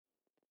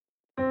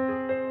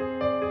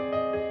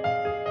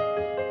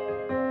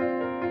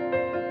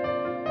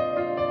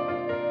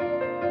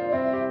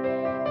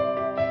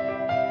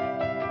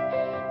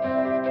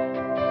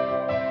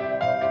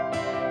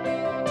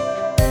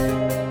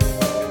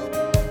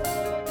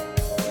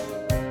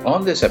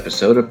On this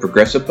episode of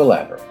Progressive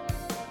Palaver,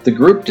 the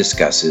group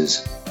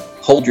discusses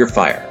Hold Your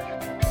Fire.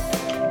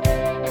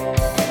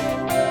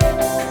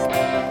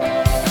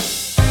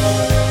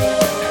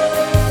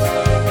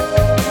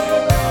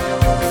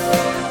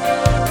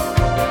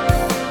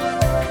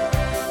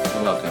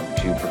 Welcome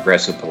to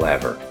Progressive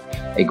Palaver,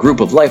 a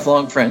group of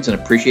lifelong friends and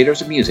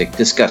appreciators of music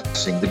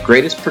discussing the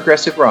greatest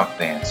progressive rock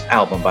bands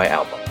album by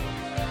album.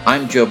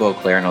 I'm Joe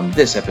Beauclair, and on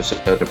this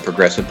episode of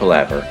Progressive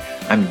Palaver,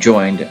 I'm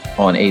joined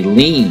on a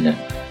lean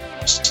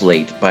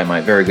slate by my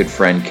very good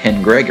friend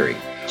Ken Gregory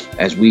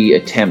as we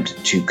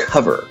attempt to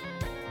cover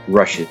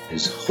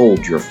Rush's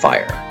Hold Your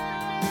Fire.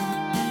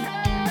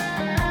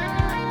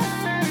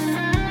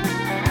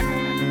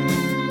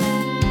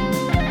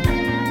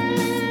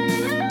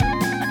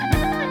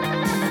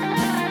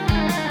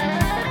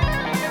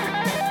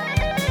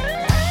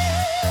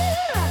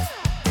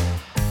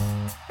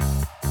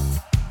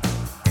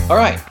 All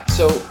right,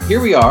 so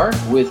here we are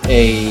with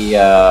a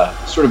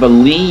sort of a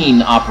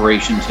lean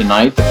operation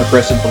tonight. The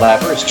Progressive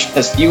Palaver is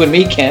just you and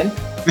me, Ken.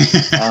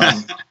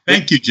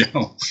 Thank you,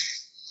 Joe.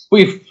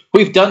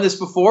 We've done this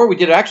before. We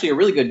did actually a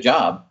really good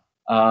job.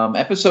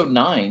 Episode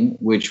 9,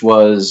 which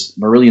was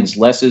Marillion's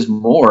Less is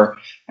More,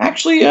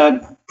 actually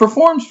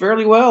performs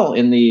fairly well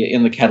in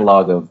the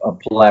catalog of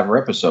Palaver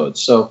episodes.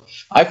 So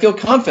I feel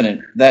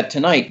confident that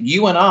tonight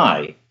you and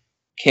I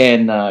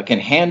can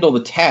handle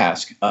the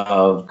task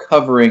of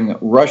covering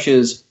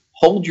Rush's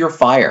Hold Your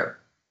Fire.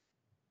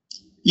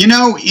 You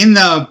know, in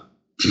the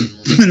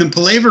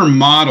Palaver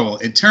model,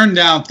 it turned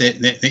out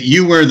that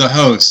you were the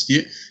host.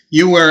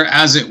 You were,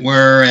 as it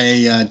were,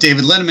 a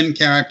David Letterman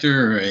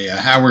character or a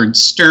Howard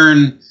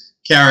Stern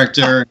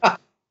character,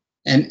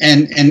 and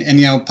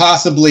you know,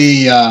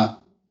 possibly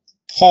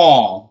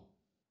Paul,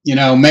 you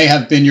know, may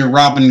have been your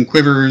Robin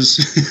Quivers,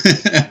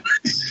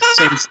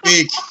 so to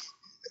speak.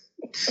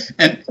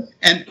 And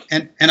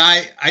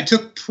I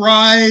took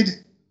pride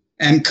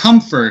and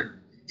comfort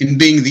in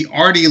being the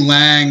Artie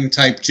Lang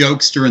type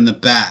jokester in the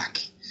back.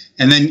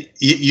 And then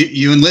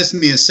you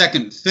enlisted me as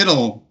second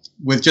fiddle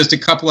with just a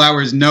couple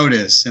hours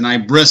notice, and I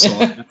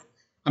bristle.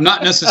 I'm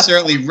not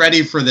necessarily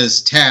ready for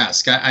this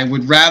task. I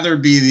would rather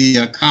be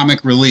the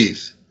comic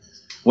relief.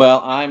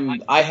 Well,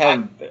 I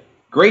have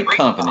great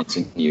confidence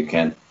in you,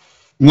 Ken.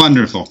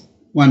 Wonderful.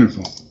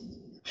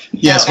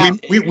 Yes,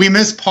 we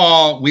miss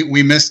Paul.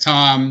 We miss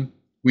Tom.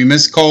 We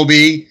miss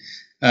Colby,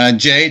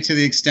 Jay, to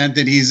the extent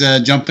that he's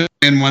jumping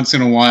in once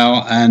in a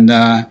while, and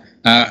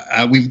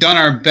we've done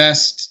our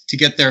best to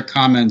get their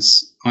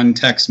comments on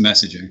text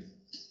messaging.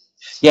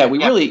 Yeah, we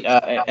really,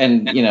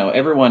 and you know,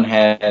 everyone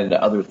had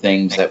other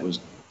things that was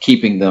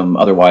keeping them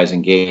otherwise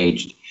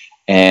engaged,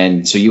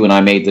 and so you and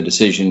I made the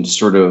decision to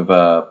sort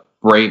of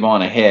brave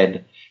on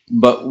ahead.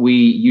 But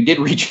you did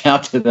reach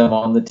out to them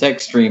on the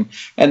text stream,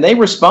 and they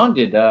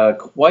responded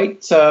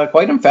quite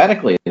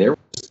emphatically.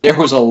 There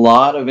was a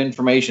lot of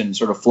information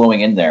sort of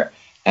flowing in there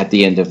at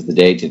the end of the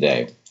day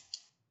today.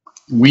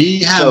 We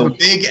have a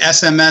big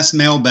SMS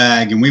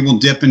mailbag, and we will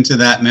dip into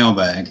that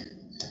mailbag.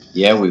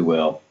 Yeah, we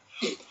will.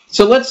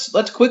 So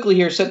let's quickly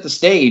here set the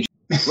stage.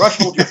 Rush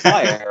Hold Your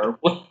Fire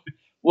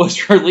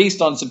was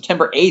released on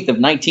September 8th of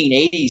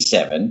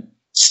 1987,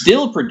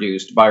 still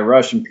produced by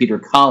Rush and Peter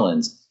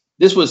Collins.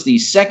 This was the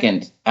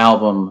second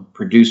album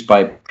produced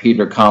by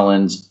Peter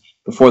Collins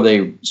before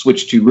they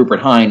switched to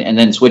Rupert Hine and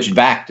then switched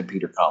back to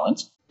Peter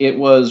Collins. It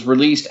was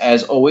released,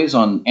 as always,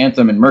 on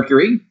Anthem and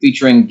Mercury,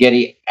 featuring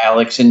Geddy,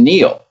 Alex, and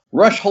Neil.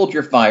 Rush Hold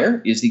Your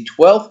Fire is the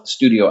 12th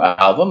studio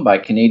album by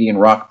Canadian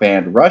rock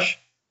band Rush,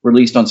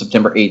 released on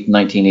September 8,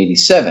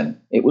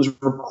 1987. It was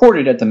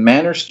recorded at the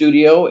Manor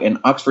Studio in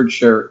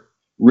Oxfordshire,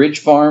 Ridge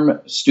Farm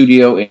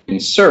Studio in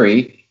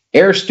Surrey,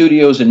 Air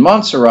Studios in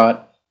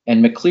Montserrat,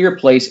 and Maclear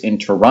Place in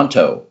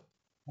Toronto.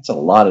 That's a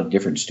lot of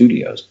different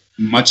studios.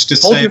 Much to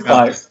say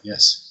about it,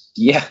 yes.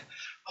 Yeah.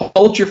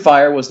 Hold Your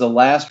Fire was the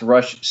last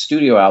Rush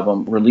studio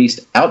album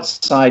released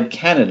outside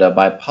Canada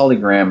by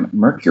Polygram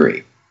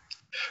Mercury.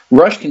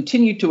 Rush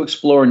continued to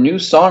explore new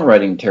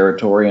songwriting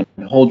territory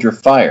in Hold Your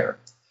Fire.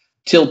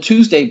 Till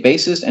Tuesday,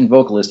 bassist and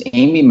vocalist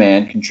Amy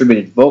Mann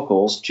contributed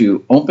vocals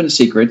to Open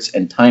Secrets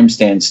and Time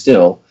Stands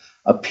Still,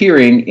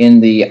 appearing in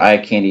the I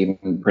Can't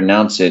Even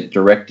Pronounce It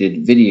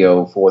directed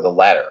video for the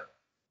latter.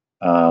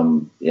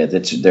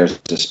 There's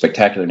a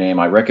spectacular name.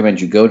 I recommend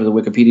you go to the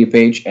Wikipedia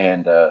page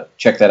and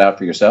check that out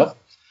for yourself.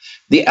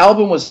 The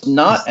album was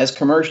not as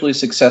commercially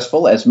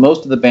successful as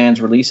most of the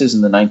band's releases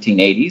in the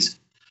 1980s,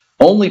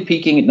 only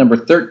peaking at number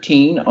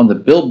 13 on the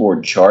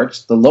Billboard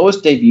charts, the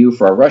lowest debut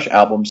for a Rush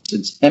album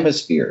since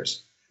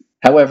Hemispheres.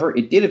 However,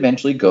 it did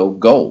eventually go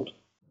gold.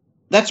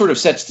 That sort of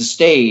sets the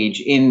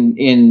stage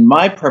in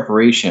my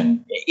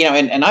preparation, you know,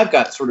 and I've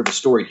got sort of a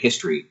storied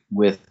history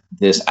with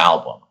this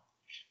album.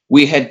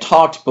 We had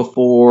talked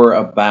before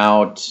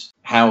about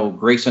how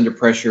Grace Under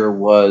Pressure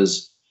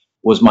was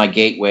my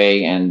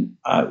gateway, and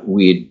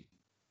we had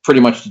pretty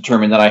much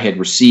determined that I had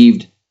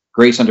received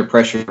Grace Under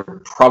Pressure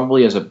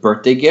probably as a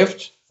birthday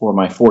gift for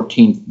my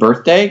 14th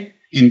birthday.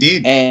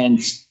 Indeed. And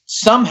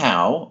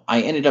somehow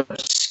I ended up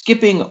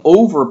skipping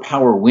over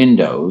Power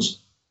Windows,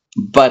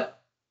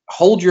 but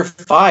Hold Your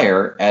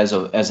Fire as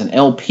an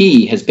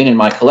LP has been in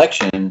my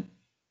collection,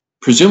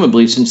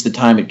 presumably since the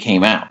time it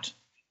came out.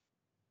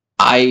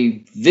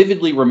 I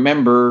vividly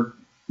remember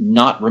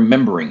not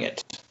remembering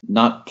it,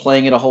 not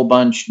playing it a whole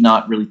bunch,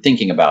 not really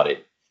thinking about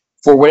it.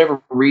 For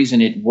whatever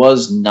reason, it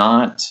was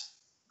not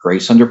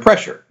Grace Under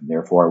Pressure.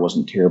 Therefore, I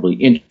wasn't terribly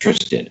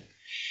interested.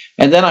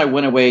 And then I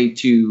went away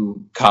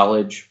to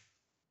college,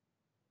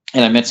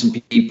 and I met some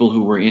people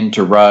who were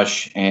into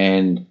Rush.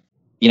 And,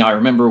 I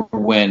remember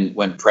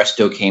when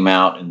Presto came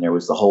out, and there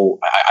was the whole,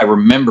 I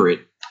remember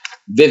it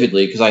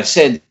vividly because I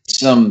said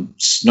some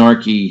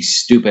snarky,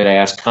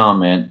 stupid-ass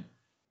comment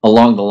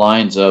along the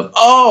lines of,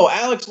 "Oh,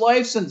 Alex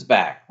Lifeson's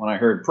back," when I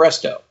heard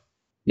Presto.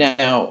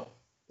 Now,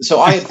 so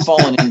I had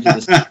fallen into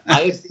this. I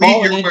had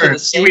fallen into the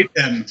same.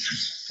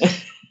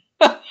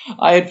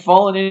 I had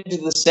fallen into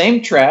the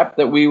same trap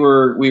that we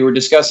were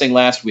discussing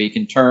last week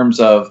in terms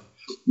of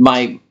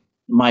my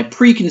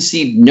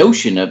preconceived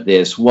notion of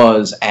this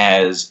was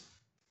as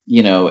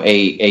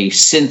a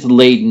synth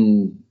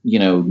laden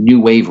new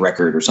wave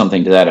record or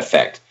something to that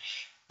effect.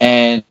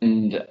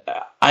 And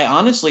I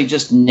honestly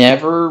just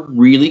never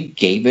really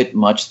gave it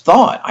much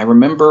thought. I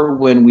remember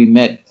when we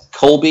met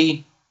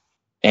Colby,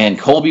 and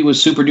Colby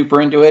was super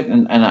duper into it,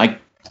 and I,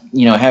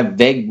 have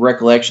vague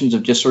recollections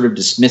of just sort of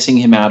dismissing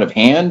him out of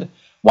hand.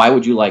 Why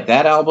would you like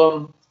that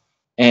album?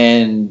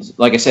 And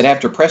like I said,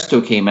 after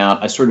Presto came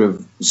out, I sort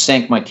of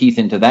sank my teeth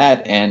into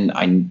that, and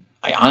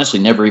I honestly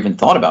never even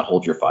thought about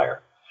Hold Your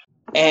Fire.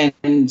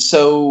 And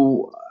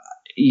so,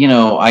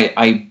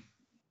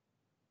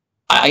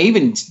 I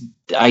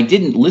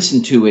didn't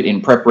listen to it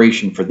in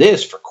preparation for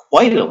this for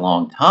quite a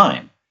long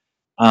time.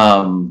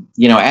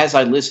 As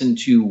I listened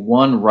to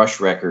one Rush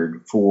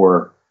record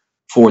for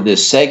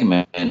this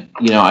segment,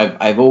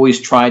 I've always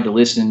tried to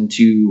listen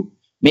to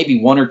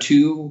maybe one or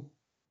two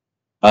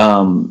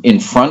in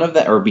front of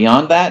that or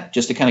beyond that,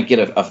 just to kind of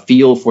get a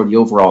feel for the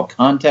overall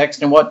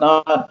context and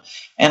whatnot.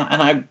 And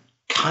I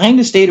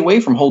kind of stayed away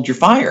from Hold Your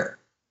Fire.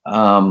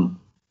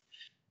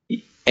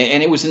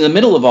 And it was in the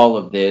middle of all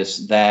of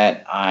this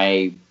that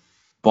I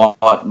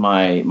bought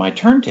my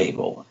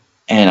turntable,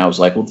 and I was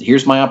like, well,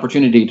 here's my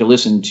opportunity to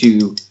listen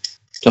to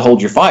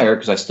Hold Your Fire,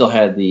 because I still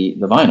had the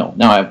vinyl.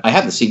 Now I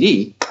have the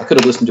CD. I could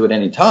have listened to it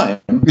any time.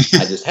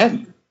 I just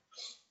hadn't.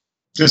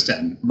 Just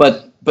hadn't.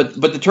 But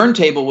the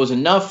turntable was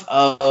enough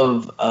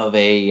of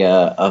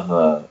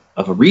a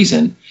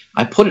reason.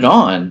 I put it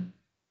on,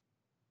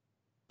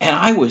 and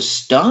I was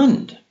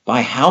stunned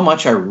by how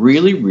much I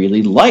really,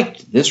 really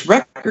liked this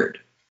record.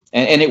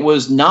 And it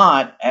was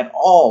not at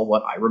all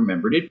what I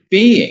remembered it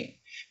being.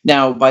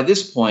 Now, by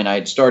this point, I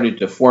had started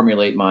to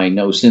formulate my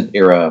no synth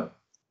era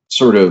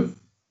sort of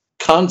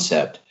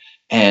concept,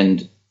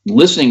 and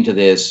listening to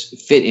this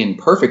fit in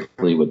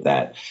perfectly with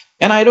that.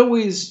 And I'd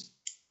always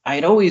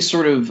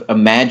sort of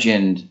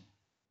imagined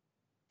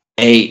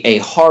a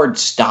hard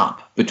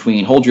stop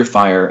between Hold Your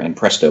Fire and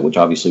Presto, which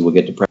obviously we'll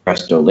get to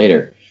Presto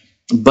later.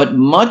 But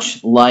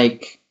much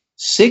like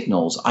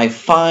Signals, I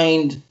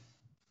find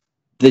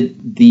the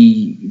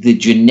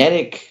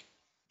genetic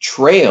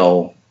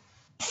trail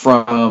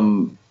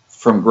from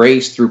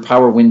Grace through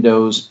Power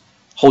Windows,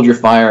 Hold Your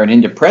Fire, and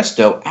into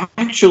Presto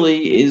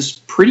actually is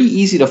pretty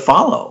easy to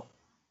follow,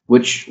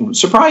 which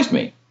surprised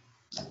me.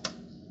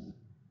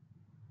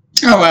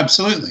 Oh,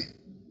 absolutely.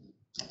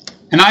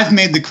 And I've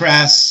made the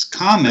crass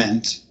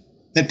comment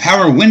that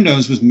Power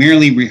Windows was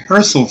merely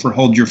rehearsal for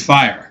Hold Your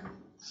Fire.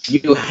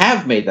 You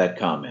have made that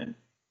comment.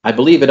 I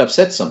believe it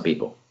upsets some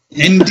people.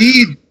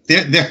 Indeed.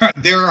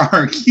 There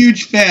are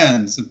huge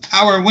fans of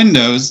Power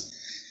Windows,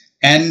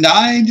 and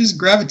I just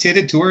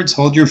gravitated towards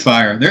Hold Your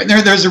Fire.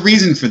 There's a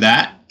reason for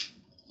that.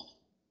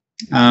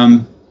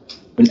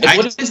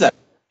 What is that,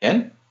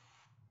 Ken?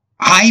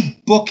 I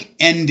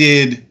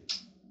bookended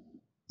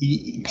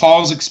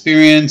Paul's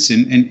experience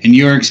and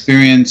your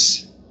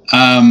experience.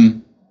 I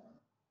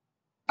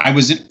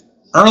was an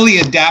early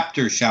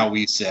adapter, shall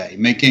we say,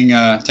 making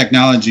a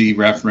technology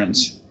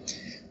reference.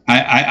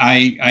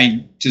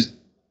 I just,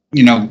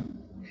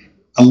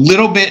 a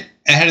little bit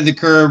ahead of the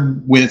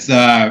curve with,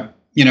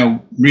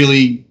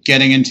 really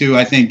getting into,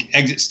 I think,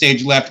 Exit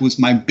Stage Left was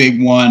my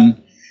big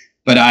one.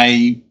 But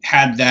I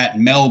had that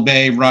Mel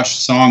Bay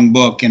Rush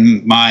songbook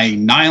and my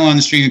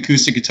nylon string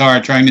acoustic guitar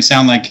trying to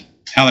sound like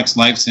Alex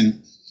Lifeson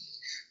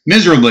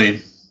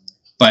miserably,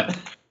 but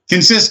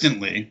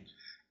consistently.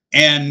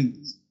 And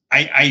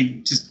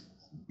I just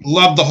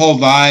loved the whole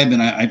vibe,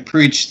 and I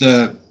preached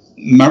the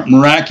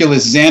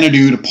miraculous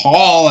Xanadu to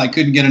Paul. I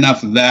couldn't get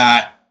enough of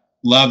that.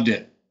 Loved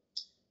it.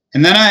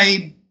 And then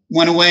I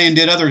went away and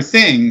did other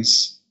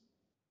things.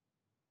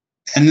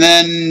 And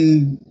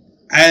then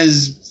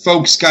as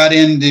folks got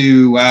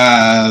into,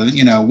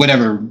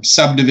 whatever,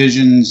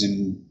 subdivisions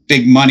and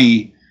big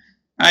money,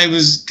 I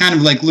was kind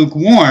of like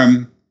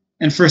lukewarm.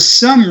 And for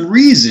some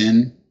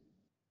reason,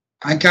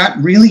 I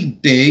got really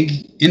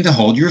big into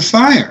Hold Your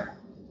Fire.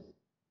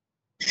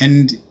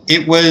 And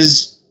it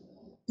was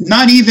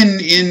not even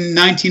in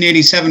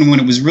 1987 when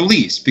it was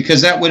released,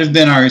 because that would have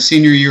been our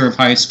senior year of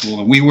high school.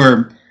 And we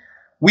were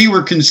we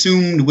were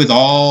consumed with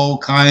all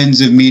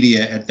kinds of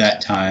media at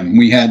that time.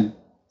 We had,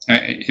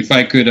 if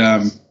I could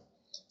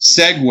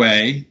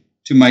segue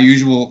to my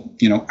usual,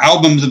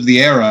 albums of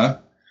the era.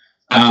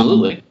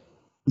 Absolutely.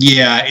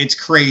 Yeah, it's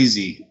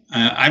crazy.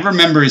 I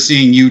remember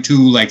seeing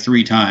U2 like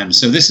 3 times.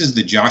 So this is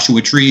the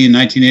Joshua Tree in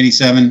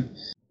 1987.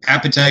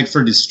 Appetite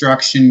for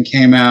Destruction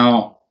came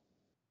out.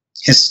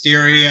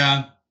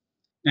 Hysteria,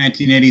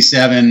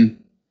 1987.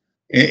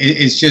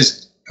 It's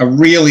just a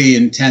really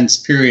intense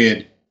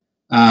period.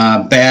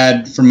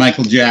 Bad for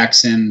Michael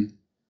Jackson.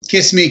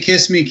 Kiss Me,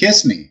 Kiss Me,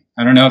 Kiss Me.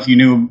 I don't know if you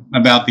knew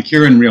about The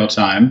Cure in real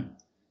time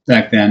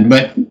back then,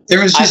 but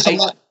there was just a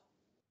lot.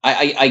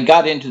 I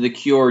got into The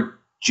Cure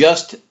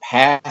just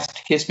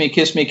past Kiss Me,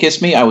 Kiss Me,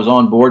 Kiss Me. I was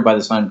on board by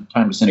the time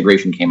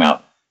Disintegration came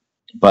out,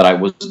 but I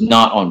was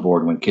not on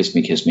board when Kiss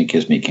Me, Kiss Me,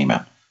 Kiss Me came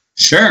out.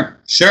 Sure.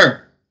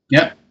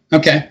 Yep.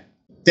 Okay.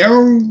 There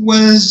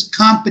was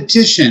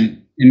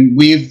competition, and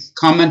we've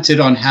commented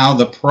on how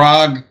the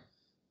prog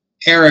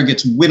era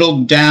gets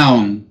whittled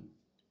down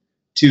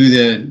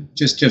to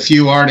just a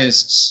few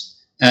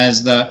artists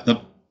as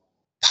the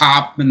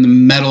pop and the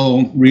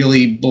metal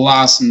really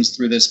blossoms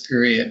through this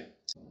period.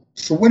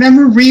 For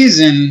whatever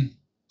reason,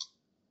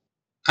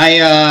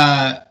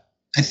 I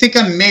think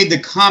I made the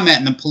comment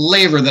in the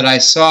Palaver that I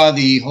saw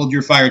the Hold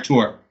Your Fire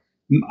tour.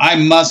 I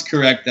must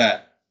correct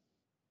that.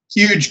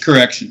 Huge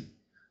correction.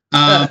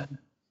 I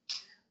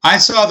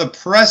saw the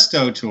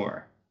Presto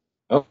tour,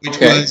 which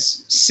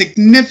was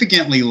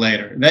significantly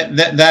later.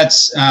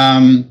 That's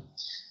 2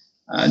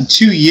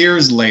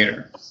 years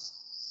later.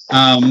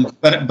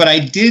 But I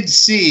did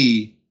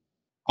see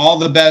all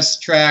the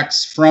best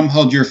tracks from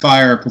Hold Your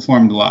Fire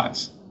performed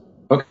live.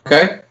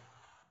 Okay.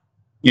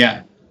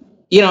 Yeah.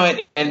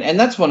 And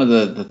that's one of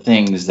the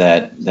things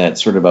that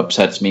sort of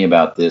upsets me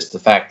about this, the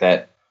fact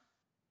that,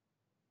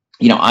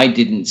 I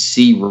didn't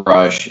see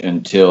Rush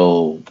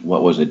until,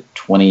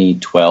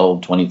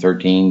 2012,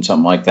 2013,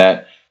 something like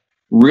that.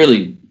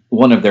 Really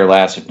one of their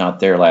last, if not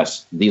the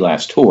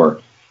last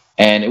tour.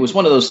 And it was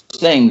one of those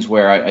things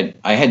where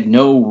I had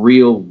no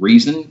real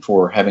reason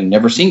for having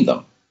never seen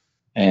them.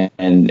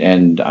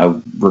 And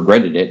I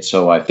regretted it,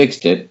 so I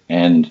fixed it,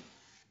 and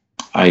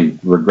I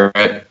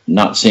regret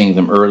not seeing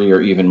them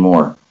earlier even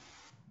more.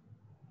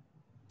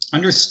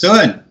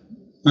 Understood.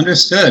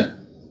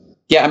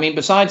 Yeah,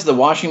 besides the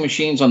washing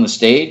machines on the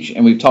stage,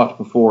 and we've talked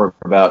before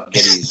about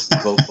Geddy's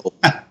vocal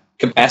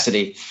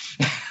capacity.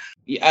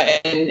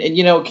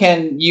 And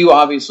Ken, you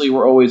obviously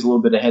were always a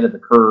little bit ahead of the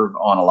curve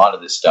on a lot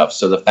of this stuff.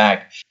 So the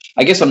fact,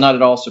 I guess I'm not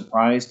at all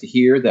surprised to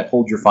hear that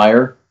Hold Your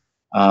Fire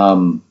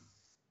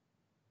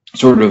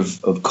sort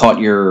of caught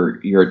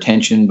your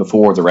attention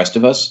before the rest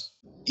of us.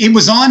 It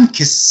was on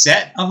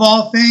cassette, of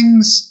all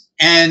things,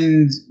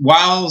 and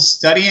while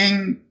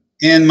studying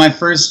in my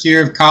first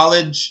year of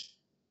college,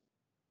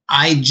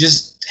 I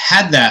just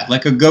had that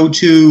like a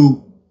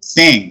go-to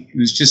thing. It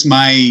was just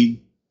my,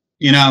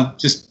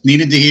 just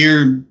needed to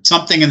hear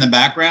something in the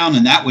background,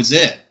 and that was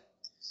it.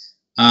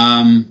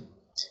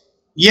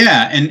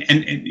 Yeah, and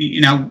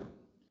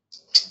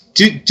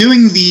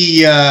doing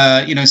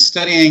the,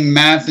 studying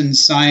math and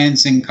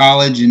science in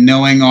college and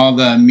knowing all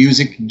the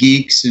music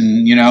geeks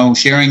and,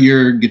 sharing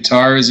your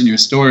guitars and your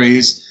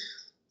stories,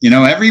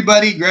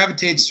 everybody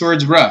gravitates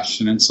towards Rush.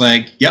 And it's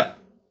like, yep,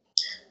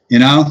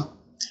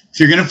 if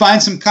you're going to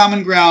find some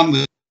common ground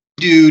with a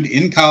dude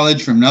in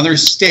college from another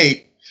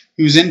state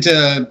who's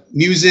into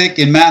music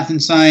and math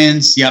and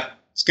science, yep,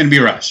 it's going to be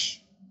Rush.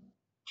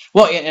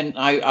 Well, and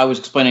I was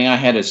explaining I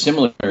had a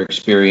similar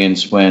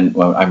experience when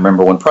I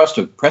remember when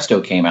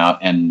Presto came out,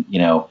 and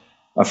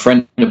a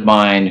friend of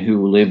mine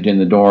who lived in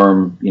the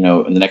dorm, in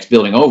the next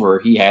building over,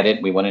 he had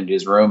it. We went into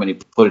his room and he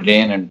put it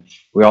in, and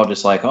we were all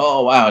just like,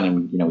 oh wow,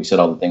 and we said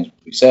all the things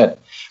we said.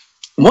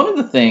 One of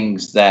the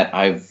things that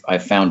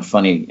I've found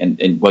funny, and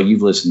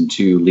you've listened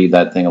to Leave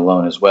That Thing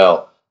Alone as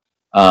well.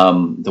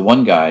 The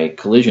one guy,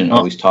 Collision,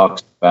 always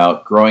talks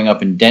about growing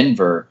up in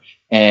Denver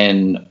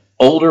and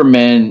older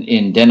men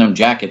in denim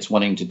jackets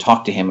wanting to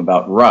talk to him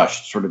about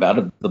Rush, sort of out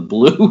of the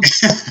blue.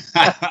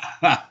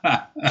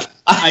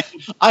 I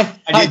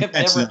have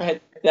never had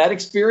that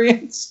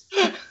experience,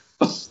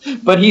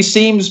 but he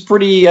seems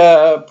pretty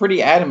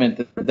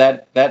adamant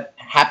that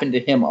happened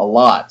to him a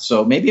lot.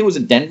 So maybe it was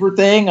a Denver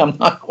thing. I'm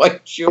not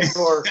quite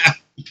sure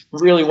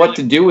really what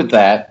to do with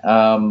that.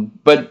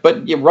 But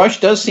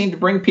Rush does seem to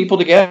bring people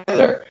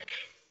together.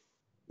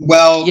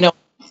 Well,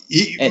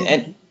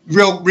 and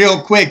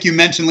real quick, you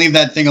mentioned Leave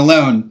That Thing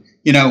Alone.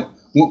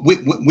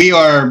 We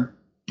are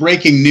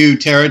breaking new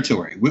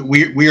territory.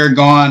 We are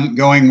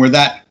going where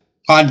that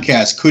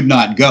podcast could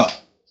not go.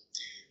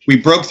 We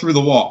broke through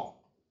the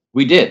wall.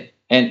 We did,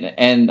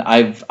 and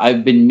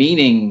I've been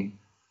meaning.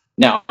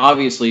 Now,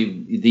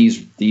 obviously,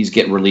 these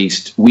get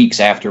released weeks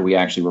after we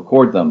actually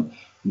record them,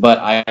 but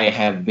I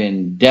have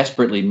been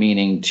desperately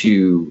meaning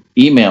to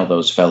email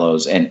those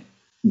fellows and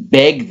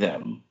beg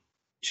them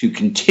to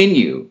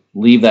continue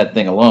Leave That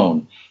Thing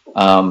Alone.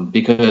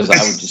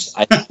 Because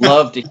I'd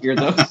love to hear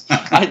them.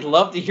 I'd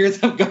love to hear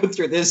them go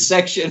through this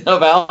section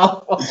of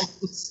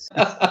albums.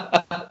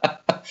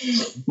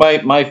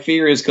 My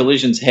fear is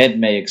Collision's head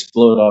may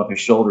explode off his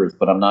shoulders,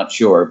 but I'm not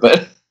sure.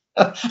 But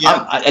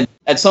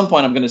at some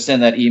point, I'm going to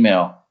send that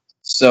email.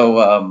 So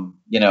on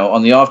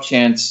the off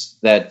chance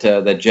that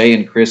Jay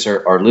and Chris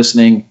are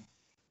listening,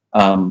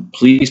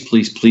 please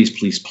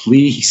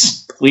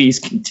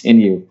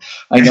continue.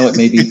 I know it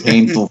may be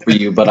painful for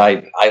you, but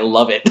I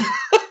love it.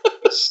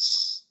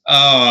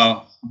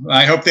 Oh,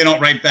 I hope they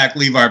don't write back,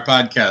 leave our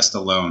podcast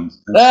alone.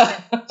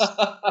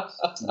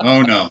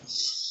 Oh no.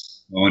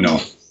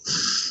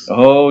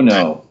 All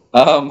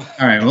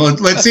right. Well,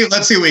 let's see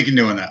what we can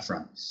do on that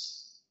front.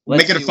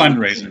 Make it a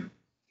fundraiser.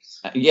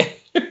 Yeah,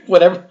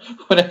 whatever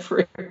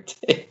it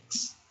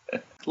takes.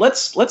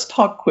 Let's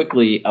talk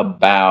quickly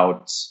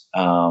about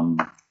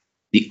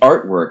the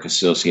artwork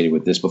associated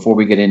with this before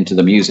we get into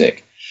the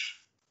music.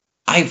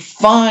 I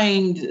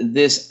find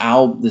this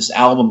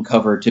album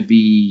cover to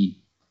be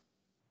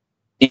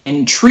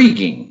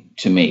intriguing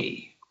to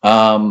me.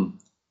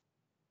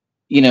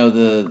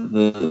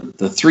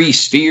 The three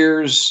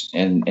spheres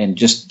and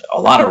just a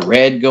lot of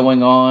red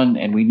going on,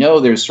 and we know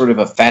there's sort of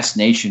a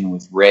fascination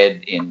with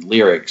red in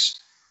lyrics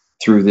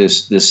through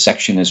this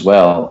section as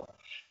well.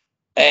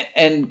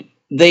 And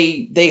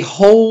they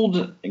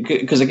hold,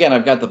 because again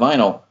I've got the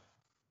vinyl.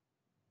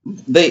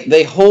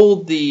 They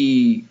hold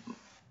the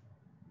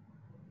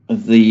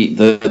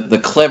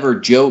clever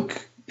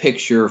joke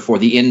picture for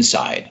the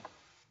inside.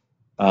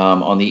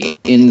 On the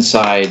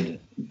inside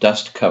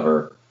dust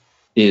cover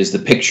is the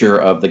picture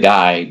of the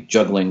guy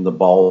juggling the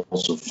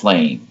balls of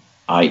flame,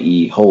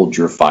 i.e. hold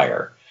your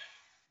fire.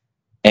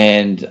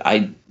 And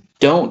I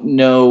don't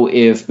know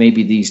if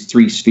maybe these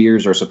three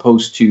spheres are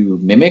supposed to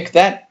mimic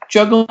that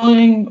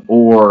juggling,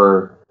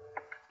 or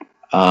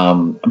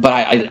but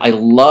I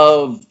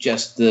love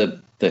just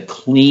the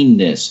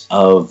cleanness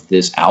of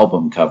this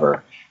album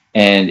cover.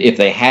 And if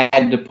they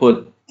had to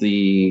put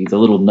the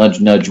little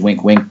nudge nudge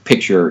wink wink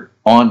picture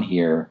on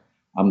here,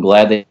 I'm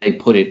glad that they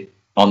put it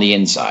on the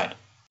inside.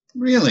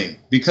 Really?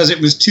 Because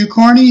it was too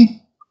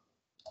corny?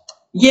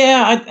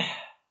 Yeah,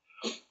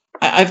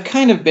 I've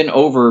kind of been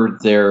over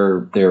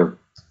their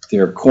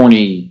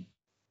corny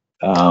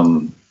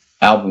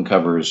album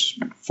covers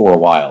for a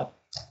while.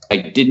 I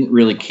didn't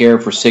really care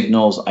for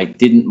Signals. I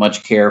didn't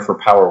much care for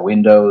Power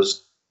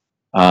Windows.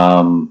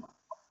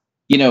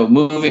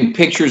 Moving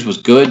Pictures was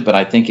good, but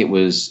I think it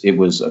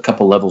was a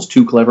couple levels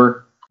too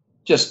clever.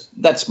 Just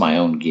that's my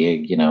own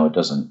gig.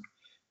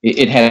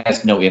 It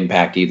has no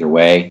impact either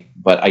way.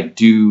 But I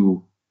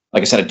do,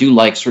 like I said, I do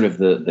like sort of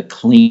the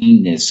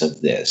cleanness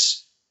of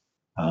this.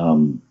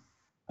 I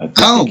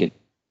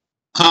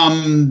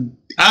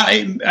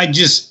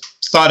just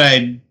thought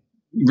I'd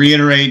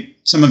reiterate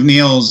some of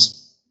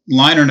Neil's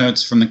liner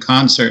notes from the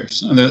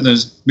concerts,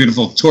 those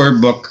beautiful tour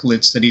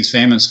booklets that he's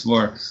famous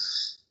for.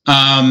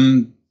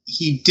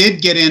 He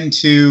did get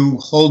into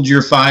hold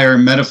your fire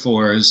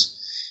metaphors,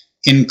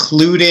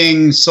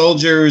 including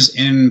soldiers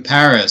in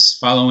Paris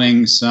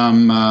following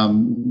some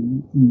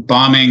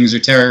bombings or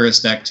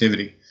terrorist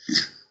activity.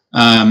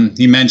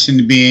 He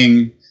mentioned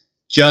being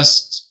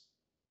just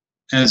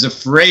as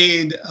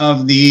afraid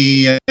of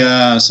the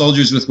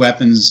soldiers with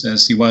weapons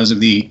as he was of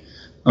the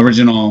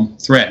original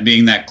threat,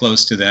 being that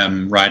close to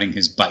them, riding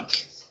his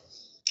bike.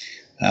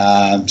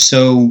 I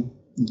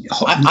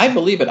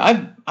believe it.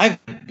 I've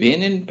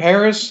been in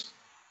Paris,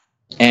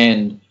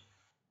 and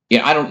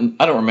I don't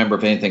remember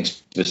if anything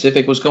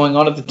specific was going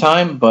on at the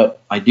time,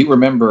 but I do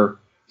remember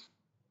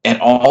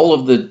at all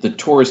of the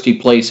touristy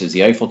places,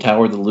 the Eiffel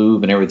Tower, the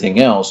Louvre, and everything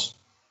else,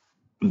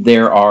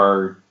 there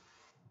are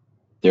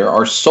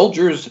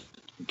soldiers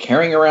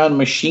carrying around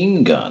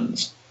machine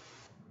guns,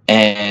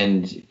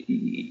 and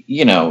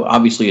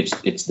obviously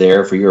it's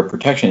there for your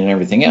protection and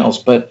everything else,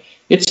 but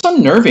it's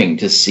unnerving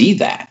to see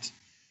that.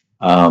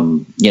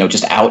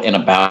 Just out and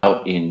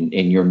about in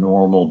your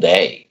normal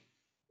day.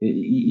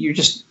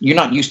 You're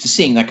not used to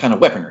seeing that kind of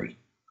weaponry.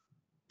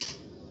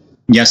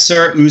 Yes,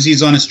 sir.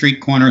 Uzis on a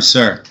street corner,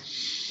 sir.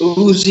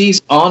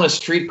 Uzis on a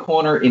street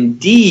corner,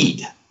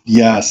 indeed.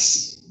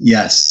 Yes.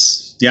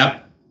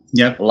 Yep.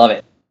 Love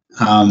it.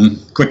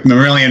 Quick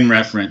Marillion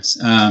reference.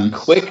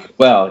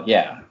 Well,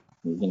 yeah.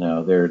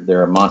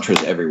 There are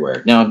mantras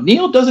everywhere. Now,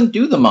 Neil doesn't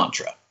do the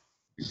mantra.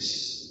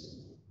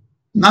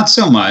 Not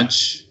so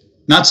much.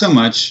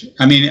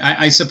 I mean,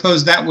 I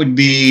suppose that would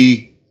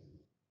be,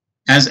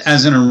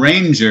 as an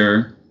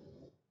arranger,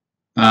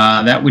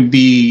 that would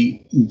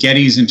be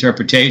Geddy's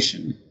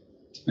interpretation.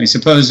 I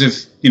suppose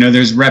if,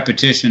 there's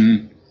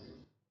repetition,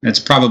 that's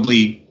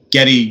probably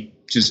Geddy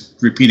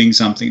just repeating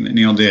something that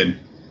Neil did.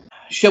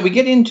 Shall we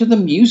get into the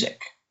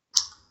music?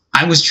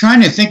 I was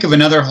trying to think of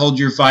another Hold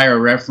Your Fire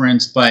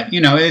reference, but,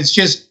 it's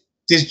just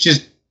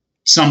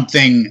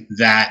something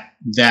that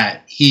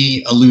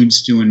he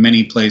alludes to in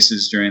many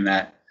places during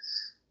that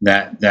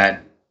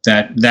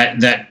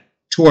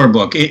tour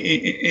book.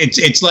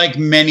 It's like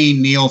many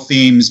Neil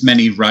themes,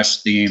 many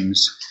Rush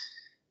themes,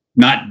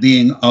 not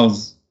being of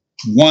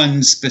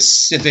one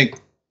specific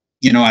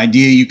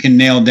idea you can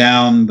nail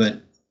down,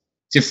 but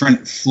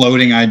different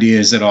floating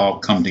ideas that all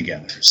come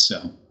together.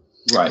 So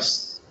right.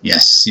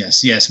 Yes.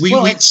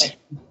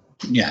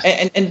 Yeah.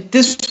 And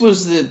this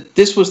was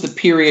the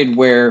period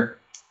where,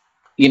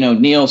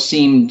 Neil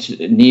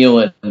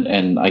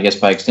and I guess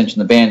by extension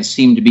the band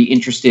seemed to be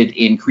interested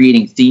in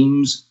creating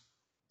themes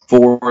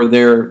for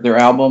their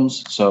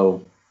albums.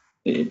 So,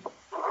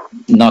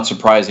 not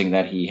surprising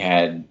that he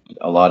had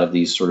a lot of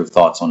these sort of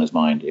thoughts on his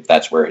mind, if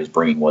that's where his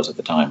brain was at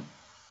the time.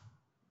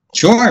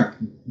 Sure.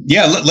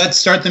 Yeah, let's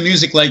start the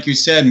music like you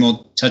said, and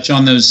we'll touch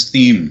on those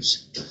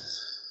themes.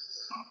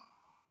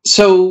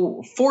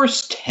 So,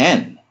 Force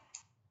 10.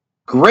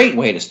 Great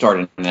way to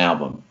start an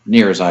album,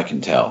 near as I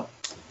can tell.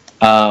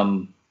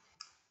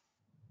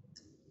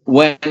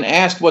 When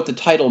asked what the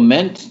title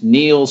meant,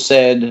 Neil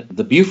said,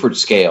 "The Buford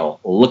Scale,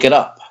 look it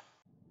up."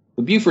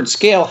 The Buford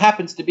Scale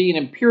happens to be an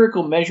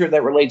empirical measure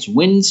that relates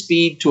wind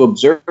speed to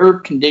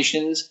observed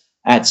conditions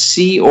at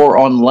sea or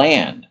on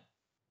land.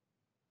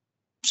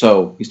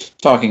 So he's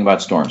talking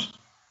about storms.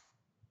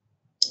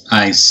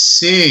 I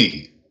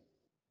see.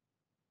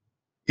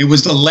 It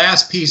was the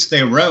last piece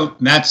they wrote,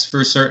 that's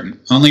for certain.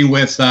 Only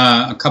with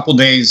a couple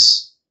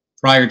days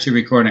prior to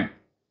recording.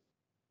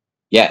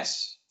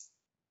 Yes.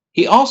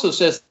 He also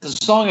says the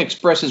song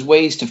expresses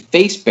ways to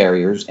face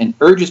barriers and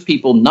urges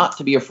people not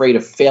to be afraid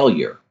of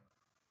failure,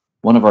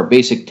 one of our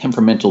basic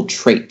temperamental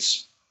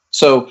traits.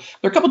 So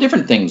there are a couple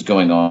different things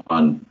going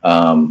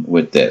on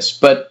with this,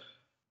 but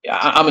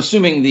I'm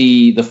assuming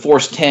the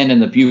Force 10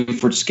 and the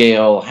Buford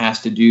Scale has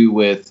to do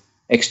with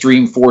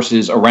extreme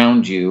forces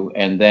around you,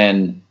 and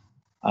then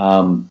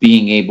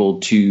being able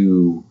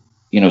to,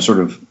 sort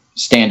of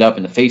stand up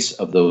in the face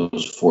of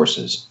those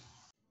forces.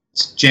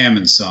 It's a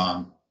jamming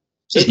song.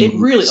 It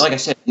really, like I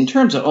said, in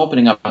terms of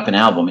opening up an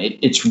album,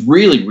 it's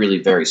really, really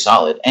very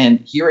solid. And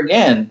here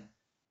again,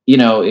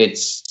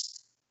 it's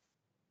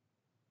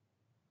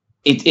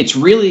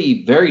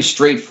really very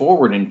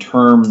straightforward in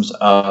terms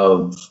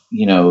of,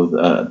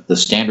 the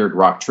standard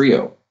rock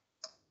trio.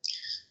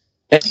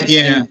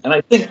 And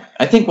I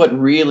think what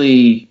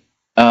really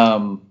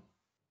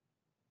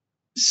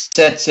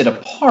sets it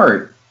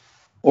apart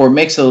or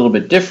makes it a little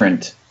bit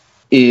different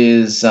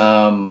is,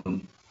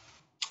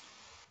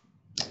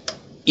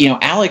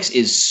 Alex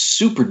is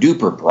super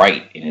duper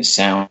bright in his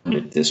sound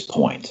at this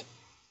point.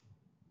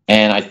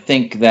 And I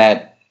think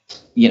that,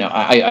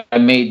 I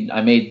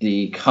made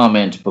the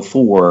comment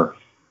before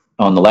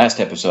on the last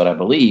episode, I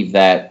believe,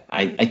 that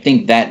I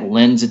think that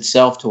lends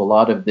itself to a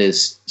lot of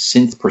this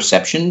synth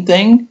perception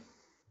thing.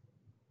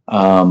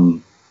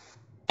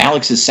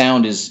 Alex's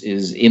sound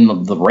is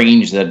in the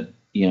range that,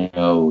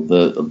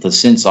 the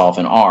synths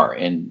often are.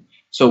 And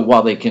so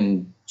while they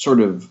can sort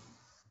of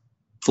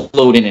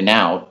float in and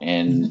out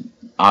and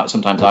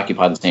sometimes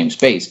occupy the same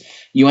space,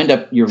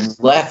 you're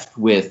left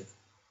with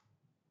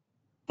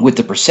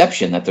the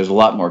perception that there's a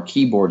lot more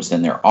keyboards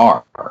than there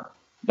are.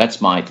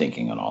 That's my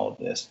thinking on all of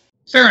this.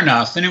 Fair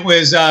enough. And it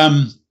was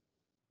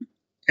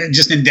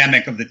just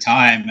endemic of the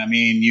time. I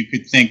mean, you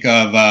could think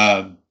of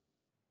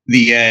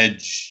The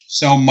Edge.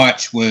 So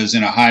much was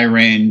in a high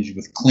range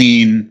with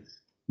clean,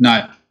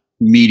 not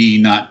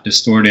meaty, not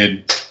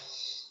distorted.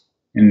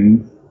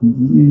 And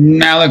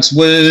Alex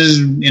was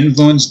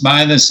influenced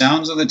by the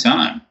sounds of the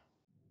time.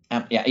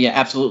 Yeah,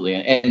 absolutely.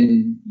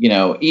 And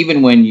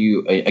even when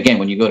you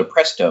go to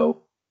Presto,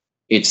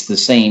 it's the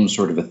same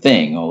sort of a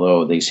thing,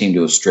 although they seem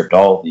to have stripped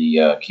all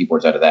the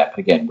keyboards out of that. But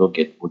again, we'll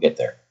get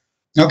there.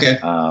 Okay.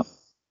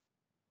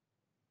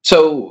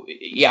 So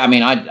yeah, I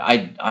mean,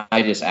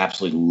 I just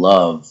absolutely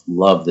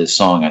love this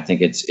song. I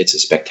think it's a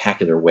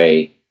spectacular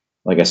way,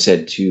 like I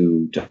said,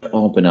 to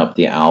open up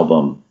the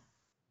album.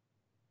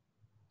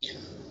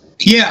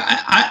 Yeah,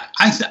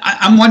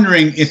 I'm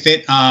wondering if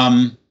it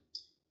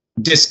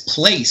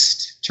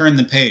displaced Turn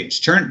the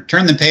Page. Turn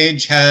the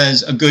Page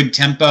has a good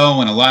tempo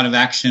and a lot of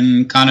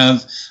action, kind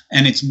of,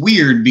 and it's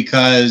weird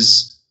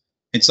because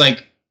it's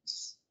like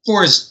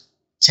Force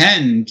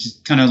 10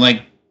 just kind of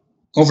like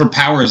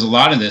overpowers a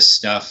lot of this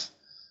stuff,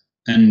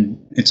 and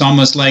it's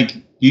almost like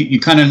you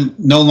kind of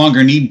no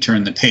longer need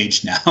Turn the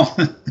Page now.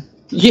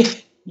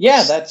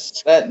 yeah,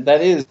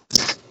 that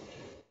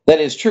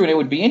is true, and it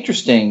would be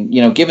interesting,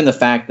 given the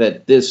fact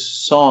that this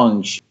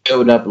song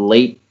showed up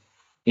late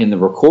in the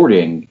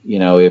recording,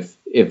 if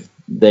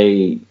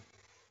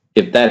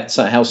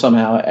that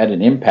somehow had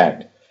an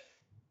impact.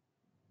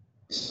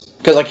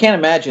 Because I can't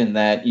imagine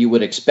that you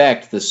would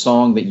expect the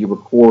song that you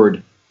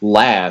record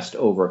last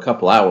over a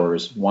couple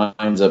hours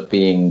winds up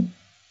being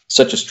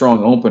such a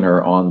strong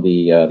opener on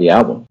the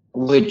album.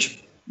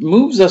 Which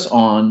moves us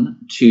on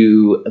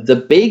to the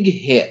big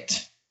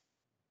hit,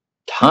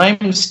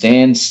 Time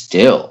Stands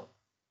Still.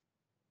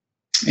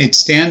 It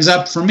stands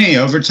up for me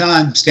over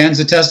time, stands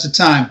the test of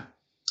time.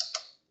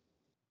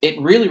 It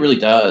really, really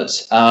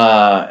does.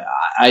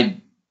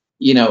 Again,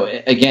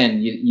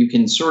 you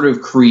can sort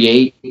of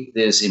create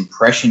this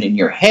impression in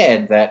your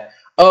head that,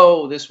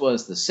 oh, this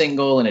was the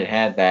single and it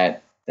had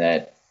that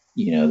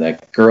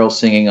girl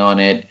singing on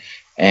it,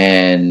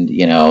 and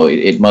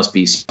it must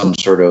be some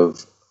sort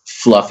of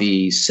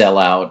fluffy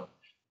sellout,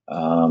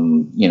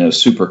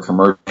 super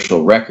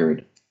commercial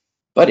record.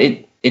 But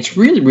it's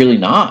really, really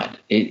not.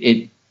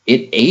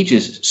 it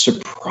ages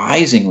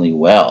surprisingly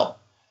well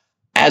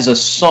as a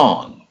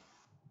song.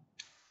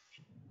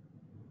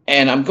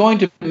 And I'm going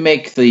to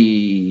make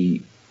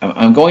the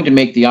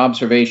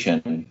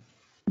observation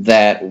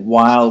that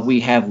while we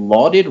have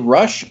lauded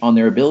Rush on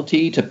their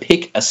ability to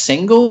pick a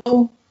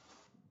single,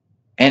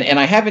 and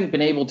I haven't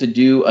been able to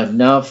do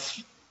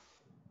enough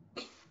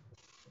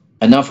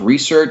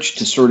research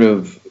to sort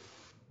of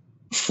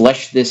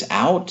flesh this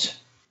out,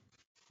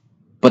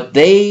 but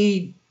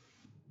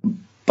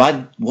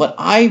by what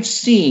I've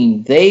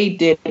seen, they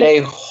did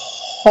a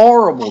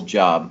horrible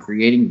job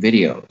creating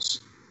videos.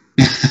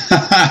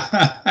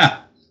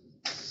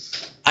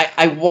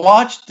 I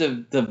watched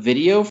the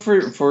video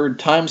for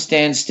Time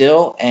Stand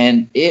Still,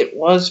 and it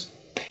was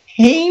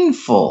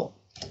painful.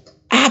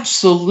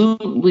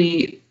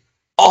 Absolutely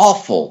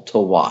awful to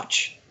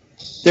watch.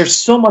 There's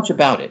so much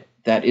about it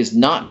that is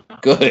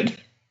not good.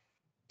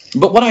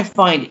 But what I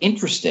find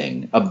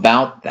interesting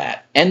about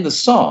that and the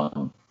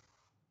song,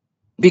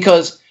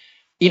 because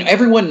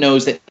everyone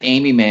knows that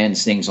Amy Mann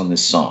sings on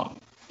this song.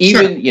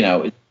 Even,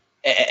 sure.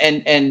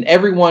 And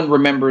everyone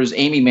remembers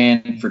Amy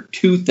Mann for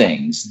two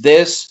things: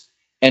 this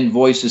and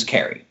Voices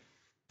Carry.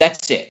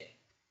 That's it.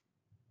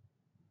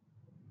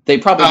 They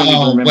probably don't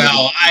even remember.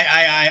 Well,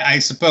 I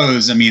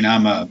suppose. I mean,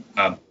 I'm a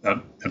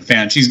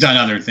fan. She's done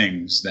other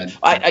things that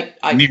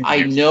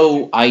I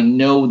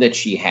know that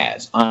she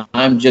has.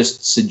 I'm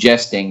just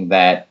suggesting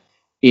that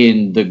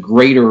in the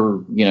greater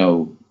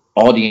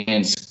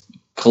audience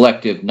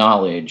collective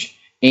knowledge,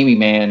 Amy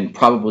Mann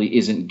probably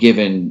isn't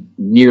given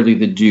nearly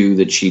the due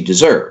that she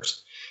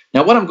deserves.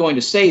 Now, what I'm going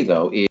to say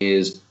though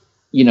is,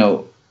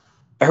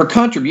 her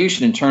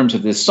contribution in terms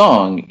of this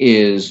song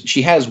is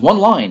she has one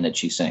line that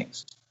she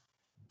sings.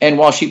 And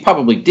while she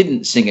probably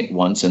didn't sing it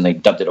once and they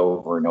dubbed it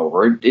over and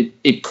over,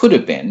 it could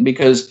have been,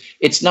 because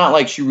it's not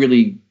like she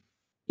really,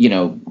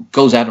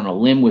 goes out on a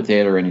limb with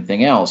it or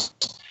anything else.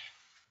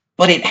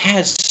 But it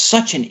has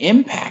such an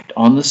impact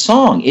on the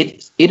song.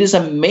 It is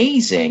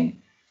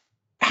amazing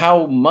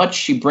how much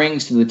she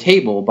brings to the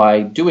table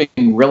by doing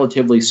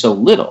relatively so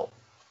little,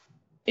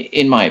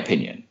 in my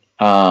opinion.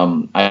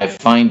 I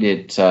find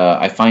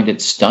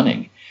it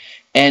stunning.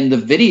 And the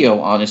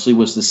video, honestly,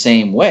 was the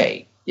same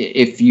way.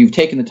 If you've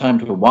taken the time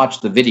to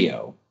watch the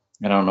video,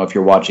 I don't know if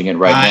you're watching it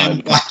right now.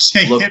 I'm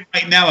watching it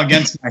right now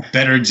against my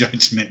better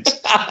judgment.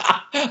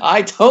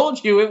 I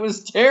told you it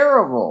was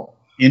terrible.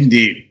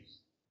 Indeed.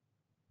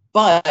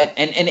 But,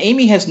 and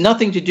Amy has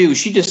nothing to do.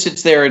 She just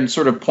sits there and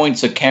sort of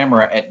points a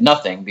camera at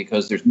nothing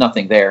because there's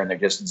nothing there, and they're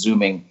just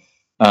zooming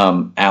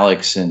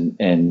Alex and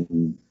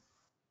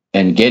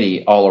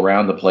Getty all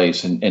around the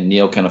place, and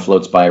Neil kind of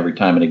floats by every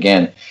time and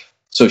again.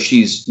 So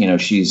she's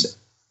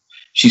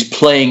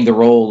playing the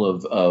role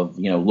of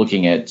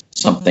looking at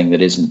something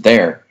that isn't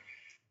there.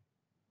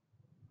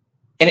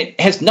 And it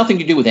has nothing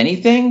to do with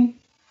anything.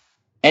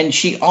 And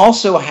she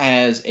also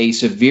has a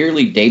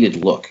severely dated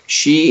look.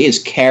 She is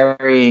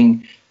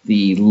carrying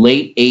the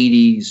late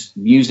 80s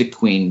music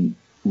queen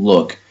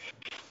look,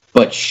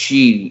 but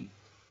she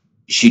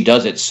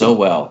does it so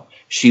well.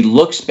 She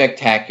looks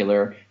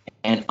spectacular,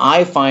 and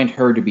I find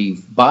her to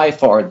be by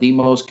far the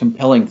most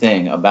compelling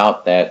thing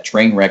about that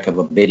train wreck of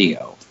a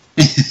video.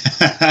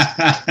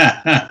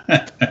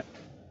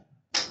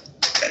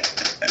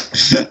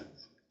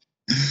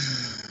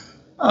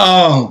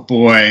 Oh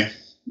boy.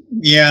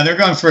 Yeah, they're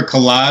going for a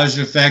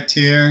collage effect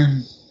here,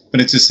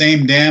 but it's the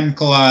same damn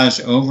collage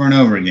over and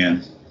over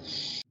again.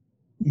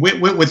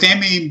 With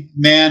Amy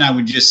Mann, I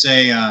would just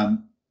say I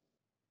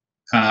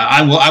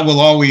will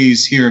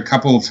always hear a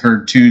couple of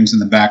her tunes in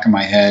the back of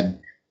my head.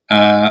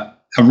 A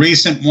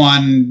recent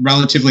one,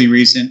 relatively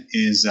recent,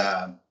 is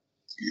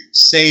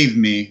 "Save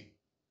Me."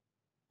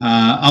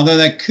 Although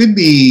that could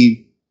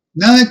be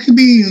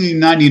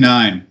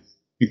 99.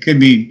 It could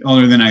be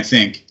older than I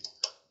think.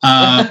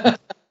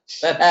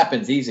 That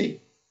happens easy.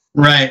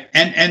 Right.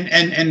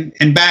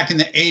 And back in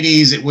the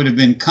 80s, it would have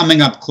been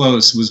 "Coming Up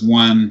Close" was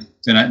one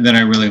that I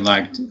really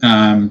liked.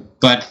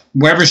 But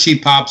wherever she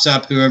pops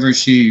up, whoever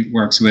she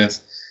works with,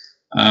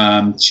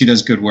 she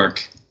does good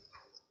work.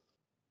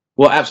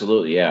 Well,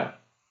 absolutely, yeah.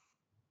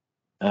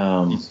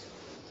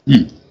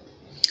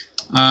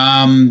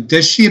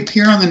 Does she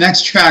appear on the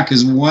next track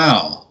as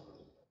well?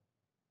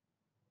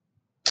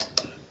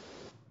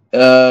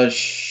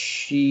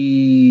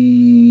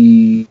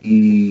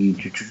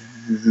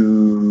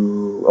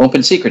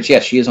 Open Secrets.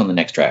 Yes, she is on the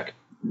next track.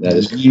 That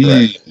is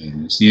correct.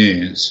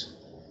 Yes.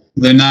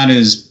 They're not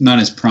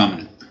as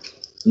prominent.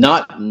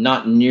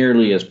 Not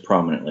nearly as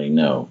prominently.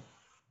 No.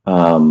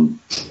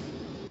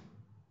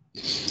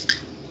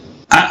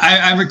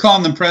 I recall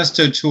on the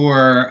Presto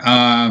tour,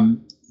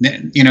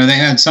 they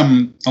had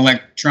some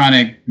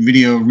electronic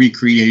video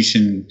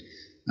recreation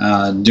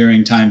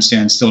during Time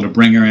Stand Still to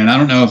bring her in. I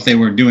don't know if they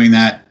were doing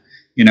that,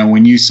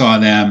 when you saw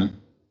them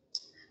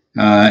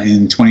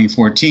in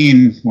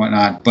 2014,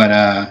 whatnot. But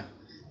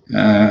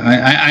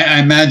I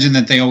imagine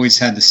that they always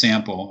had the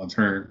sample of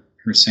her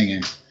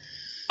singing.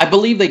 I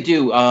believe they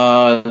do.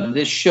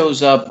 This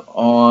shows up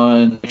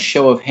on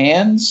Show of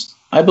Hands,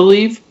 I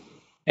believe.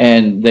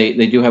 And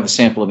they do have a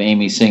sample of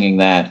Amy singing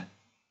that.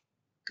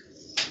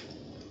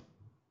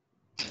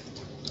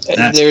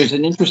 There's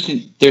an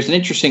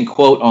interesting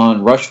quote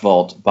on Rush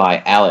Vault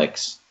by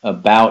Alex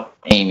about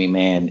Amy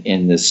Mann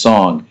in this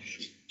song.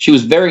 She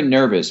was very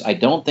nervous. I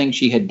don't think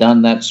she had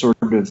done that sort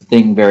of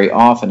thing very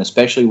often,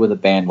 especially with a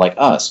band like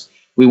us.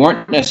 We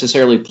weren't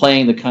necessarily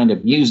playing the kind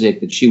of music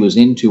that she was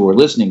into or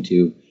listening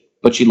to,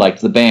 but she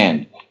liked the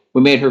band.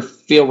 We made her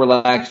feel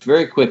relaxed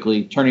very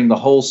quickly, turning the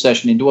whole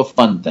session into a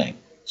fun thing.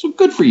 So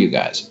good for you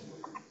guys.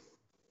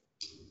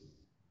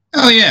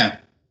 Oh, yeah.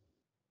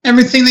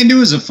 Everything they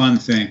do is a fun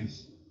thing.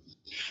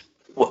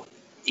 Well,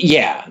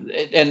 yeah,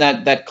 and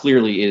that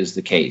clearly is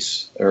the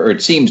case, or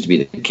it seems to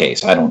be the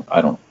case. I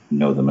don't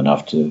know them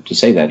enough to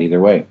say that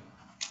either way.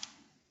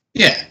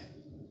 Yeah.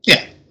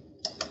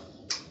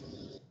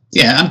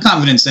 I'm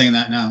confident saying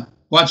that now.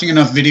 Watching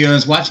enough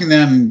videos, watching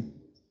them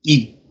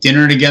eat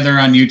dinner together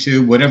on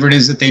YouTube, whatever it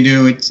is that they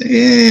do,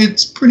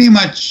 it's pretty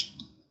much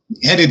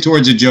headed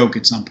towards a joke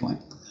at some point.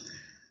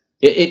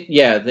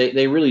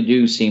 They really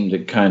do seem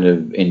to kind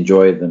of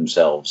enjoy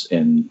themselves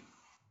and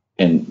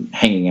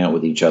hanging out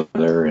with each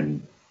other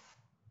and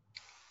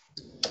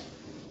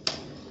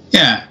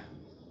yeah.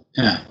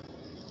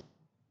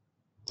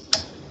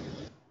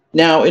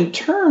 Now, in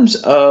terms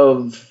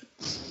of,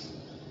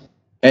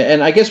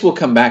 and I guess we'll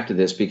come back to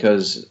this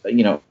because I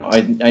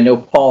know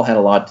Paul had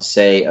a lot to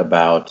say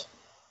about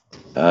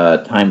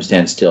Time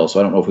Stands Still, so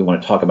I don't know if we want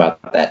to talk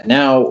about that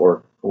now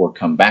or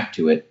come back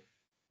to it.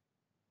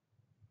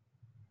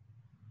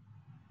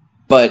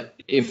 But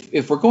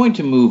if we're going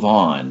to move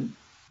on,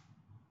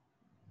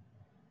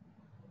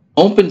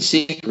 Open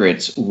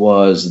Secrets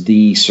was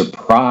the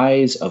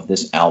surprise of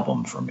this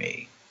album for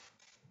me.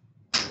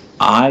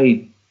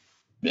 I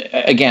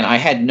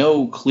had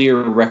no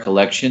clear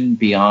recollection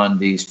beyond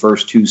these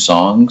first two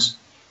songs.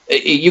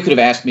 You could have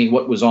asked me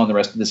what was on the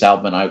rest of this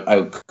album, and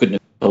I couldn't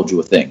have told you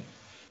a thing.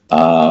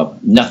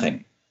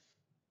 Nothing.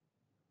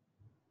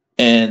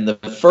 And the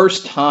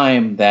first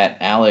time that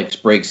Alex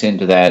breaks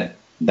into that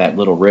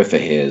little riff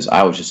of his,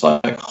 I was just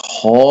like,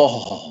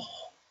 oh,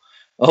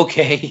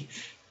 okay.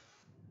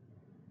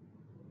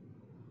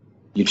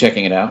 You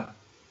checking it out?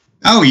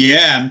 Oh,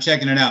 yeah, I'm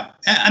checking it out.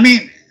 I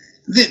mean,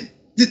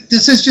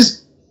 this is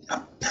just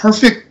a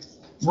perfect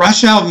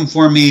Rush album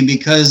for me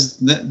because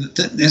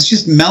it's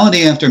just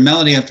melody after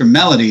melody after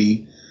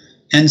melody.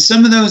 And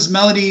some of those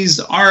melodies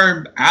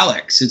are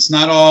Alex. It's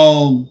not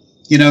all,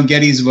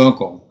 Geddy's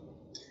vocal.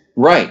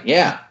 Right,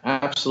 yeah,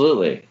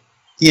 absolutely.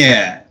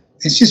 Yeah,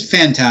 it's just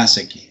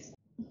fantastic.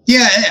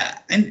 Yeah,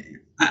 and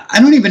I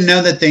don't even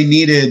know that they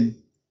needed,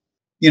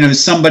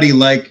 somebody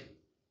like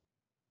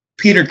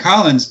Peter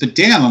Collins, but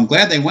damn, I'm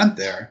glad they went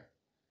there.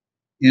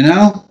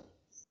 No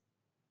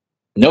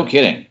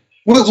kidding.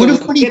 What a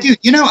funny dude.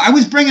 I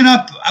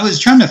was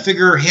trying to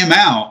figure him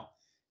out,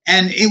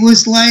 and it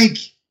was like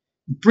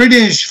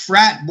British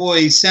frat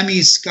boy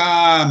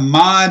semi-ska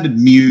mod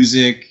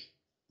music,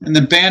 and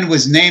the band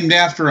was named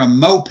after a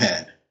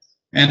moped.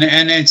 And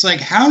it's like,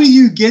 how do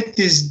you get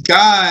this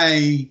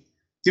guy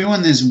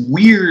doing this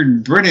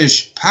weird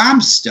British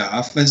pop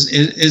stuff?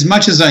 As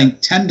much as I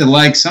tend to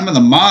like some of the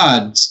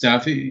mod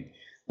stuff,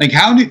 like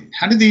how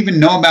did they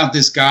even know about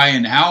this guy,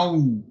 and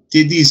how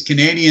did these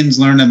Canadians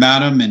learn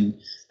about him, and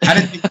how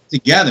did they get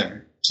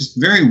together? Just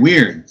very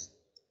weird.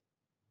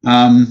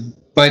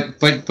 But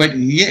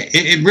yeah,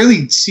 it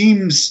really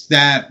seems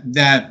that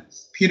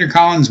Peter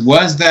Collins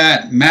was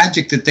that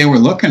magic that they were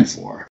looking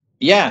for.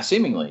 Yeah,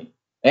 seemingly.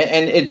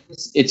 And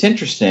it's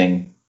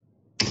interesting,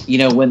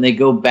 when they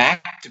go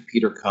back to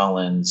Peter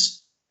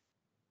Collins,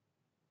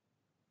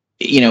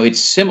 it's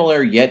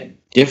similar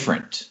yet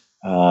different,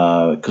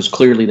 because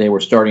clearly they were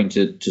starting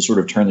to sort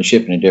of turn the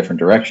ship in a different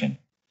direction.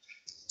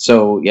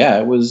 So yeah,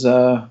 it was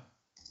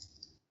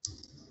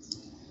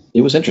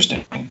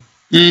interesting.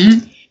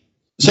 Mm-hmm.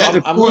 So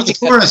the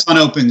chorus on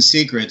Open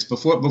Secrets,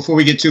 before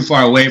we get too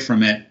far away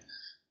from it,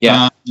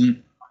 yeah,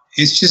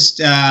 it's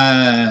just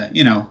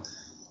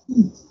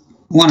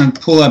want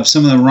to pull up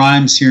some of the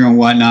rhymes here and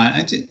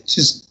whatnot.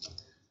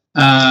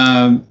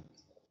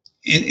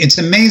 It's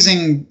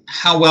amazing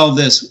how well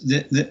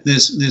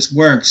this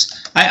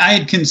works. I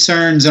had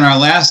concerns in our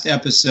last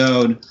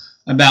episode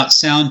about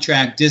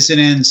soundtrack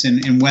dissonance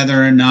and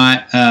whether or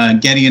not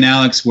Geddy and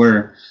Alex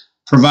were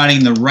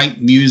providing the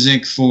right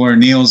music for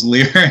Neil's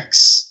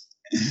lyrics.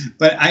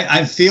 But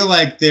I feel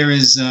like there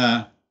is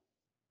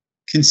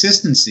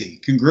consistency,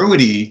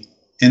 congruity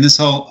in this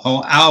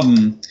whole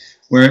album,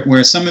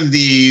 where some of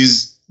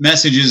these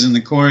messages in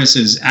the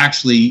choruses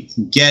actually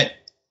get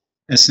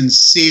a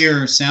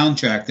sincere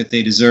soundtrack that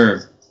they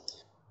deserve.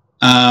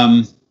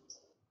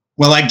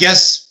 Well, I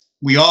guess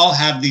we all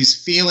have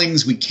these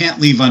feelings we can't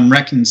leave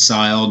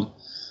unreconciled.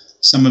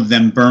 Some of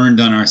them burned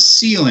on our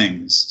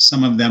ceilings.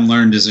 Some of them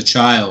learned as a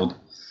child.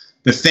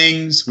 The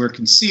things we're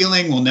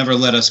concealing will never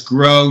let us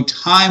grow.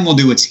 Time will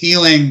do its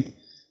healing.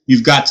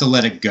 You've got to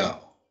let it go.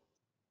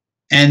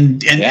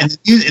 And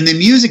the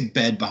music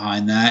bed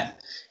behind that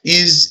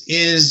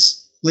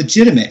is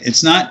legitimate.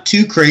 It's not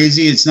too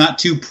crazy. It's not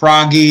too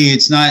proggy.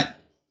 It's not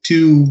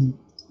too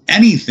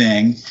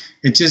anything,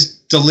 it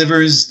just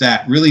delivers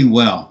that really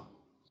well.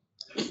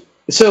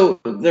 So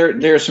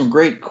there are some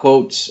great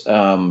quotes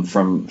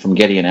from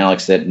Geddy and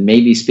Alex that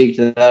maybe speak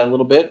to that a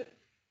little bit.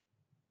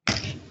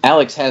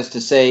 Alex has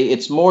to say,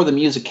 it's more the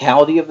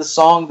musicality of the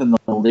song than the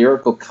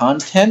lyrical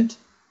content.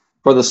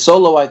 For the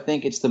solo, I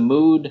think it's the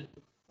mood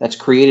that's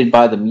created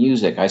by the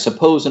music. I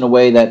suppose in a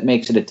way that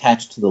makes it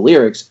attached to the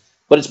lyrics,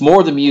 but it's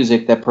more the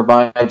music that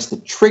provides the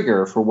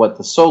trigger for what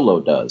the solo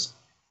does.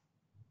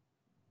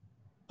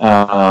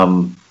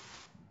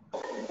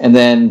 And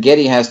then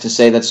Geddy has to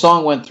say that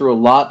song went through a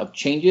lot of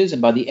changes,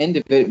 and by the end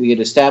of it, we had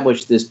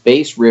established this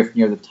bass riff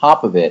near the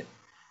top of it.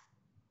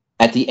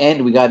 At the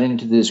end, we got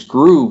into this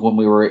groove when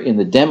we were in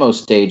the demo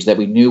stage that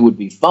we knew would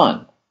be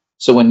fun.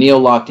 So when Neil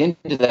locked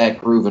into that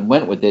groove and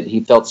went with it,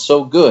 he felt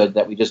so good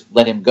that we just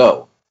let him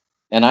go.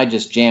 And I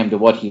just jammed to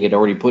what he had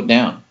already put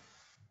down.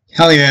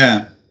 Hell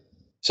yeah.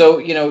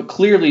 So,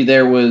 clearly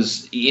there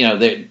was,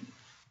 it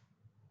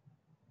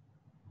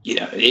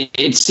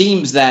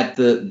seems that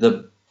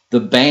the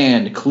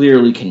band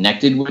clearly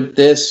connected with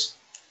this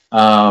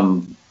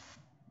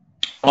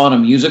on a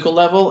musical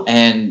level,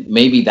 and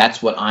maybe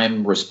that's what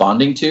I'm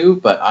responding to,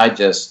 but I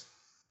just,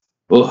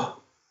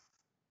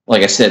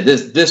 like I said,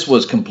 this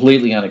was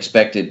completely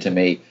unexpected to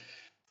me,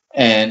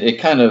 and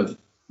it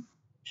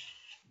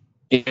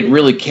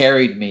really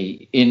carried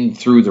me in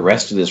through the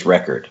rest of this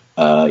record.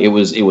 It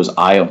was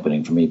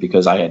eye-opening for me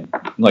because I had,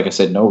 like I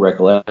said, no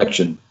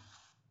recollection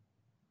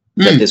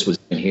that this was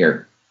in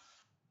here.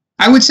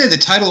 I would say the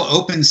title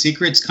 "Open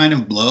Secrets" kind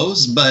of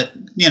blows, but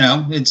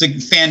it's a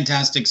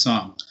fantastic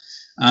song.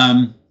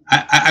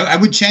 I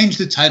would change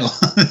the title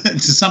to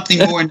something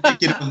more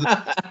indicative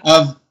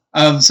of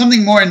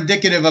something more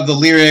indicative of the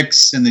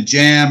lyrics and the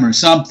jam or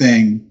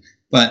something.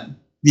 But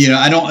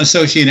I don't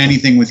associate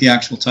anything with the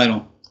actual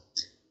title.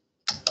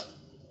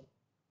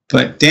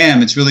 But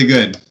damn, it's really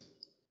good.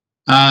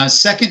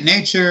 Second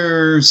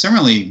Nature,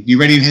 similarly, you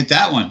ready to hit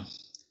that one?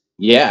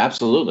 Yeah,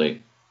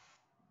 absolutely.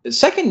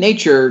 Second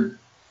Nature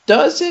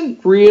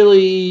doesn't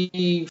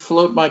really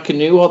float my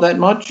canoe all that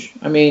much.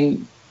 I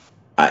mean,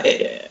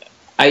 it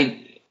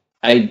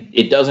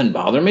doesn't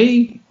bother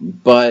me,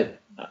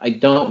 but I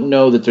don't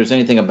know that there's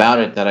anything about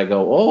it that I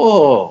go,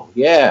 oh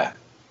yeah,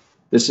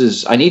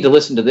 I need to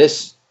listen to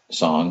this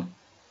song.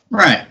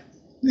 Right.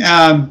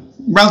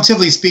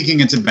 Relatively speaking,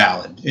 it's a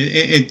ballad.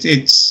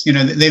 It's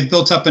they've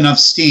built up enough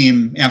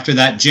steam after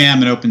that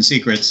jam at Open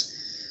Secrets,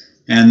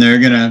 and they're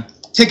gonna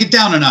take it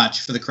down a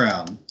notch for the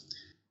crowd.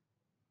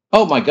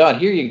 Oh my God,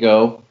 here you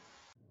go.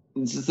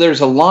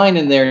 There's a line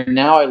in there,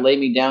 "Now I lay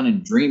me down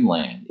in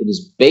dreamland." It is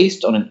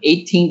based on an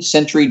 18th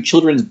century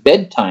children's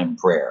bedtime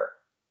prayer.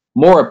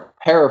 More a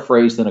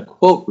paraphrase than a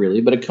quote,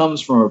 really, but it comes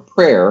from a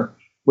prayer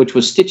which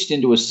was stitched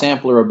into a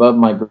sampler above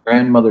my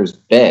grandmother's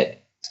bed.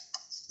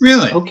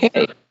 Really?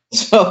 Okay.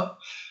 So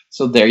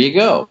there you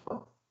go.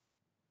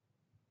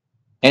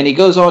 And he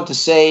goes on to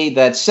say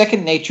that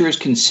Second Nature is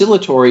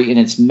conciliatory in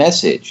its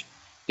message.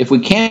 If we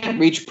can't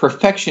reach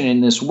perfection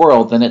in this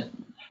world, then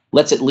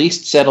let's at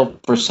least settle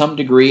for some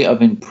degree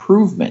of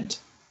improvement.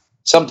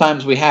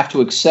 Sometimes we have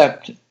to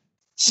accept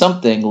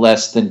something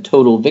less than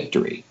total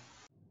victory.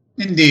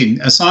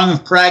 Indeed. A song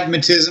of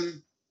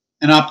pragmatism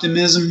and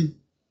optimism.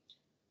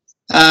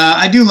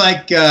 I do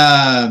like,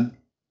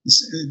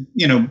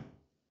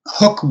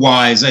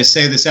 hook-wise, I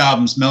say this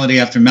album's melody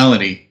after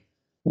melody.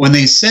 When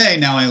they say,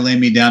 "Now I lay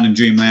me down in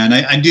dreamland,"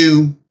 I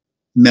do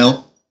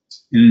melt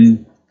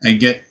and I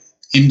get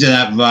into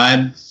that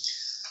vibe.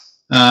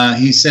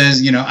 He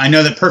says, "I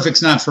know that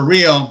perfect's not for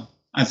real.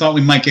 I thought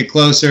we might get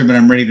closer, but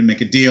I'm ready to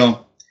make a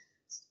deal."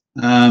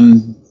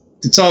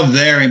 It's all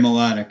very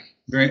melodic.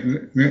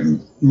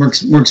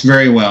 Works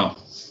very well.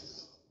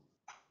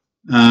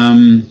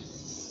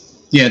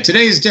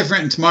 Today is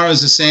different and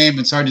tomorrow's the same.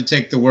 It's hard to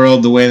take the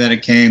world the way that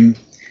it came.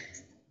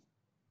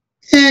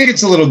 It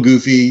gets a little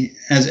goofy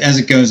as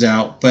it goes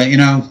out, but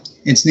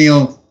it's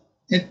Neil.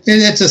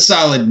 It's a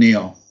solid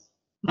Neil.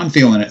 I'm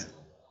feeling it.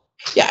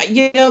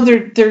 Yeah,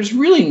 there's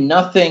really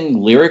nothing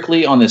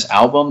lyrically on this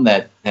album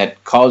that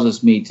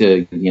causes me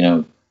to,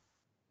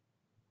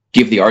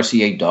 give the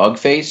RCA dog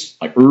face.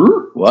 Like,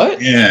 what?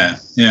 Yeah.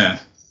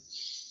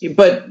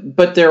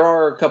 But there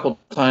are a couple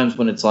times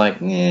when it's like,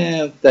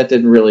 that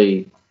didn't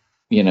really,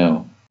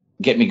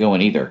 get me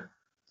going either.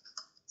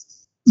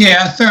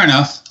 Yeah, fair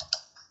enough.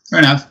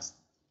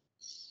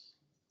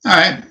 All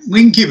right,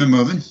 we can keep it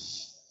moving.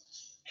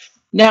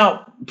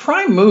 Now,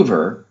 Prime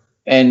Mover,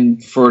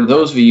 and for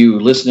those of you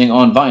listening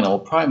on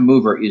vinyl, Prime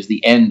Mover is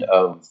the end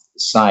of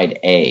side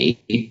A.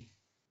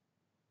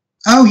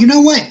 Oh, you know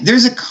what?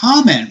 There's a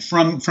comment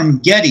from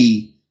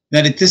Geddy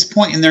that at this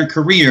point in their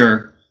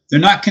career, they're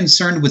not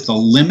concerned with the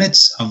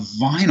limits of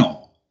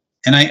vinyl.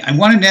 And I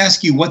wanted to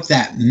ask you what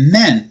that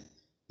meant.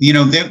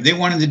 They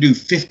wanted to do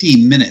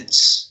 50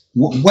 minutes.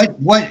 What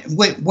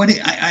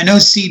I know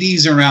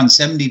CDs are around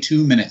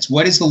 72 minutes.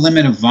 What is the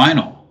limit of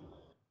vinyl?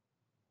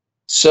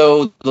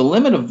 So the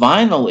limit of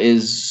vinyl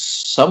is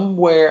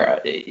somewhere,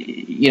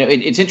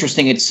 it's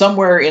interesting. It's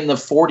somewhere in the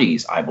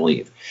 40s, I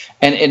believe.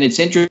 And it's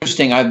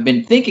interesting. I've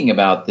been thinking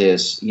about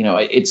this.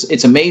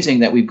 It's amazing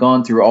that we've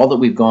gone through all that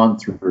we've gone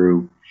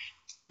through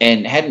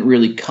and hadn't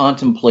really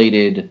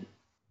contemplated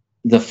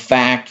the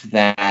fact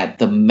that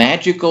the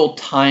magical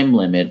time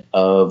limit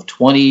of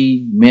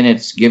 20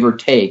 minutes, give or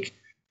take,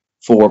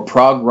 for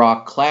prog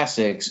rock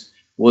classics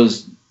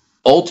was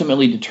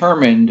ultimately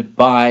determined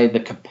by the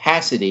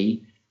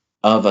capacity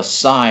of a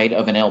side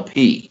of an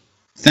LP.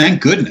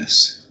 Thank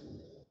goodness.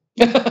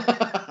 I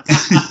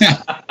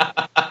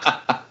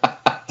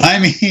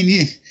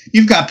mean,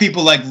 you've got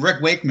people like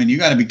Rick Wakeman. You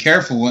got to be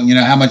careful,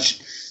 how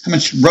much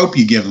rope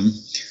you give them.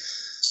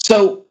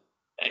 So,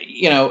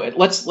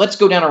 let's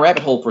go down a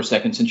rabbit hole for a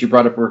second since you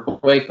brought up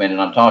Rick Wakeman and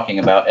I'm talking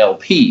about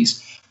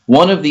LPs.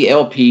 One of the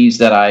LPs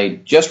that I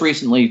just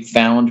recently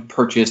found,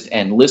 purchased,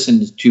 and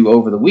listened to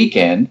over the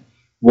weekend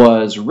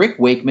was Rick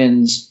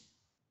Wakeman's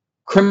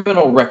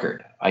Criminal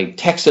Record. I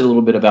texted a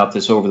little bit about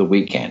this over the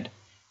weekend.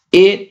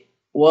 It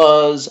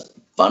was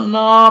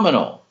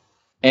phenomenal.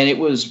 And it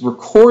was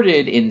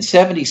recorded in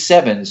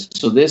 77,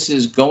 so this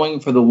is going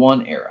for the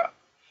one era.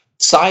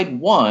 Side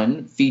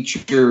 1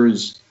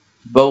 features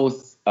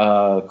both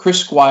Chris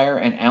Squire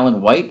and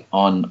Alan White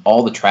on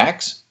all the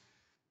tracks.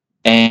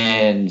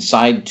 And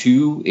side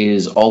 2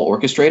 is all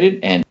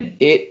orchestrated, and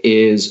it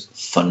is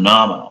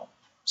phenomenal.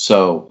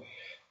 So,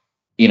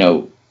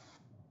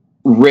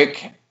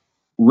 Rick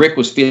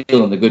was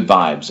feeling the good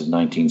vibes of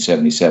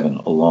 1977,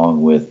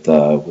 along with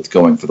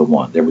going for the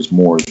one. There was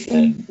more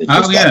than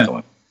just that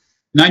going.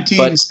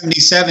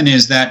 1977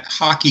 is that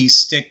hockey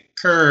stick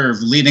curve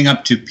leading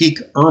up to peak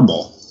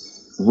Herbal.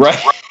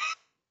 Right.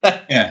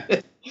 Yeah.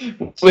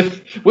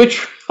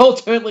 Which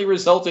ultimately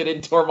resulted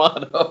in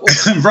Tormato.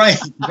 Right.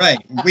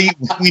 We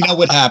know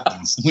what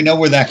happens. We know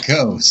where that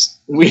goes.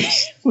 We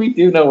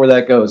do know where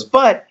that goes.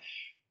 But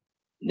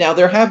now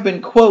there have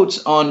been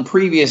quotes on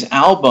previous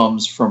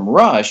albums from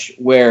Rush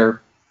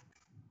where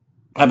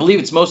I believe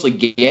it's mostly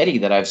Geddy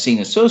that I've seen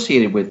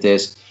associated with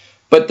this,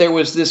 but there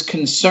was this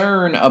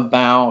concern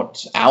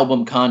about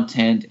album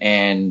content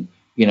and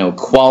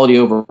quality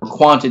over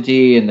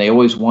quantity, and they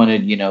always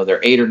wanted, their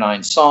 8 or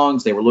 9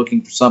 songs. They were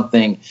looking for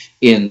something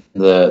in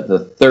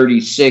the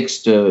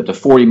 36 to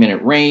 40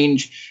 minute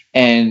range.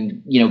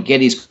 And,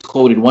 Geddy's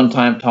quoted one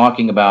time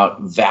talking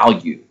about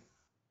value.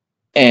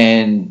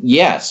 And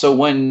yeah, so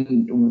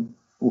when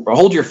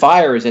Hold Your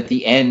Fire is at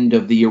the end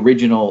of the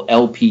original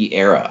LP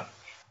era.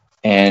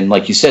 And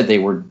like you said, they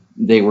were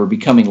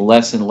becoming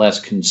less and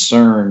less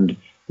concerned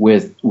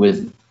with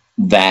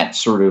that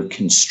sort of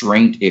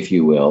constraint, if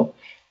you will.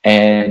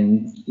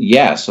 And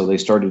yeah, so they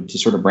started to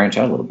sort of branch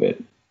out a little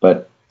bit,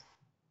 but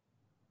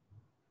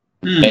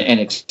and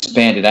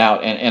expand it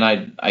out. And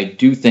I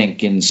do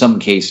think in some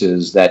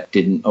cases that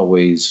didn't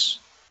always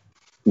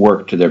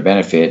work to their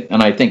benefit.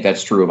 And I think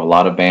that's true of a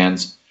lot of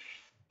bands.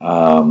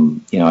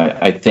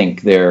 I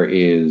think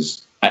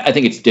I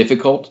think it's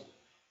difficult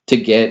to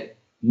get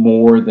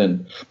more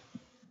than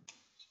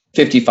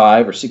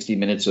 55 or 60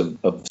 minutes of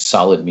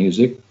solid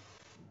music.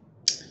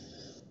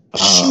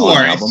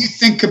 Sure. If you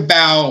think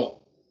about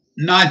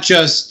not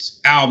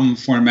just album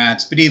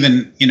formats, but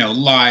even,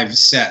 live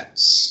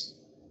sets.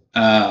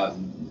 A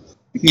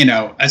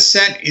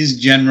set is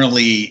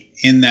generally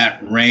in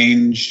that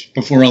range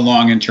before a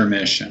long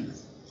intermission.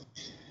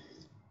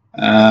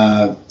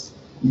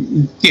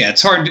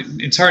 It's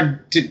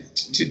hard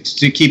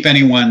to keep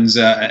anyone's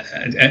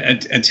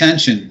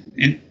attention.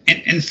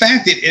 In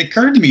fact, it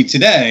occurred to me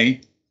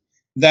today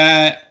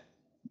that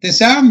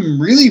this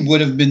album really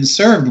would have been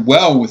served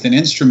well with an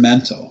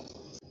instrumental.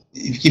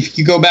 If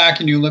you go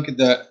back and you look at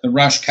the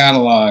Rush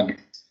catalog,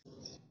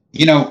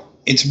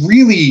 it's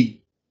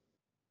really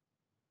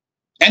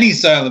any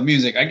style of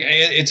music.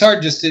 It's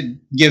hard just to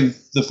give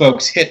the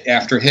folks hit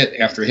after hit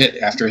after hit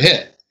after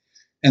hit.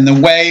 And the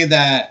way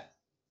that,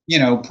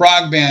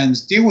 prog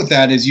bands deal with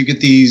that is you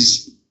get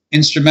these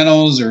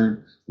instrumentals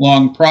or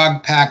long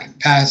prog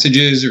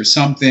passages or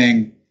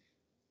something.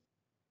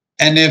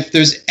 And if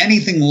there's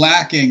anything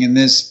lacking in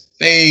this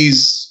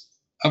phase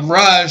of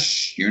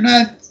Rush, you're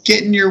not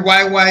getting your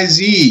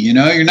YYZ,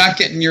 you're not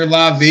getting your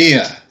La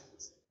Via.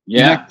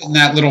 Yeah. You're not getting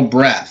that little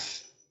breath.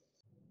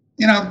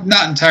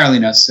 Not entirely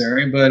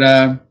necessary, but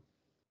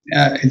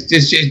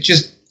it's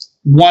just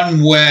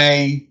one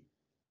way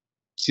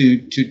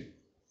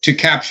to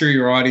capture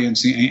your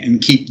audience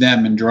and keep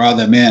them and draw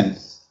them in.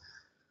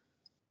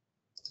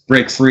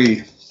 Break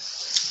free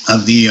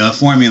of the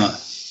formula.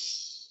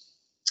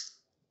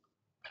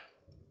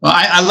 Well,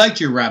 I liked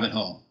your rabbit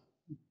hole.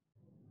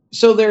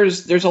 So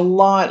there's a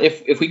lot.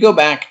 If we go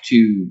back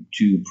to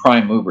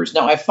Prime Movers,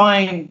 now I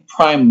find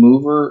Prime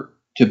Mover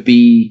to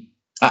be.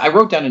 I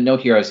wrote down a note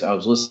here as I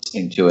was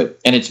listening to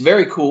it, and it's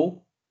very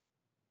cool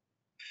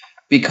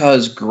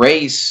because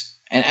Grace,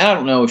 and I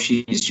don't know if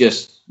she's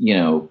just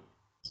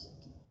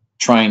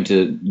trying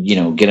to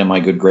get in my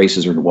good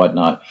graces or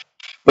whatnot,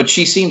 but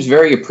she seems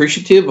very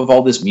appreciative of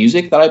all this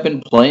music that I've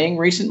been playing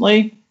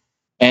recently.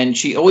 and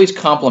she always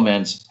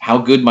compliments how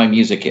good my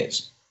music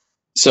is.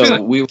 So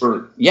it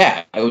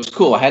was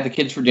cool. I had the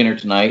kids for dinner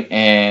tonight,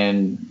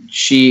 and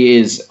she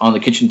is on the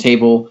kitchen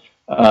table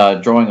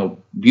drawing a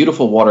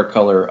beautiful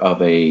watercolor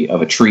of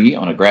a tree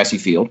on a grassy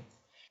field.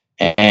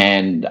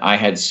 And I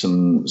had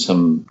some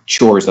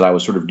chores that I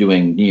was sort of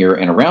doing near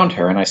and around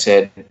her, and I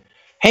said,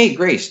 "Hey,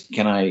 Grace,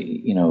 can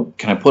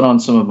I put on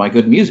some of my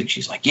good music?"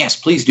 She's like, "Yes,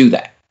 please do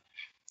that."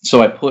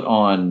 So I put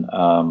on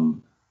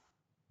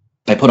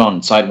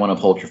side one of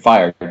Hold Your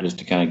Fire just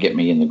to kind of get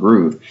me in the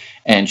groove.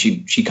 And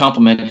she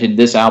complimented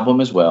this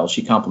album as well.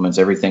 She compliments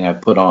everything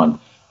I've put on.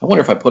 I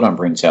wonder if I put on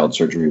Brain Salad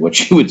Surgery, what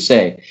she would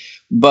say.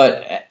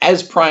 But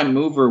as Prime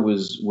Mover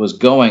was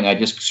going, I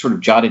just sort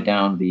of jotted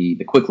down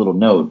the quick little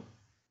note,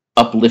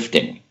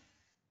 uplifting.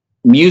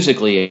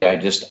 Musically,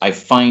 I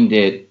find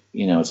it,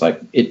 it's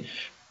like it.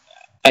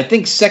 I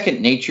think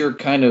Second Nature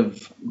kind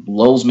of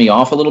lulls me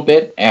off a little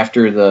bit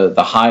after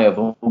the high of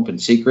Open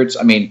Secrets.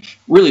 I mean,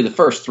 really, the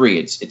first three,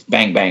 it's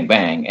bang, bang,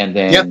 bang, and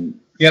then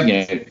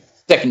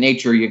Second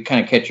Nature, you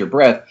kind of catch your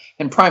breath,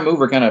 and Prime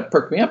Mover kind of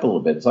perked me up a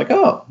little bit. It's like,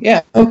 oh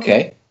yeah,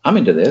 okay, I'm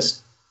into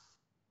this.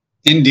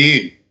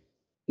 Indeed.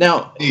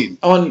 Now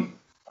on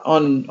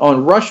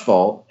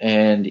Rushvault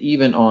and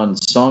even on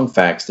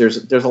Songfacts,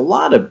 there's a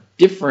lot of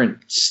different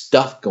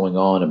stuff going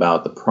on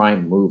about the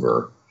Prime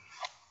Mover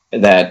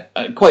that,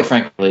 quite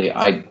frankly,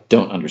 I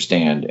don't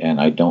understand,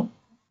 and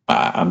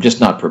I'm just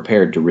not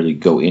prepared to really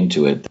go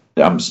into it.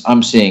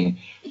 I'm seeing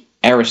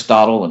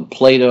Aristotle and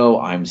Plato.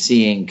 I'm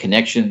seeing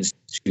connections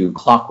to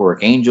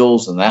Clockwork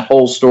Angels and that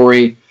whole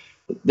story.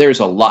 There's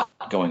a lot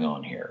going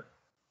on here.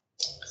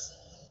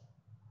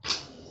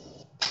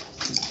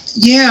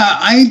 Yeah,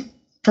 I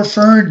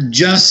preferred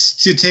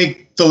just to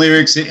take the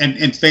lyrics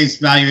at face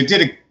value. It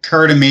did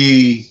occur to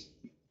me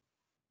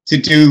to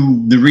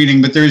do the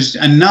reading, but there's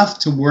enough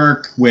to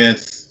work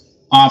with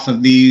off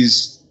of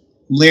these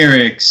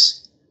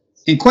lyrics.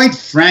 And quite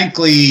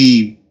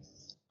frankly,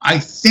 I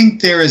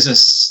think there is a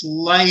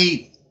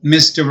slight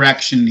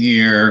misdirection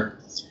here.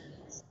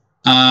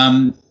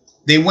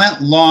 They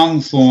went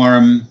long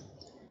form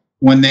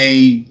when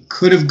they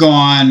could have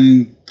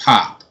gone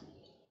pop.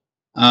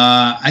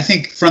 I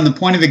think from the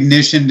point of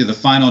ignition to the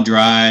final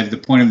drive, the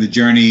point of the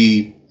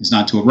journey is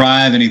not to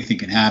arrive. Anything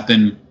can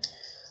happen.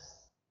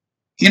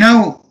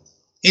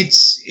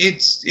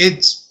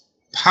 It's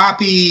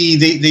poppy.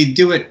 They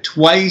do it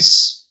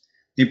twice.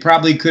 They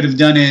probably could have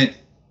done it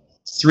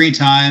 3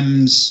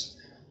 times.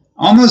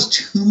 Almost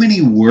too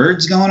many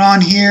words going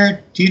on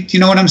here. Do you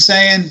know what I'm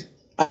saying?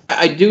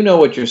 I do know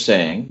what you're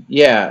saying.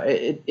 Yeah,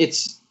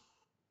 it's.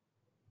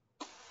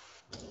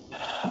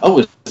 Oh,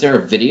 is there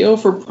a video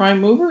for Prime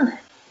Mover?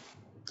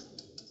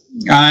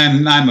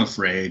 I'm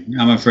afraid.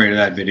 I'm afraid of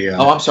that video.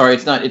 Oh, I'm sorry.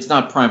 It's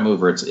not Prime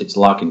Mover. It's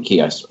Lock and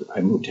Key.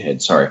 I moved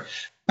ahead. Sorry.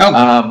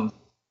 Oh.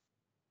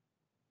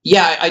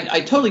 Yeah,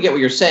 I totally get what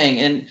you're saying,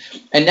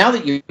 and now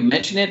that you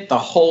mention it, the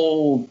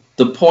whole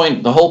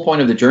point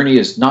of the journey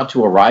is not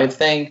to arrive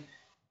thing.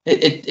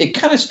 It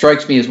kind of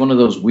strikes me as one of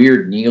those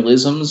weird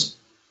nihilisms.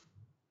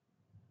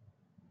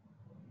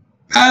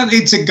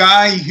 It's a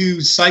guy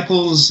who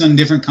cycles on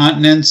different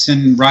continents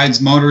and rides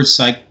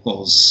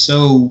motorcycles,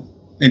 so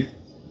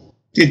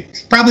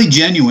it's probably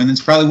genuine.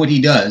 It's probably what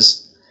he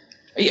does.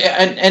 Yeah,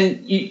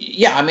 and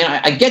yeah, I mean,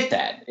 I get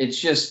that.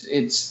 It's just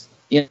it's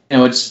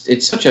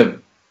such a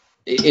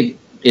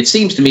it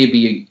seems to me to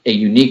be a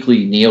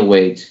uniquely Neil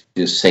way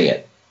to say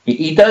it.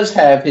 He does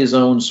have his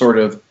own sort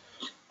of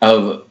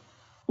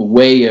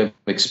way of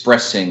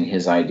expressing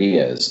his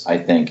ideas, I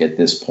think, at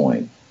this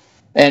point.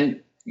 And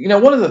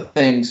one of the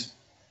things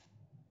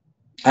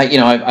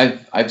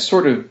I've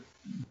sort of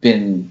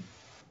been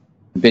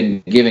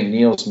giving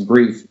Neil some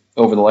grief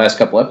over the last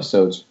couple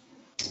episodes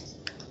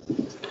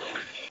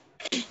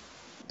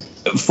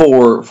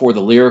for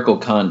the lyrical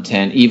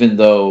content, even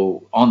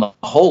though on the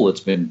whole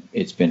it's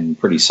been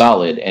pretty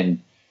solid. And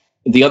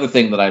the other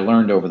thing that I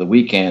learned over the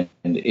weekend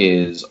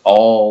is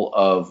all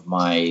of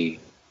my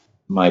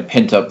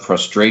pent up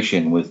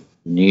frustration with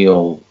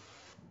Neil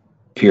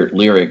Peart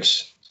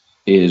lyrics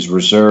is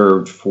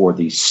reserved for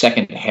the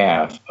second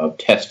half of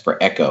Test for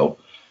Echo.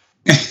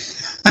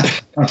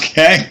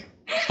 Okay.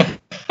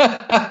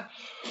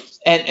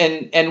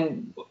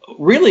 and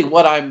really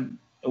what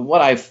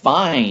I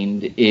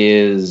find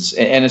is,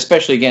 and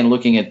especially again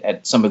looking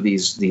at some of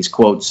these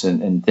quotes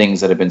and things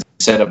that have been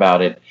said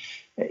about it,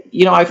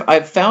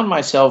 I've found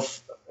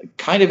myself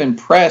kind of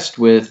impressed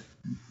with.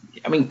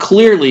 I mean,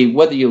 clearly,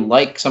 whether you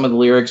like some of the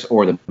lyrics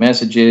or the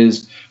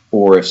messages,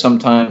 or if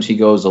sometimes he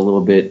goes a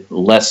little bit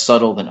less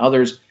subtle than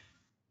others,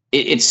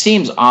 it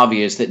seems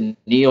obvious that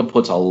Neil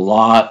puts a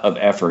lot of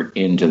effort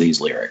into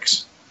these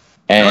lyrics,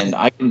 and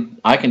I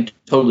can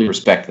totally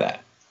respect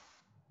that.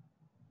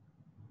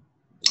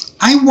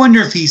 I wonder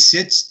if he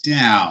sits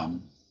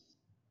down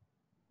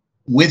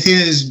with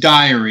his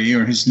diary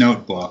or his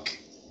notebook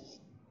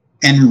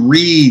and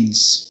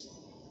reads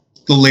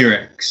the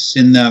lyrics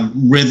in the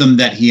rhythm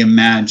that he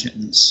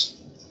imagines,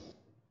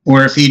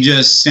 or if he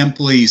just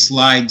simply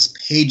slides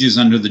pages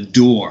under the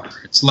door.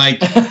 It's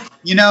like,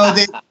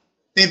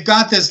 they've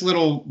got this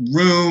little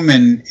room,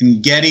 and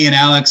Geddy and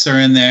Alex are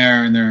in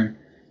there, and they're,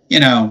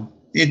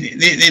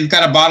 they've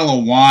got a bottle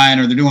of wine,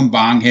 or they're doing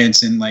bong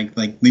hits, and like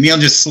Neil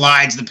just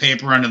slides the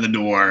paper under the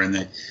door,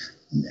 and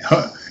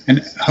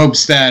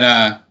hopes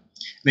that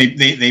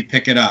they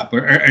pick it up,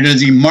 or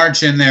does he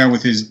march in there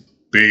with his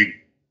big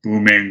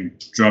booming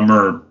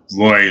drummer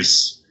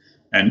voice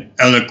and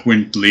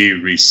eloquently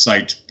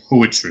recite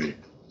poetry?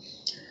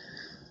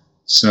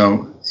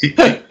 So he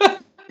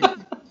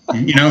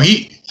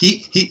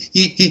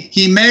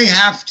may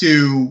have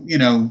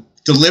to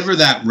deliver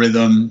that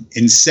rhythm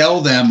and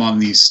sell them on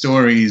these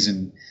stories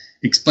and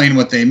explain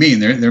what they mean.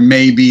 There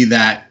may be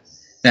that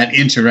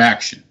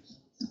interaction.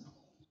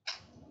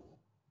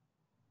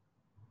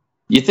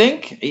 You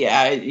think?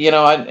 Yeah,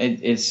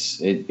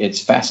 it's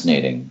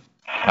fascinating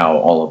how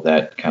all of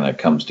that kind of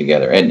comes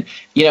together. And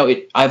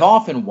I've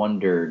often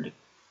wondered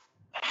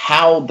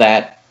how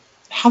that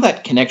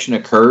connection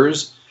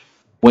occurs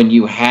when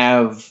you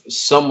have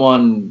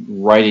someone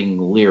writing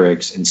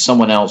lyrics and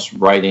someone else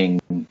writing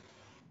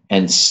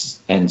and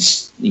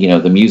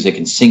the music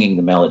and singing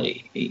the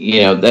melody.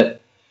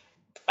 That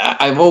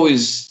I've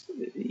always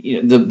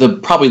the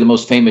probably the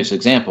most famous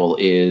example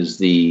is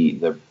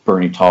the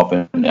Bernie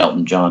Taupin and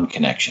Elton John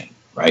connection,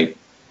 right?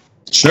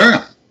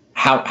 Sure.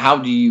 How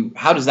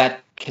does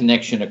that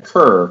connection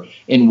occur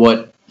in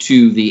what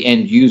to the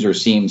end user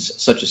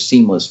seems such a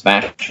seamless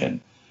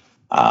fashion?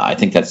 I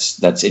think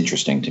that's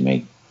interesting to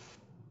me.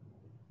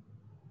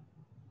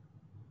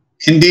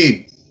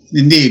 Indeed.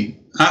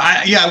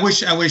 I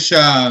wish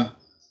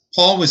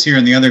Paul was here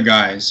and the other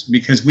guys,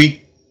 because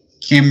we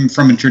came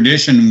from a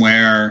tradition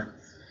where,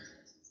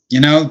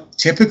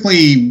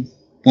 typically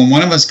when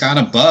one of us got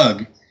a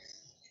bug,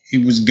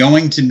 it was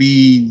going to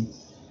be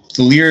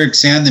the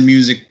lyrics and the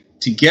music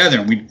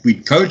together.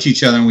 We'd coach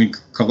each other and we'd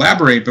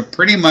collaborate, but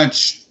pretty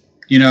much,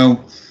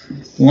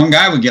 one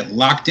guy would get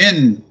locked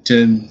in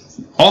to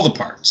all the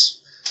parts.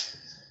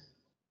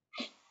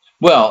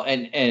 Well,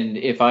 and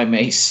if I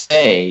may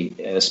say,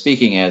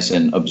 speaking as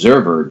an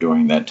observer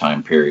during that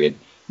time period,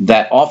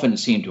 that often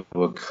seemed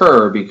to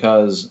occur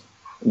because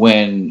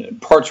when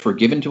parts were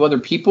given to other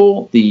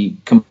people, the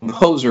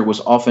composer was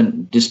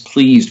often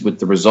displeased with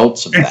the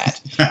results of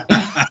that.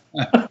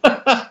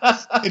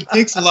 It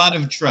takes a lot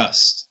of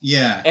trust.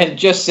 Yeah. And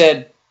just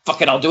said,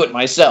 fuck it, I'll do it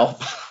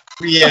myself.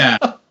 Yeah.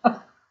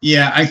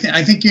 Yeah,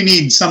 I think you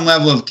need some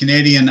level of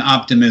Canadian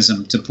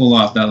optimism to pull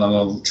off that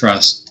level of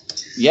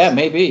trust. Yeah,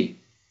 maybe.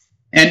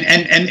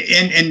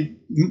 And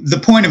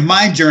the point of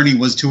my journey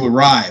was to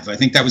arrive. I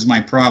think that was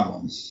my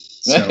problem.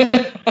 So.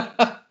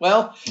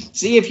 Well,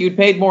 see, if you'd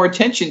paid more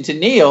attention to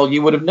Neil,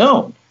 you would have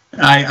known.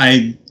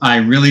 I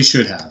really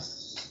should have.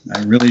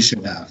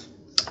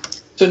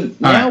 So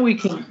now we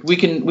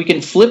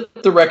can flip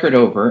the record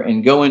over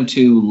and go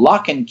into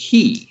Lock and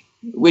Key,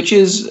 which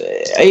is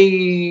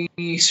a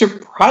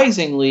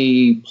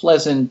surprisingly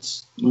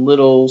pleasant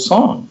little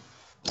song.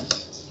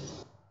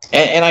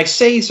 And I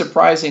say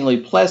surprisingly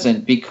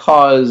pleasant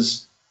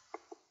because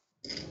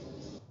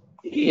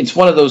it's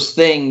one of those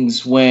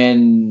things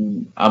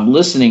when I'm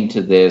listening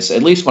to this,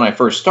 at least when I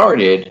first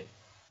started,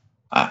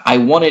 I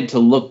wanted to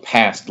look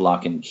past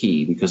Lock and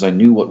Key because I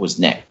knew what was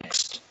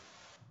next.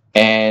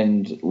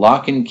 And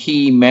Lock and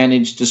Key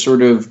managed to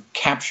sort of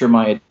capture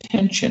my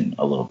attention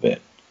a little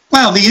bit.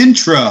 Well, the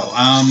intro,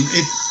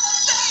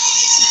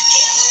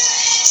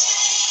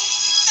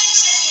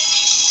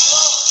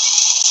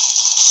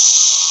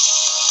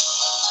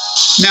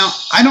 Now,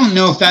 I don't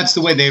know if that's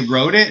the way they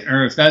wrote it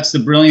or if that's the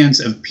brilliance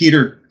of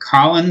Peter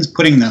Collins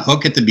putting the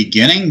hook at the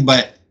beginning,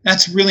 but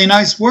that's really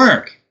nice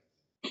work.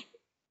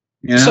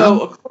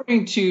 So,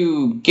 according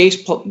to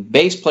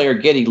bass player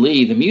Geddy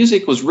Lee, the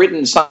music was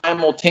written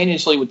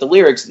simultaneously with the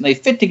lyrics, and they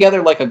fit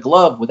together like a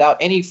glove without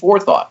any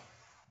forethought.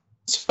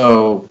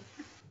 So,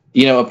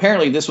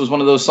 apparently this was one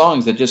of those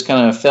songs that just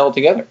kind of fell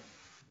together.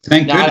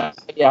 Thank goodness.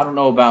 I don't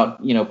know about,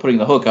 putting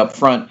the hook up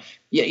front.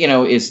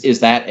 Is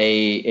that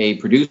a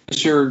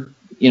producer,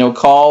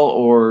 call,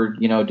 or,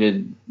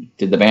 did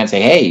the band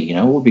say, hey,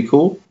 it would be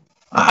cool?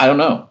 I don't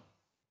know.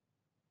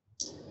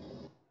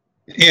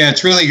 Yeah,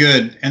 it's really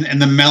good.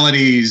 And the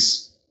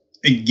melodies,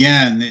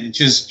 again, it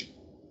just,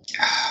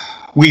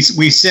 we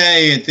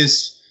say at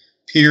this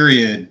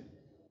period,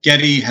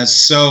 Geddy has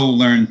so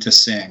learned to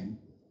sing.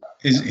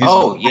 His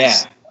voice,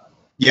 yeah.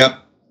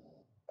 Yep.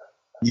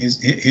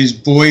 His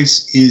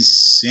voice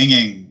is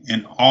singing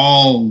in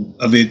all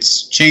of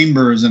its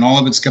chambers and all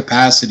of its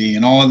capacity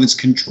and all of its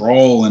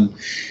control, and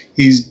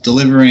he's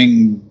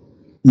delivering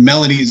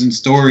melodies and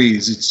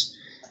stories.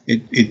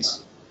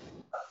 It's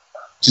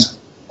just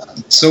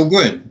so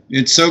good.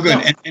 It's so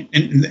good. Yeah.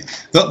 And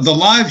the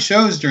live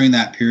shows during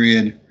that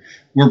period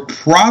were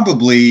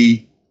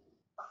probably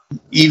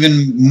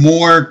even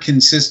more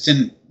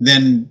consistent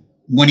than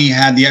when he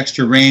had the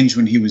extra range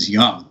when he was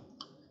young.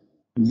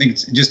 I think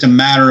it's just a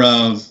matter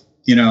of,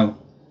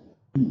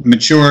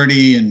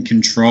 maturity and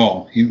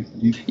control.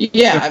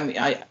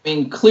 I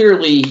mean,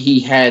 clearly he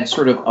had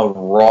sort of a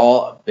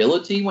raw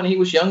ability when he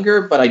was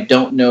younger, but I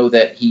don't know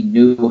that he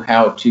knew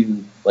how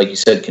to, like you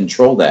said,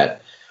 control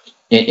that.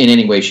 in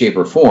any way, shape,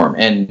 or form.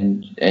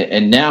 And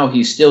now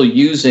he's still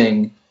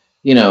using,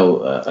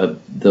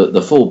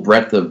 the full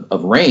breadth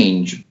of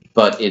range,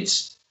 but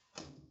it's,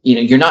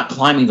 you're not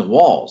climbing the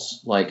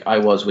walls like I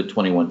was with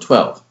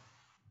 2112.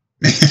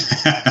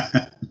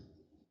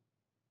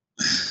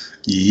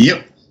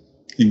 Yep,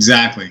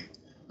 exactly.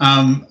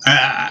 I'm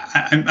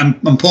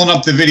pulling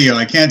up the video.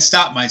 I can't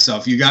stop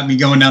myself. You got me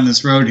going down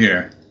this road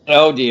here.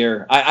 Oh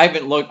dear, I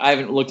haven't looked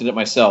at it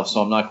myself,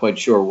 so I'm not quite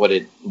sure what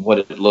it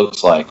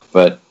looks like.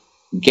 But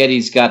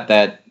Geddy's got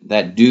that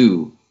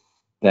do,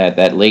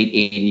 that late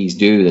 '80s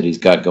do that he's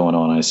got going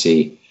on. I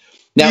see.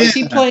 Now, yeah.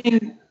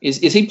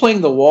 Is he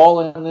playing the wall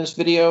in this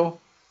video?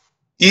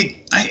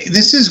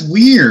 This is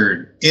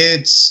weird.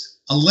 It's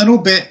a little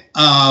bit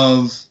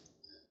of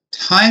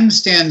Time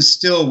Stands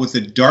Still with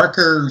a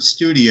darker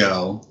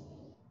studio,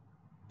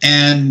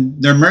 and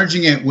they're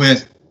merging it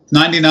with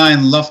 99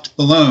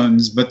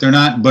 Luftballons, but they're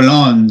not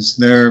ballons.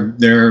 They're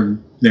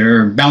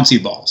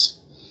bouncy balls.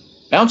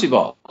 Bouncy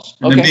balls.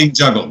 Okay. They're being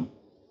juggled.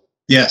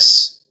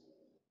 Yes.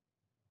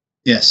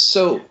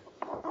 So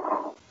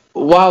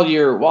while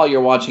you're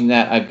watching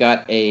that, I've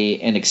got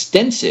an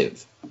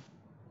extensive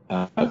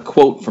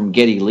quote from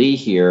Geddy Lee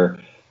here.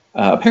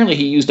 Apparently,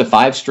 he used a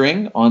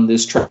 5-string on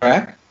this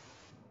track,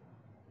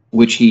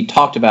 which he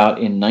talked about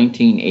in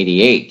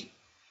 1988.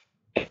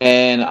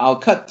 And I'll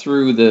cut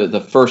through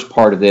the first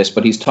part of this,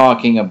 but he's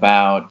talking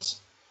about,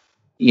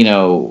 he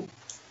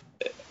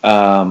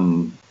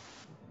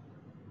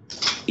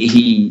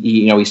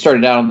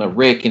started out on the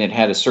Rick and it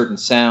had a certain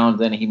sound.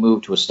 Then he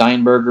moved to a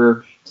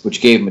Steinberger,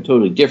 which gave him a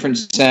totally different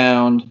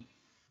sound.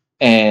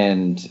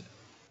 And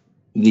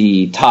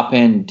the top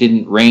end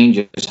didn't range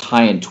as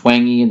high and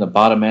twangy, and the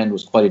bottom end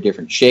was quite a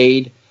different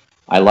shade.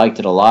 I liked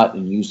it a lot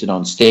and used it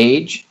on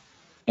stage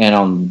and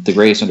on the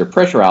Greatest Under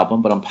Pressure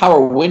album. But on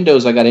Power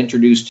Windows, I got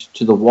introduced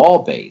to the wall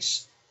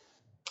bass.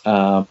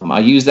 I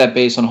used that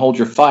bass on Hold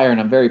Your Fire, and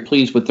I'm very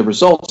pleased with the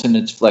results and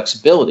its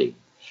flexibility.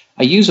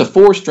 I use a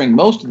 4-string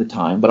most of the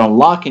time, but on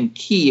Lock and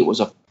Key, it was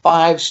a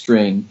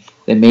 5-string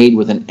that made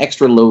with an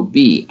extra low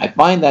B. I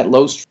find that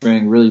low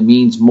string really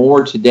means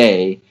more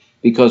today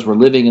because we're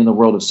living in the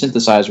world of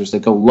synthesizers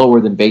that go lower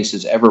than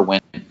basses ever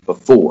went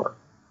before.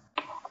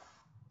 So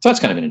that's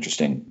kind of an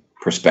interesting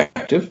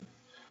perspective.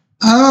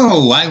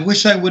 Oh, I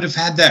wish I would have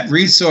had that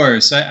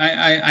resource.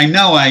 I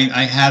know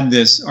I had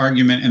this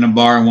argument in a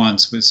bar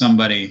once with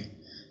somebody.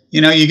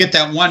 You get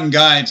that one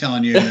guy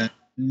telling you that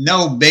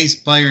no bass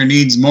player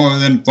needs more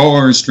than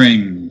 4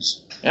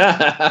 strings.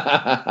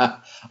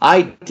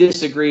 I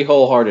disagree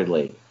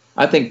wholeheartedly.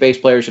 I think bass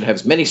players should have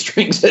as many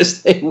strings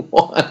as they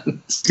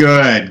want.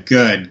 Good.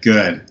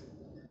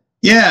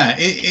 Yeah,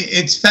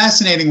 it's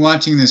fascinating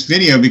watching this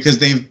video because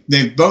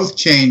they've both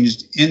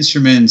changed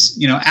instruments.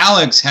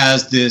 Alex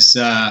has this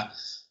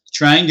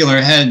triangular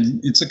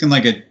head. It's looking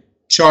like a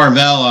Charvel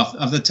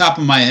off the top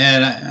of my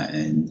head.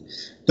 I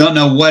don't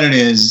know what it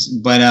is,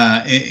 but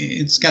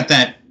it's got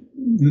that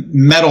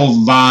metal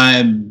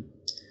vibe.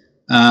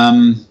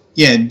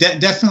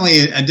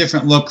 Definitely a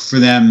different look for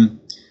them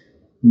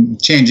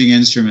changing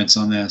instruments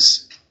on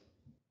this.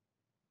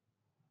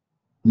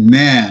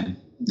 Man.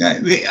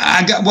 This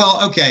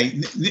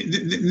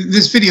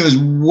video is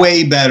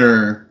way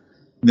better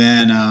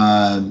than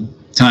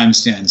Time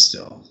Stands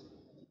Still.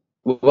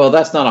 Well,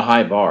 that's not a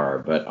high bar,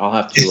 but I'll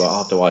have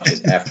to watch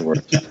it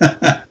afterwards.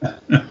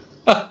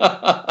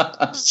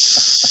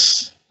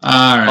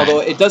 All right.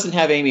 Although it doesn't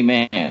have Amy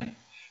Mann.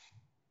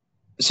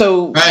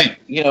 So, right.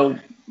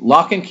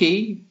 Lock and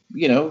Key,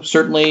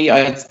 certainly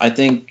I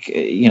think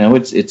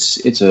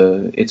it's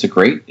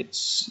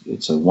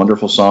a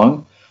wonderful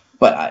song.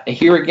 But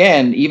here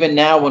again, even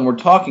now when we're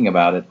talking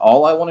about it,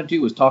 all I want to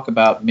do is talk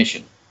about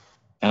Mission,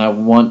 and I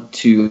want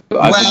to.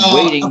 I've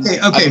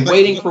been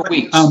waiting for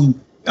weeks. In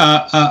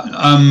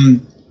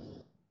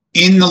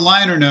the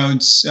liner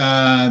notes,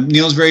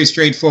 Neil's very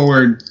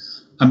straightforward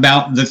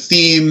about the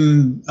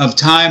theme of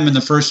time in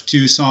the first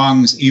 2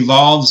 songs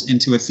evolves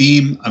into a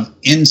theme of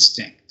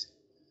instinct,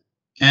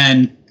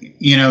 and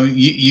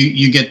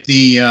you get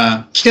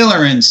the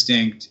killer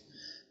instinct.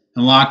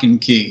 And Lock and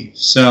Key.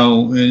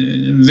 So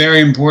very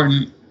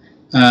important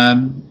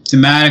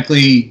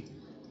thematically.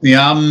 The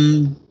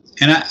album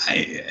and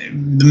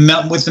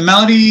with the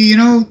melody,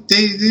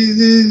 they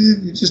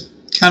just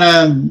kind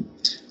of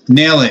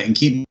nail it and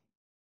keep.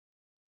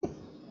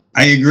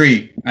 I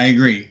agree.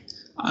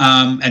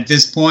 At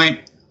this point,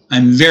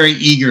 I'm very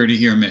eager to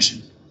hear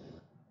Mission.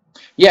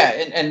 Yeah,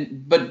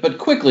 but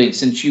quickly,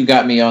 since you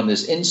got me on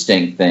this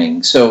instinct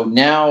thing, so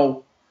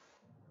now.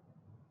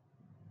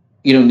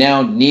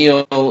 Now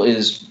Neil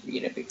is,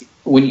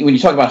 when you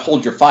talk about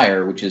Hold Your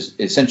Fire, which is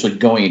essentially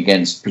going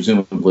against,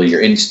 presumably, your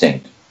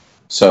instinct.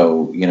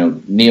 So,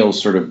 Neil's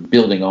sort of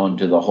building on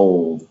to the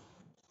whole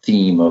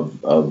theme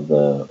of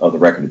the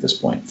record at this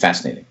point.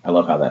 Fascinating. I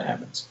love how that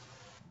happens.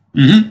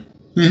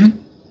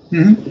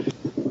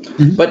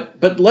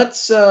 But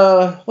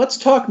let's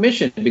talk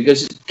Mission,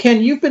 because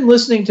Ken, you've been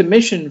listening to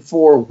Mission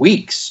for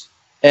weeks.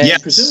 And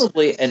yes.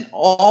 presumably an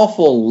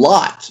awful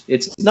lot.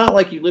 It's not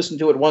like you listen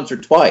to it once or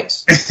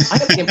twice. I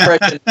have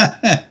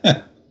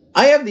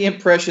the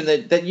impression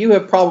that you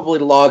have probably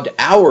logged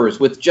hours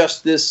with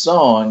just this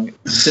song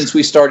since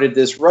we started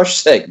this Rush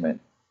segment.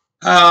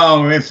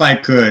 Oh, if I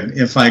could.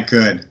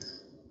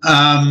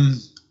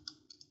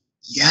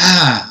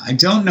 Yeah, I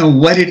don't know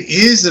what it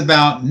is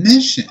about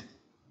Mission.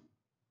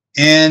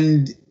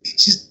 And it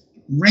just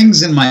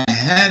rings in my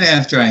head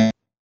after I...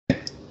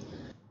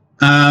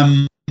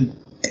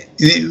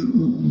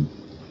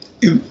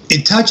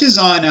 It touches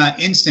on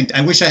instinct.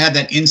 I wish I had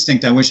that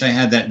instinct. I wish I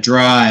had that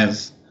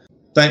drive.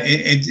 But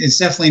it's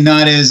definitely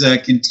not as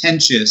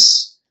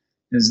contentious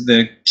as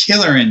the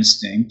Killer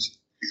Instinct.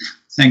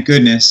 Thank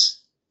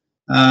goodness.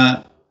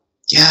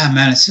 Yeah,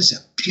 man, it's just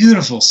a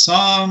beautiful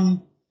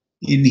song.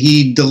 And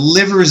he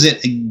delivers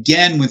it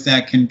again with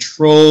that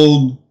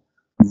controlled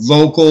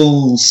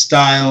vocal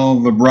style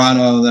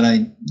vibrato that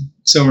I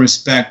so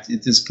respect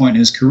at this point in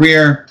his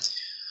career.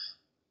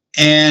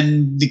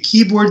 And the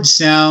keyboard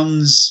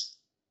sounds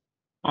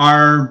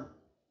are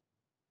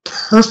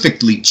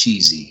perfectly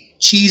cheesy.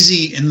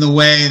 Cheesy in the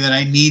way that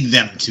I need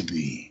them to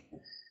be.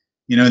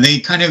 You know, they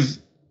kind of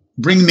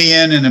bring me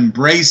in and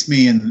embrace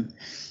me in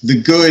the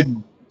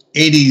good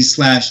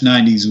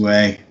 80s/90s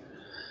way.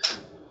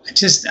 I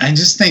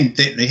just think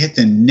they hit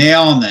the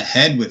nail on the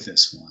head with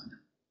this one.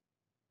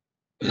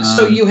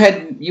 So you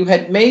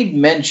had made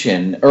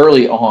mention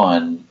early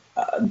on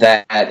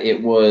that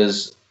it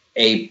was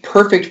a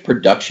perfect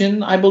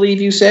production, I believe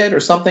you said, or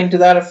something to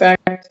that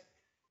effect.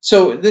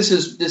 So this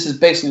is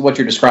basically what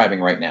you're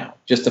describing right now.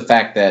 Just the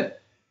fact that,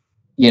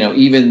 you know,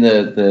 even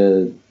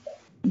the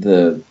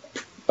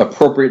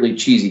appropriately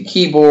cheesy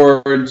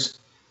keyboards,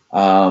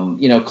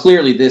 you know,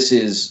 clearly this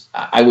is,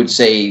 I would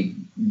say,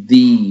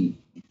 the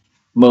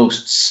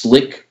most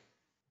slick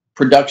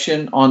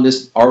production on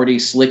this already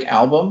slick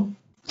album.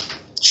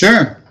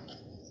 Sure.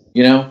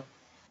 You know?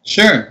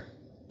 Sure.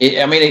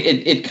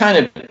 It kind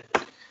of,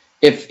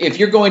 if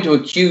you're going to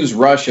accuse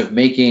Rush of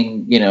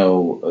making, you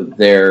know,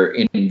 their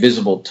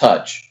Invisible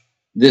Touch,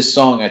 this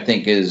song I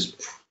think is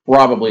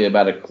probably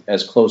about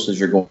as close as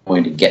you're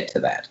going to get to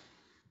that.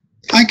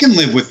 I can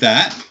live with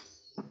that.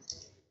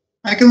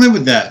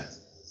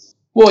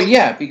 Well,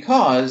 yeah,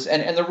 because,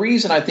 and the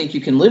reason I think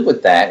you can live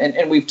with that,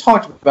 and we've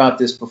talked about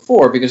this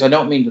before, because I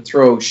don't mean to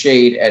throw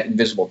shade at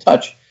Invisible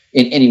Touch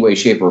in any way,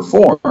 shape, or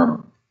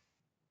form,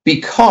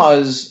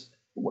 because,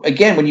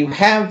 again, when you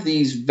have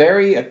these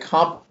very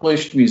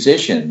accomplished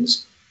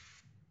musicians,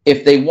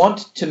 if they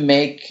want to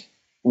make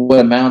what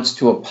amounts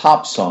to a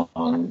pop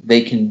song,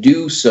 they can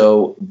do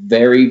so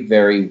very,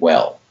 very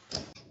well.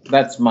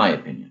 That's my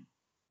opinion.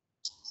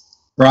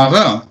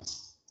 Bravo.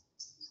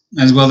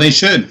 As well they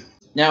should.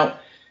 Now,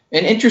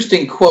 an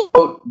interesting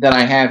quote that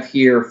I have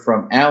here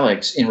from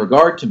Alex in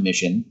regard to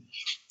Mission.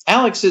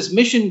 Alex says,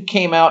 Mission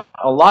came out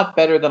a lot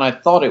better than I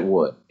thought it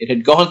would. It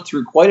had gone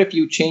through quite a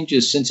few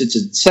changes since its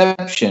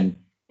inception,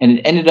 and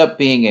it ended up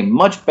being a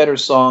much better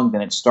song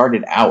than it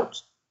started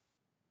out.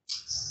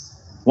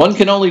 One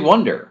can only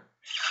wonder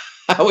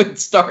how it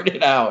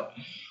started out.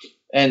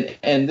 And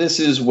this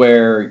is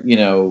where, you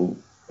know,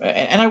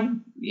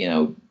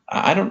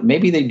 I don't,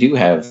 maybe they do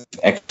have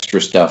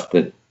extra stuff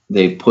that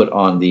they put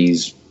on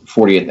these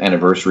 40th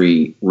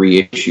anniversary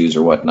reissues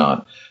or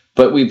whatnot.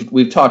 But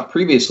we've talked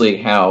previously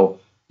how,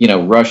 you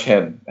know, Rush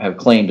have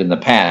claimed in the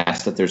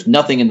past that there's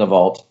nothing in the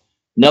vault,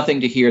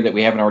 nothing to hear that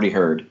we haven't already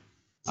heard.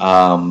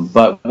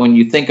 But when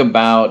you think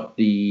about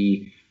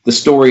the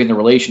story and the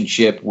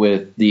relationship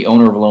with the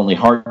Owner of a Lonely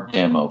Heart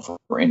demo,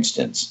 for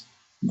instance,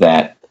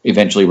 that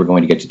eventually we're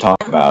going to get to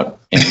talk about,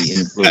 and the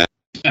influence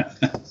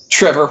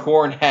Trevor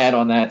Horn had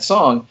on that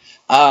song,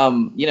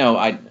 you know,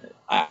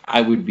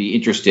 I would be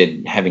interested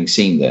in having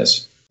seen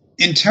this.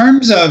 In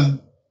terms of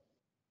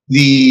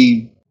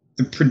the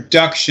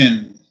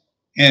production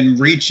and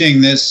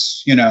reaching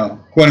this, you know,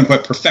 quote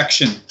unquote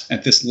perfection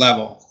at this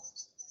level,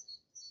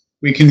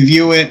 we can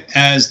view it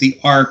as the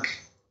arc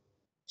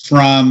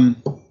from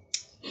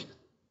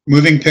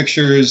Moving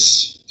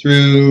Pictures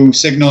through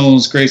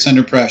Signals, Grace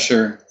Under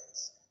Pressure.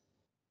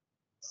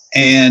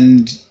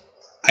 And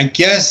I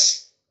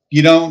guess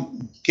you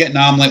don't get an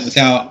omelet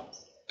without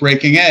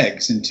breaking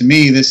eggs. And to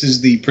me, this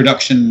is the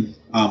production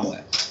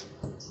omelet.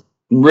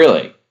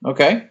 Really?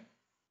 Okay.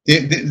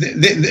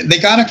 They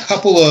got a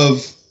couple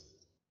of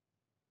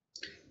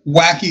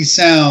wacky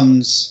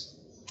sounds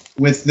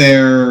with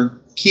their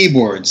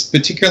keyboards,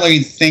 particularly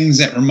things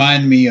that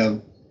remind me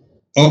of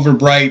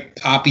overbright,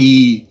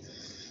 poppy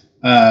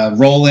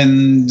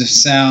Roland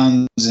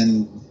sounds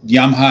and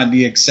Yamaha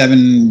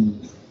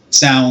DX7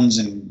 sounds.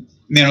 And,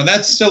 you know,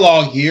 that's still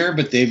all here,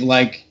 but they've,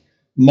 like,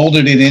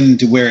 molded it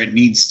into where it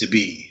needs to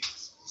be.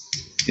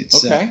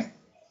 It's, okay.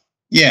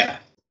 Yeah.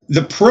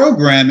 The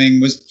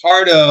programming was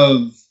part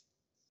of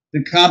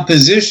the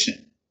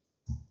composition.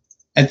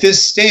 At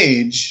this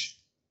stage,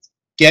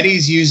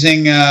 Geddy's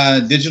using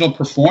a digital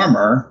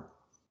performer,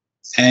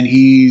 and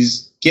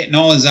he's getting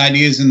all his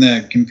ideas in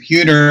the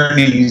computer, and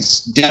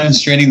he's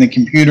demonstrating the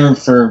computer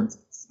for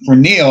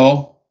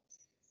Neil.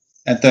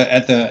 at the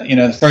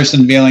the first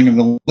unveiling of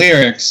the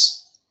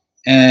lyrics,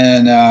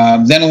 and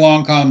then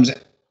along comes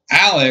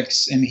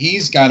Alex, and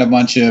he's got a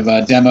bunch of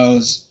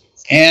demos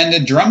and a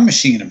drum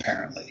machine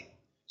apparently.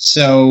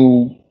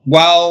 So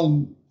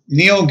while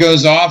Neil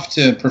goes off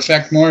to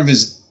perfect more of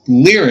his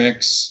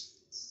lyrics,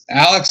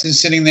 Alex is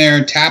sitting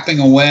there tapping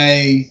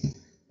away,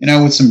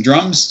 with some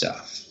drum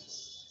stuff.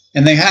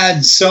 And they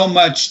had so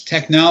much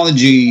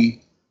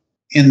technology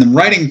in the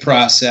writing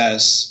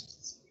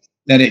process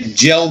that it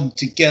gelled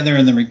together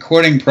in the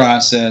recording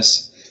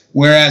process.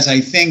 Whereas I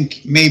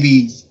think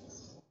maybe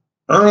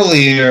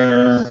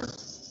earlier,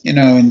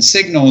 in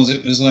Signals,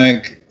 it was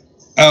like,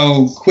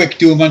 oh, quick,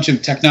 do a bunch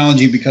of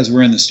technology because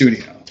we're in the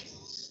studio.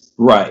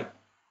 Right.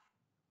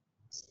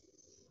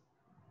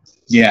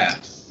 Yeah.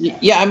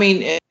 Yeah, I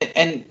mean,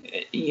 and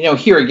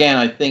here again,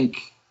 I think,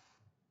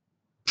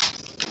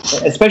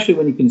 especially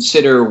when you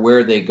consider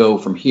where they go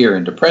from here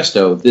into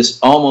Presto, this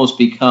almost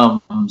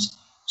becomes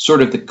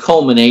sort of the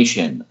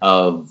culmination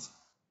of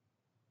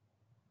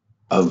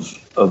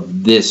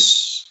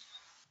this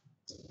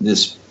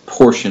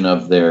portion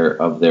of their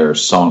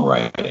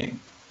songwriting,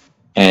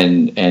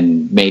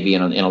 and maybe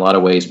in a lot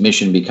of ways,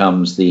 Mission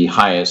becomes the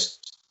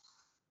highest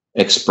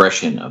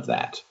expression of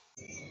that.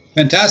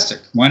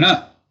 Fantastic. Why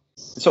not?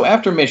 So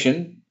after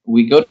Mission,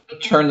 we go to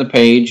Turn the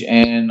Page,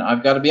 and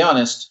I've got to be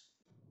honest,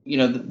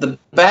 the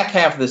back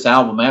half of this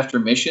album after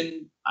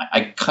Mission,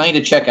 I kind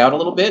of check out a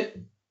little bit.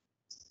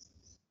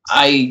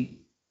 I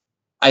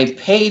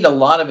paid a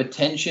lot of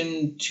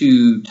attention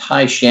to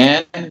Tai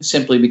Shan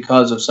simply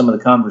because of some of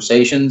the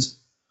conversations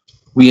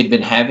we had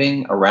been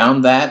having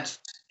around that,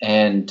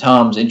 and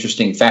Tom's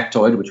interesting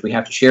factoid, which we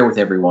have to share with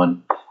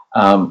everyone,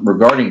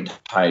 regarding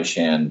Tai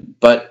Shan.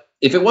 But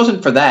if it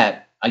wasn't for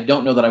that, I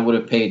don't know that I would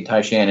have paid Tai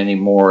Shan any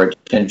more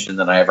attention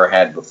than I ever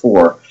had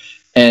before.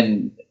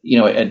 And,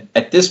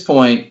 at this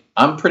point,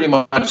 I'm pretty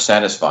much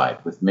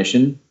satisfied with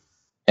Mission,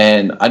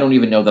 and I don't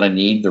even know that I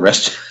need the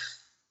rest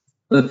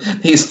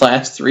of these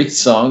last three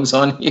songs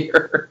on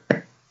here.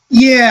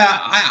 Yeah,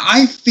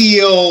 I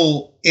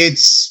feel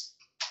it's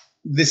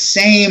the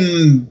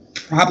same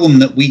problem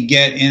that we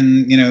get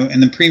in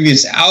the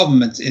previous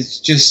album.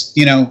 It's just,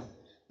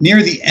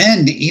 near the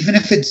end, even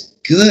if it's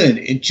good,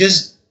 it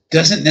just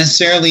doesn't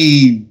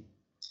necessarily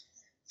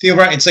feel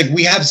right. It's like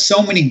we have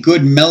so many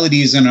good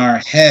melodies in our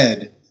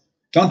head.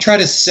 Don't try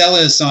to sell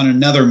us on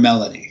another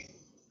melody.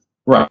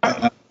 Right.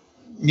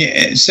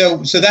 Yeah.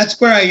 So that's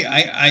where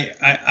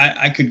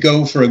I could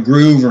go for a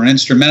groove or an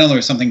instrumental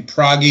or something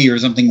proggy or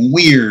something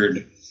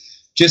weird,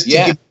 just to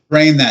give the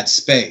brain that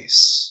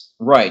space.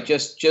 Right.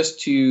 Just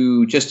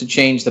to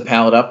change the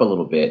palette up a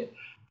little bit.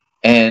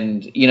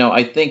 And,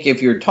 I think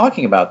if you're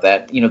talking about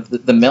that,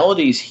 the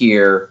melodies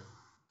here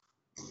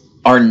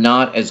are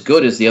not as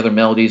good as the other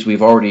melodies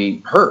we've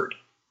already heard.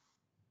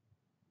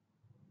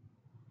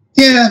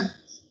 Yeah.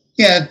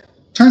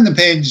 Turn the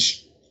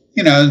Page,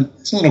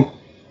 it's a little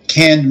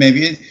canned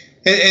maybe.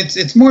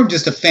 It's more of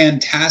just a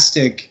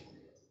fantastic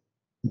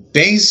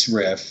bass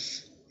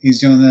riff.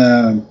 He's doing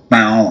the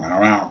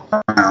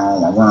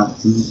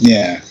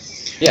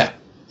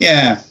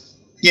yeah.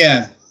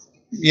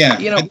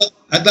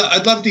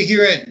 I'd love to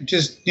hear it.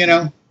 Just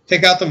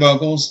take out the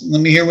vocals.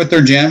 Let me hear what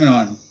they're jamming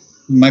on.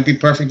 It might be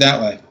perfect that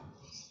way.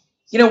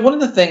 One of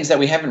the things that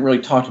we haven't really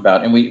talked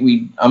about, and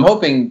I'm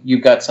hoping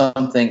you've got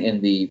something in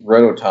the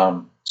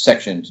Rototom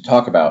section to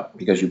talk about,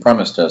 because you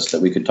promised us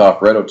that we could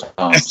talk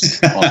Rototoms.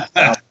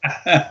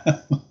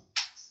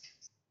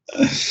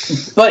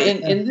 But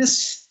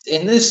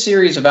in this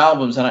series of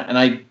albums, and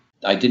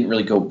I didn't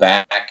really go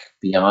back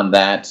beyond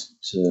that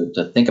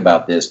to think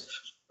about this,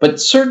 but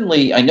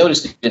certainly I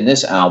noticed in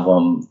this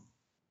album,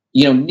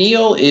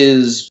 Neil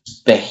is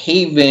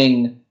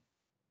behaving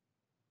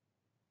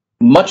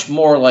much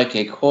more like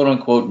a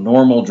quote-unquote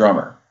normal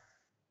drummer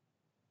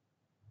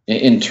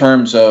in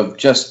terms of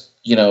just,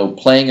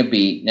 playing a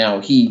beat.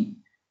 Now, he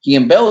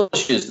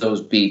embellishes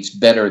those beats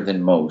better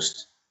than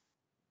most,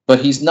 but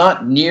he's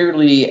not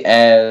nearly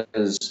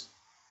as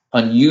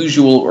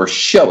unusual or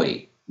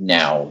showy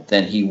now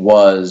than he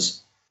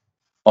was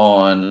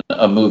on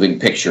a Moving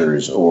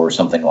Pictures or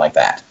something like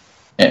that.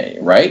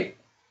 Right?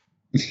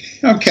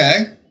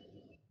 Okay.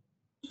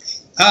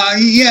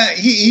 Yeah,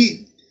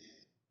 he's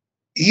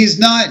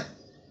not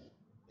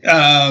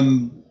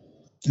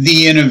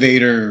the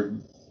innovator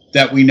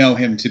that we know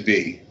him to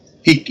be.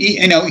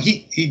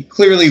 He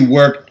clearly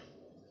worked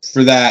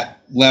for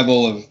that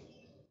level of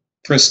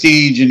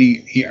prestige, and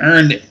he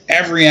earned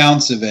every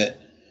ounce of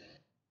it.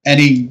 And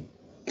he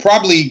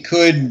probably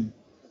could,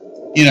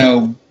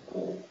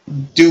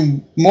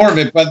 do more of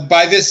it. But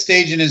by this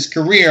stage in his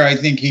career, I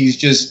think he's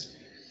just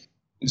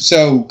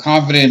so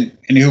confident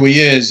in who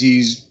he is.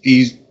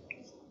 He's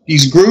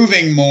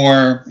grooving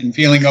more and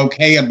feeling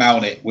okay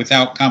about it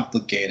without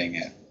complicating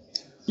it.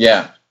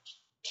 Yeah.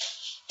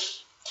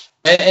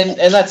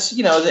 And that's,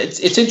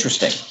 it's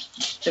interesting,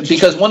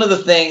 because one of the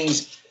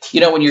things,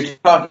 when you're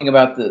talking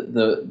about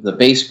the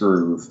bass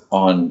groove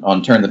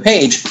on Turn the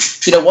Page,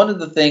 one of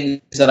the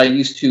things that I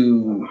used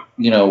to,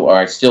 or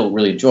I still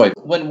really enjoy,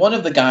 when one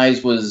of the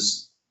guys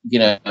was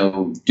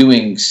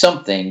doing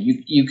something,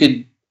 you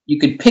could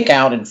pick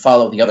out and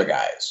follow the other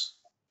guys,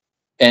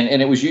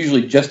 and it was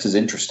usually just as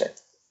interesting.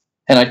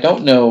 And I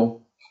don't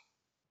know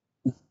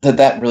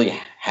that really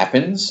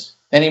happens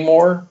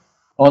anymore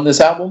on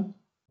this album.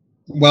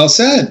 Well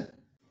said.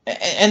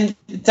 And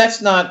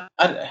that's not,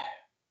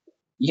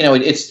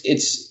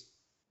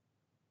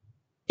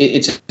 it's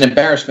an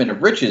embarrassment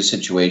of riches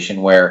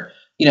situation where,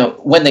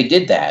 when they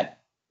did that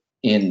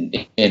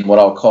in what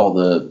I'll call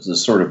the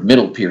sort of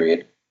middle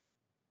period,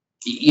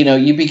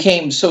 you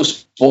became so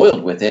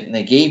spoiled with it, and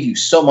they gave you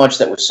so much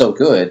that was so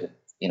good.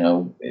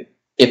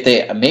 If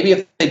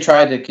they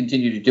tried to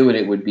continue to do it,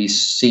 it would be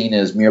seen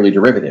as merely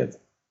derivative.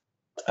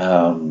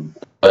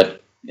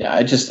 But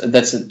yeah,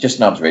 that's just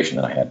an observation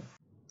that I had.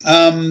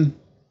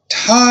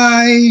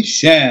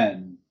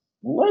 Tai-Shan.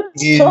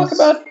 Let's talk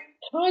about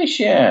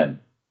Tai-Shan.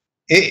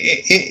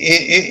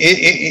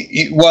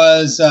 It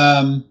was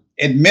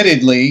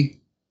admittedly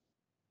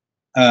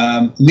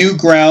new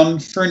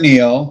ground for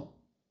Neil.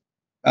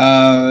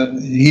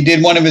 He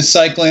did one of his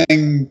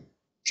cycling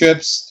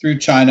trips through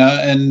China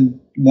and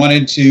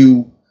wanted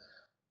to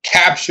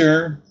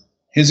capture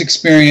his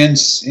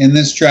experience in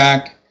this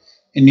track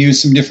and use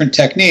some different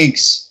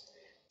techniques.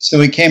 So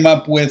he came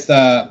up with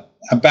a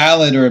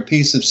ballad or a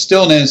piece of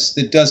stillness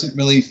that doesn't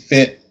really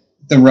fit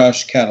the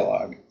Rush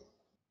catalog.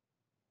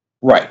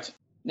 Right.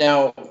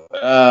 Now,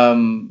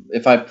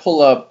 if I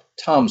pull up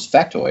Tom's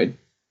factoid,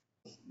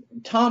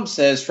 Tom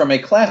says, from a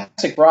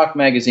classic rock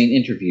magazine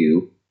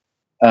interview,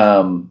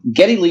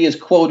 Geddy Lee is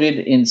quoted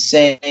in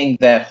saying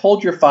that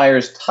Hold Your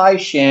Fire's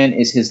Tai-Shan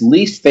is his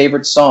least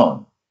favorite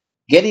song.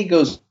 Geddy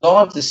goes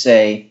on to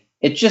say,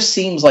 it just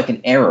seems like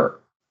an error.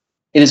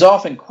 It is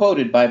often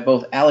quoted by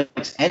both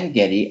Alex and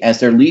Geddy as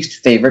their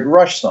least favorite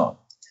Rush song.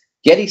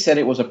 Geddy said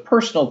it was a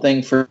personal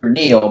thing for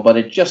Neil, but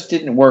it just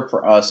didn't work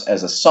for us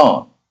as a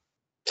song.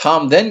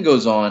 Tom then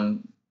goes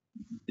on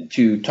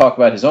to talk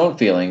about his own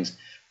feelings.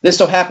 This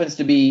so happens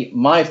to be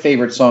my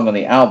favorite song on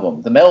the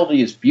album. The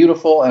melody is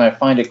beautiful, and I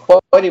find it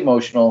quite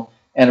emotional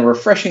and a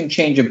refreshing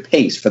change of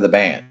pace for the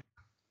band.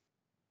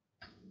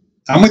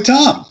 I'm with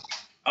Tom.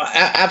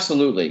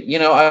 Absolutely.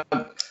 And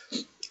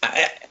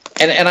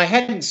I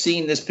hadn't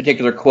seen this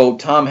particular quote.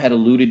 Tom had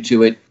alluded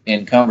to it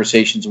in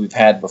conversations we've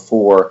had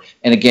before.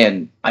 And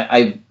again,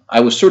 I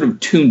was sort of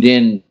tuned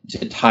in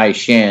to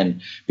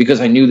Tai-Shan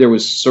because I knew there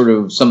was sort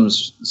of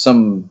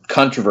some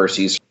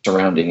controversies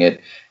surrounding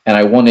it, and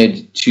I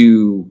wanted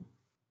to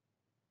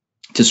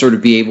sort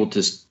of be able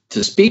to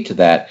speak to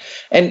that.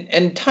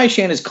 And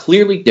Tai-Shan is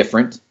clearly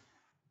different.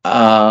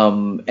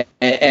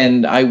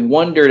 And I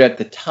wondered at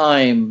the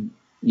time,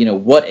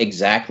 what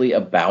exactly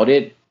about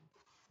it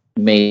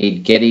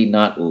made Geddy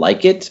not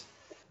like it.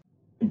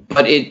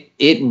 But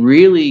it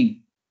really,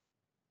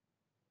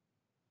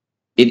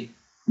 the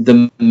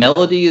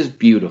melody is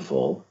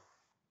beautiful.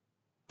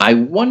 I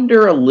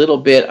wonder a little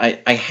bit,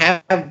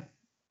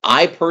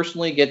 I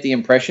personally get the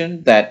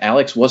impression that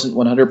Alex wasn't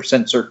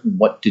 100% certain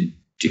what to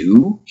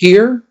do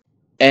here.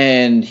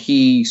 And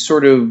he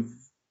sort of,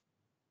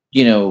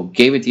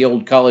 gave it the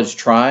old college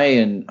try,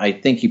 and I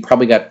think he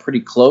probably got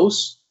pretty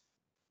close.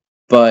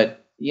 But,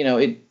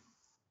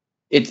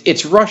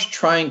 it's Rush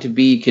trying to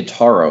be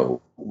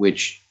Kitaro,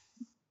 which,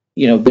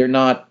 they're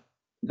not,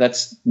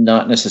 that's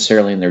not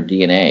necessarily in their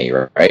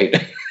DNA, right?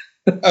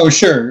 Oh,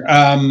 sure.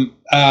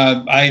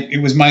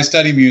 It was my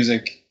study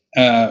music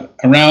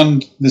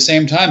around the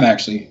same time,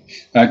 actually.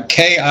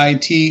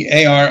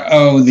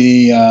 Kitaro,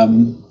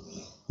 the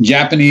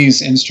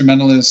Japanese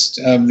instrumentalist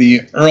of the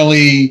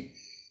early,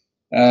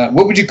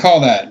 what would you call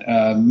that?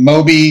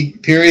 Moby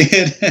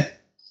period?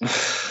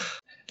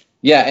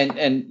 Yeah,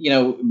 and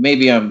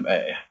maybe I'm,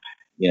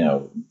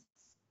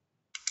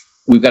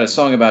 we've got a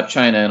song about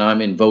China, and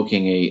I'm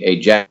invoking a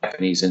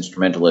Japanese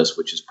instrumentalist,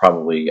 which is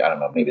probably, I don't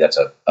know, maybe that's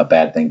a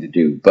bad thing to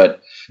do.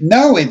 But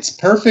no, it's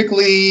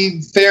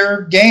perfectly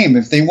fair game.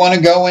 If they want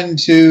to go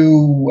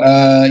into,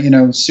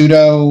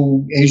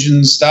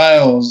 pseudo-Asian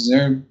styles,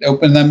 they're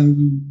opening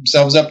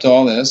themselves up to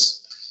all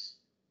this.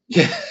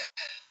 Yeah.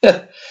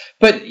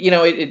 But,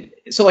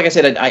 so like I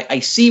said, I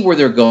see where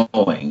they're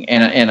going,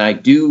 and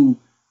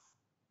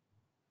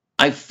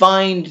I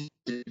find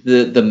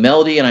the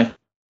melody and I find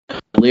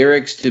the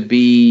lyrics to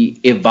be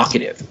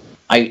evocative.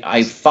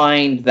 I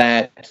find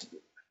that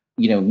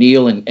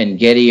Neil and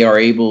Geddy are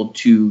able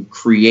to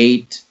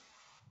create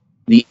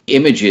the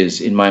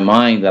images in my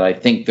mind that I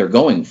think they're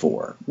going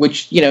for,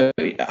 which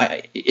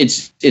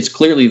it's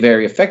clearly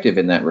very effective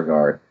in that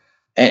regard.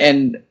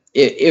 And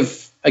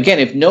if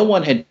no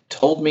one had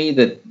told me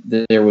that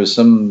there was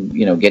some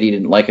Geddy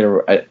didn't like it,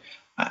 or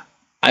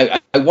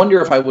I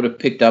wonder if I would have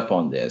picked up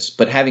on this,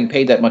 but having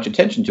paid that much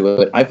attention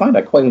to it, I find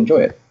I quite enjoy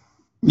it.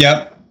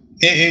 Yep.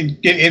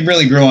 It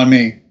really grew on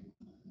me.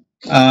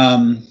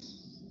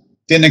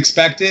 Didn't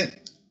expect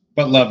it,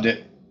 but loved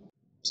it.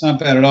 It's not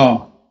bad at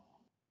all.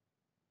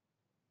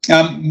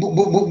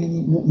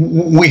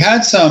 We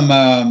had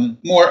some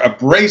more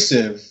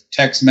abrasive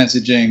text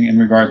messaging in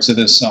regards to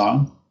this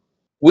song.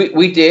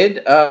 We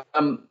did.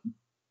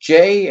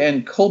 Jay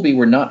and Colby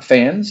were not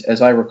fans,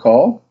 as I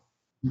recall.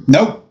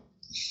 Nope.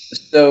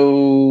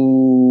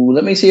 So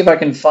let me see if I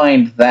can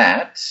find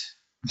that.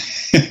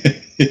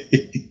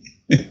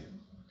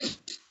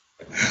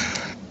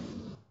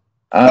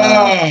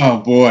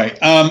 Oh boy.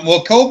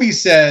 Well, Colby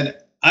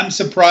said, "I'm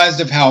surprised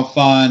of how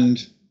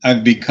fond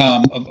I've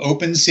become of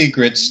Open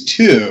Secrets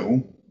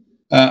 2."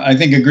 I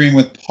think agreeing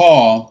with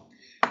Paul.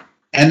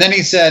 And then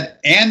he said,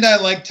 "And I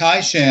like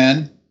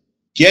Tai-Shan.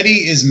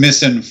 Getty is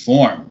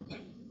misinformed."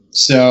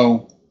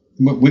 So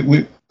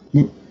we're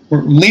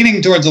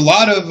leaning towards a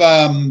lot of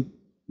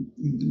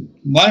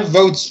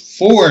votes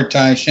for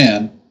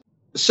Tai-Shan.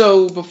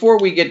 So before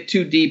we get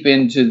too deep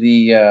into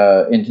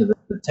the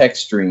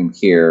text stream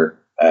here,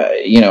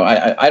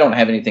 I don't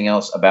have anything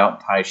else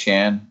about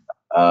Tai-Shan.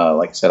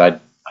 Like I said,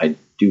 I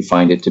do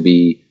find it to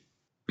be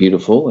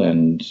beautiful,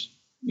 and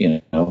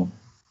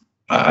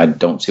I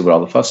don't see what all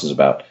the fuss is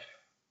about.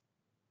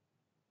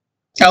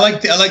 I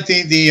like the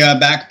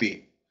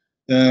backbeat.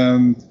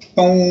 Boom,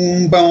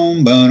 boom,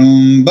 boom,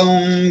 boom,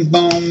 boom,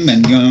 boom,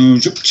 and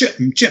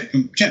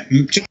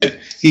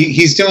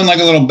he's doing like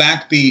a little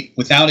backbeat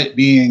without it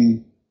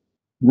being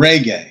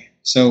reggae.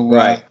 So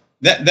right.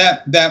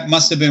 That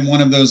must have been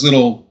one of those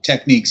little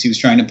techniques he was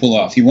trying to pull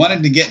off. He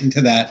wanted to get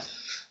into that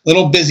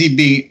little busy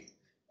beat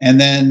and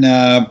then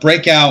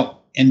break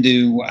out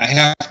into a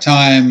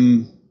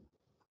halftime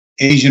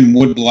Asian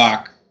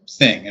woodblock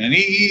thing, and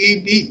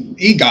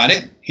he got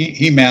it.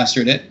 He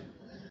mastered it.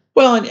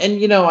 Well,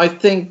 and I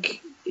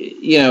think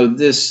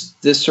this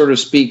sort of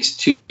speaks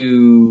to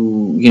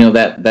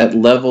that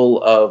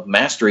level of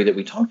mastery that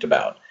we talked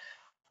about,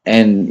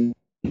 and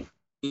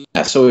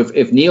yeah, so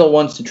if Neil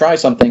wants to try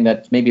something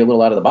that's maybe a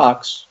little out of the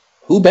box,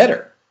 who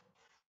better?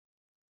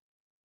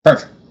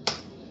 Perfect.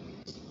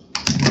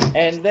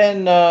 And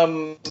then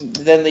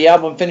the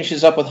album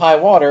finishes up with High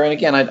Water, and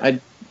again,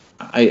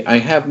 I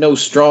have no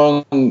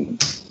strong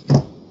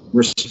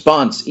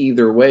response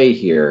either way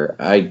here.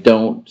 I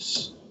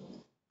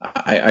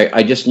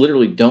just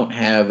literally don't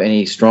have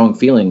any strong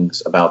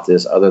feelings about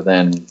this other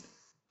than,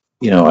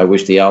 I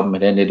wish the album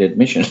had ended at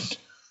Mission.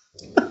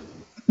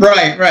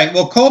 Right.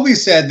 Well, Colby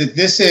said that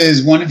this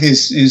is one of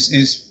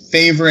his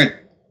favorite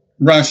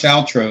Rush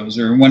outros,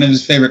 or one of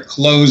his favorite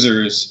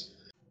closers,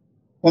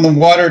 When the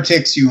Water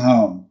Takes You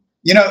Home.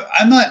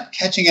 I'm not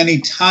catching any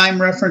time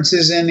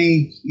references in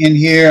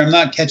here. I'm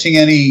not catching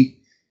any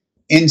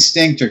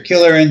Instinct or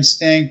Killer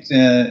Instinct.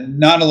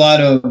 Not a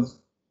lot of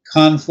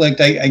conflict.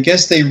 I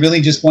guess they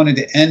really just wanted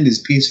to end as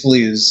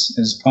peacefully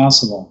as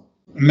possible.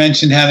 I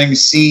mentioned having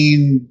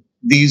seen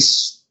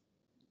these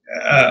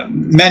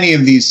many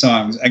of these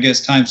songs, I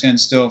guess Time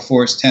Stands Still,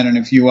 Force 10, and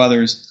a few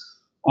others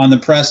on the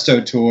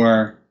Presto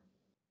tour,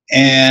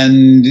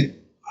 and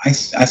I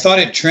thought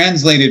it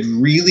translated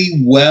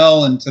really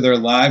well into their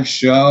live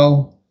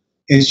show.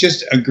 It's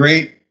just a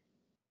great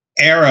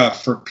era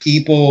for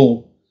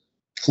people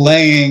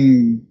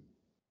playing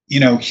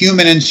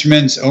human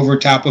instruments over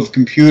top of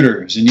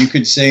computers. And you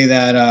could say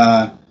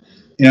that,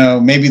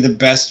 maybe the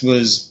best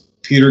was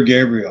Peter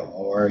Gabriel,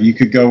 or you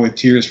could go with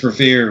Tears for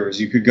Fears,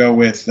 you could go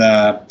with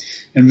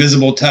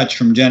Invisible Touch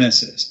from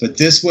Genesis. But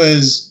this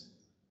was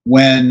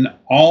when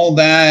all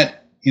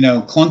that,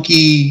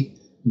 clunky,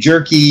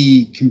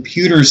 jerky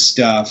computer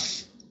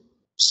stuff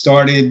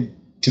started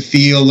to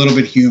feel a little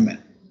bit human.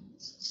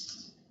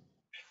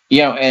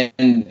 And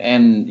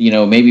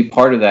maybe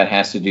part of that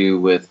has to do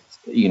with,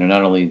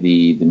 not only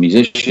the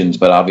musicians,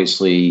 but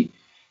obviously,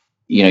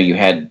 you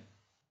had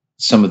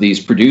some of these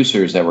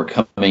producers that were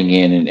coming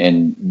in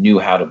and knew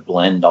how to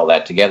blend all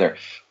that together.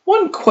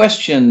 One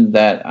question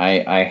that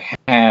I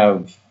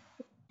have,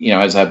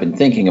 as I've been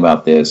thinking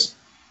about this,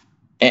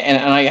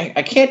 and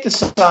I can't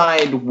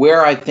decide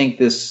where I think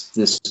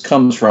this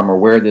comes from or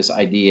where this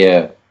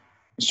idea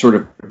sort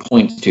of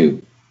points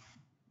to,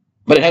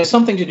 but it has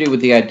something to do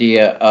with the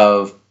idea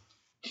of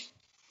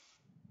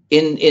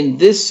in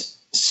this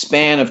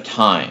span of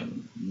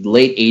time,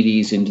 late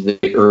 80s into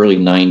the early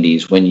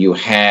 90s, when you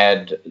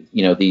had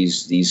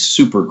these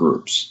super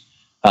groups,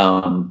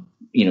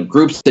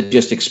 groups that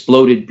just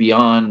exploded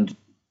beyond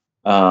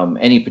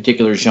any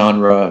particular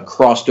genre,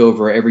 crossed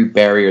over every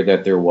barrier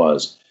that there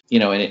was.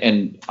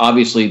 And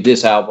obviously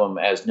this album,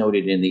 as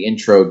noted in the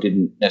intro,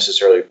 didn't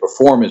necessarily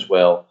perform as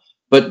well,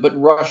 but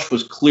Rush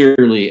was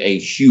clearly a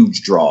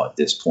huge draw at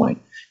this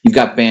point. You've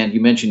got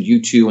you mentioned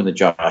U2 and the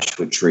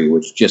Joshua Tree,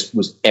 which just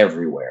was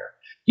everywhere.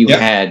 You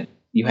had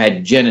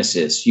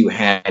Genesis, you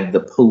had the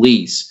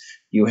Police,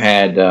 you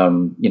had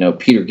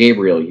Peter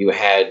Gabriel, you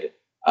had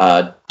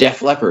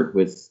Def Leppard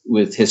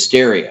with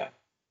Hysteria,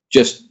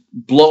 just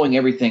blowing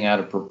everything out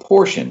of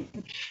proportion.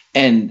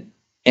 And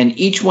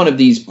each one of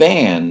these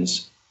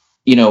bands,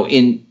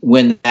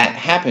 when that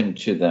happened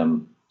to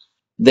them,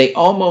 they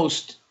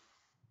almost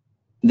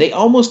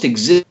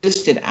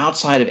existed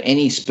outside of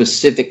any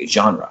specific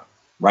genre,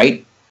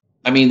 right?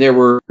 I mean, there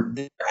were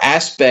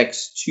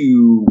aspects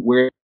to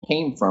where it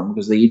came from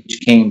because they each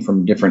came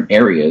from different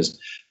areas,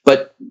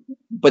 but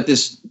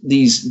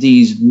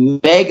these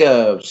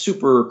mega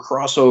super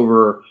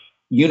crossover,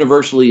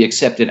 universally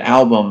accepted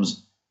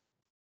albums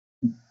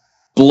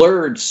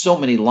blurred so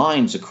many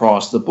lines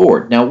across the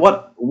board. Now,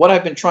 what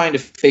I've been trying to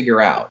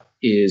figure out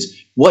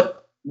is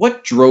what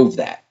drove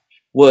that.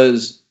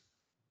 Was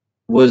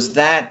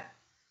that,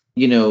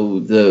 you know,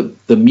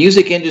 the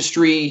music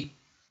industry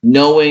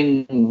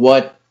knowing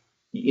what,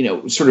 you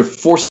know, sort of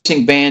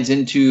forcing bands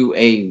into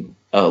a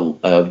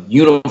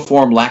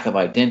uniform lack of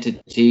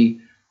identity?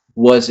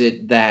 Was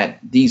it that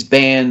these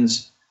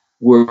bands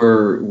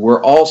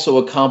were also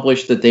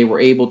accomplished that they were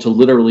able to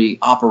literally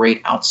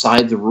operate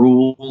outside the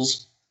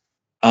rules?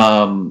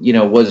 You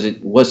know, was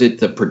it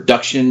the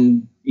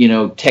production, you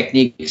know,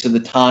 techniques of the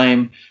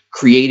time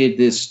created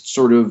this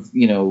sort of,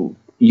 you know,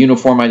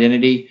 uniform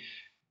identity?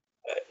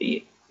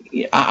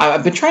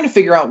 I've been trying to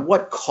figure out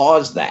what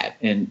caused that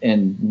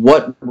and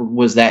what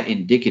was that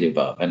indicative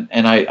of, and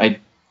I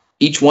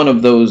each one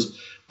of those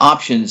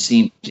options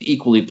seems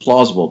equally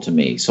plausible to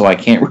me, so I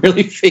can't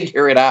really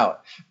figure it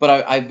out.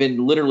 But I've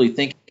been literally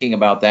thinking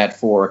about that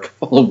for a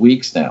couple of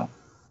weeks now.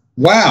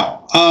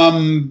 Wow.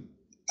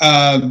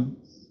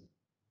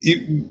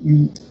 It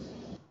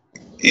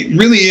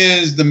really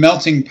is the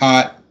melting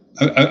pot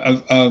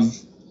of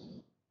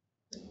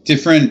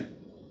different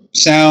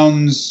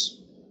sounds,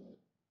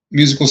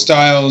 musical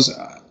styles,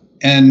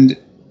 and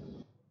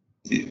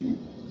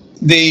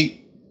they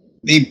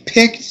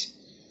picked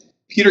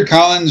Peter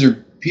Collins,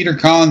 or Peter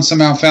Collins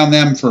somehow found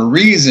them for a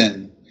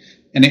reason,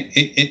 and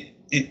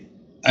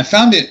I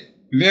found it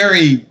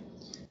very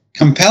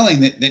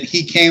compelling that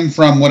he came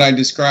from what I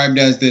described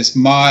as this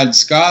mod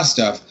ska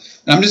stuff.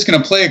 And I'm just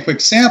going to play a quick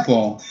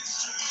sample.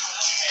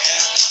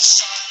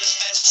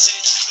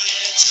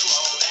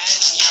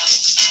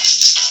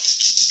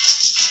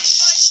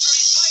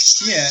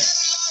 Yeah.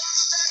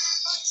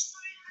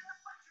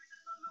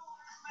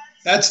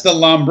 That's the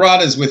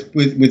Lombradas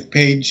with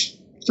page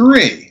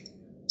 3.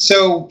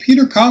 So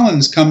Peter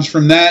Collins comes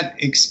from that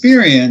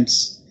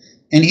experience,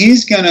 and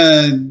he's going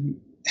to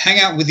hang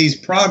out with these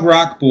prog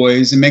rock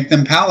boys and make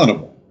them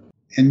palatable.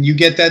 And you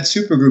get that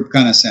supergroup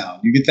kind of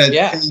sound. You get that.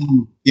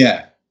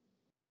 Yeah.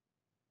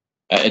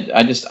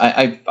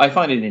 I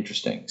find it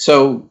interesting.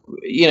 So,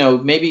 you know,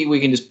 maybe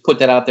we can just put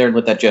that out there and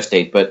let that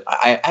gestate. But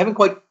I haven't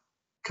quite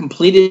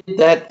completed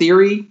that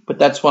theory, but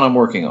that's what I'm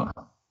working on.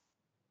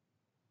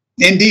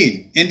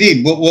 Indeed.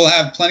 We'll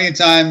have plenty of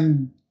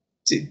time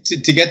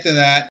to get to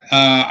that.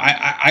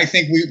 I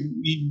think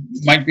we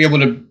might be able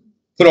to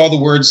put all the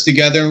words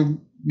together,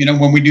 you know,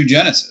 when we do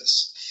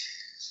Genesis.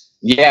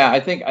 Yeah, I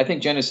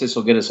think Genesis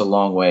will get us a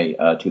long way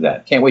to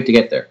that. Can't wait to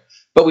get there.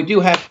 But we do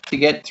have to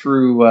get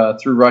through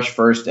Rush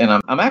first, and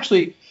I'm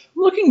actually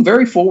looking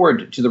very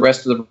forward to the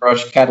rest of the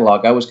Rush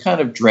catalog. I was kind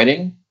of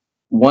dreading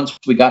once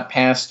we got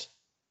past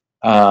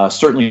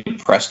certainly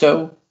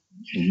Presto,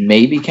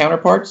 maybe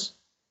Counterparts,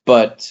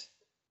 but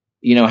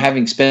you know,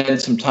 having spent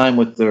some time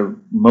with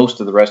most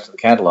of the rest of the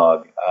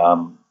catalog,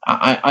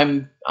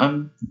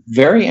 I'm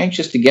very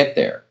anxious to get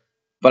there.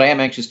 But I am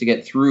anxious to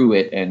get through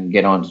it and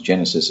get on to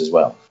Genesis as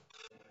well.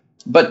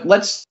 But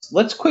let's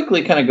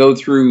quickly kind of go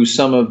through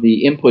some of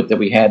the input that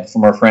we had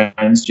from our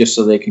friends, just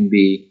so they can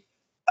be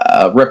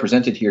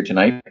represented here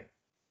tonight.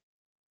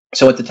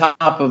 So at the top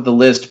of the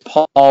list,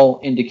 Paul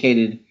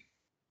indicated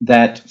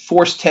that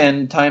Force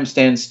 10, Time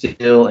Stands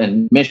Still,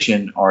 and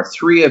Mission are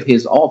 3 of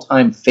his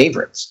all-time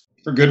favorites.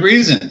 For good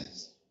reason.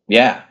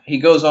 Yeah. He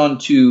goes on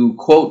to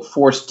quote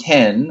Force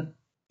 10.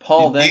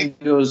 Paul then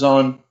goes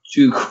on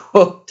to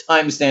quote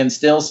Time Stands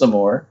Still some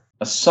more.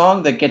 A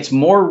song that gets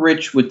more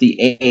rich with the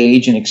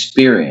age and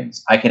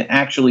experience. I can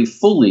actually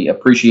fully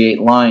appreciate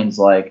lines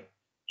like,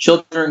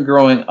 children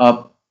growing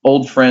up,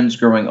 old friends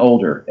growing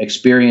older,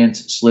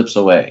 experience slips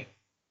away.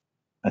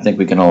 I think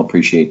we can all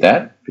appreciate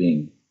that,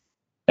 being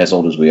as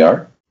old as we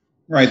are.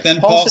 Right. Then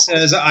Paul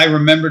says, I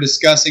remember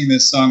discussing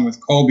this song with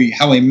Colby,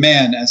 how a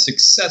man as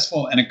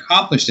successful and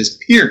accomplished as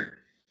Peart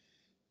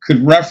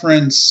could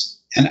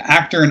reference an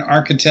actor, an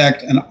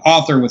architect, an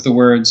author with the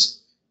words,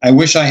 I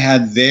wish I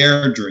had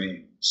their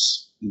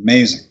dreams.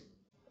 Amazing.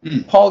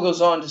 Paul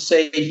goes on to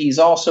say he's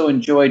also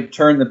enjoyed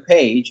Turn the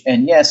Page,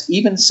 and yes,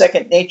 even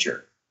Second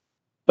Nature.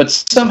 But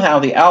somehow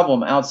the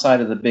album outside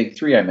of the big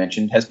 3 I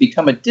mentioned has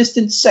become a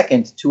distant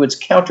second to its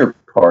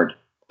counterpart,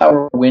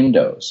 Power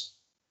Windows.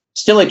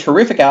 Still a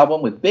terrific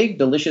album with big,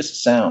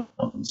 delicious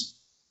sounds.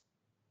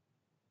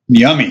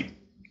 Yummy.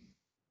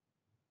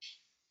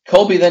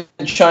 Colby then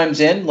chimes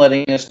in,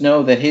 letting us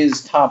know that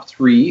his top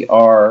 3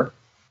 are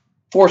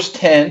Force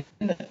 10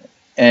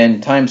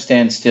 and Time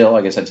Stands Still.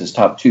 I guess that's his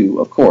top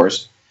 2, of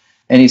course.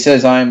 And he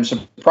says, I'm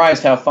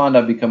surprised how fond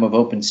I've become of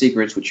Open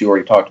Secrets, which you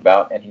already talked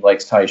about, and he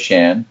likes Tai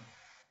Shan.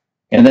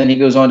 And then he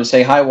goes on to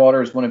say, High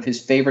Water is one of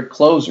his favorite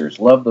closers.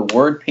 Love the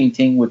word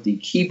painting with the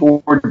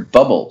keyboard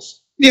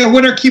bubbles. Yeah,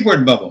 what are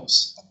keyboard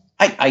bubbles?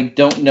 I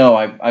don't know.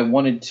 I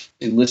wanted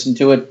to listen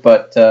to it,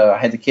 but I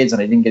had the kids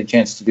and I didn't get a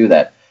chance to do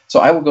that. So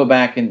I will go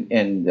back and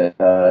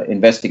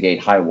investigate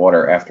High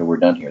Water after we're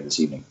done here this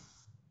evening.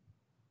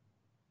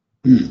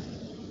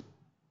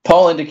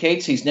 Paul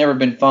indicates he's never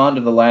been fond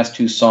of the last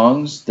 2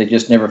 songs. They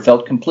just never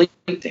felt complete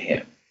to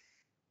him.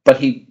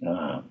 But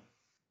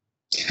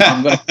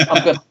I'm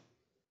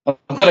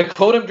going to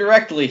quote him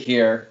directly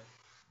here.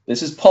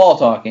 This is Paul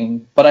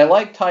talking, but I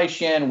like Tai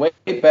Shan way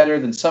better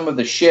than some of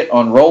the shit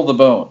on Roll the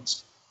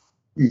Bones.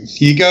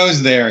 He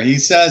goes there. He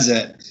says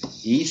it.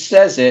 He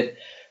says it.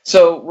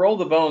 So Roll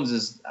the Bones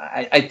is,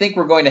 I think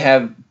we're going to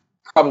have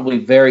probably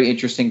very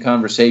interesting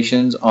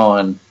conversations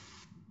on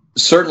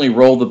certainly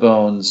Roll the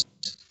Bones.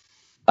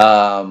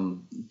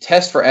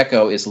 Test for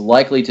Echo is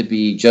likely to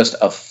be just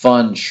a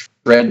fun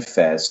shred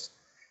fest.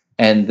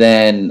 And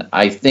then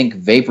I think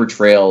Vapor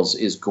Trails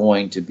is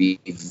going to be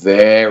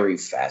very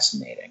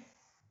fascinating.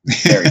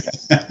 Very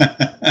fascinating.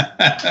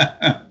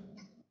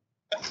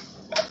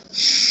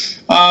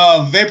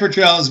 Vapor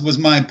Trails was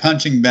my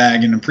punching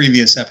bag in a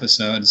previous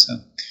episode. So,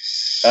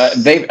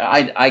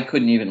 I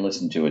couldn't even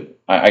listen to it.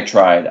 I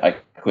tried. I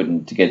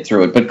couldn't to get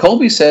through it. But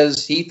Colby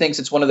says he thinks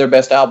it's one of their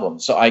best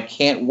albums. So I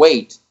can't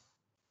wait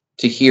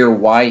to hear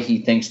why he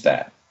thinks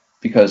that,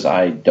 because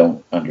I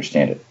don't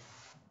understand it.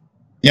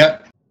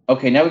 Yep.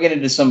 Okay, now we get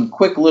into some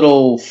quick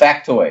little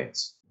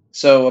factoids.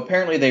 So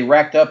apparently they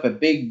racked up a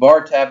big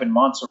bar tab in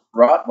Montserrat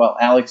while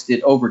Alex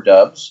did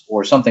overdubs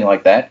or something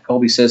like that.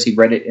 Colby says he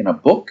read it in a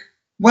book.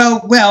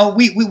 Well,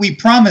 we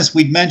promised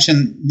we'd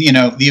mention,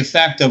 the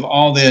effect of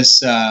all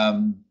this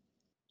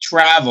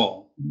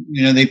travel.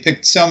 They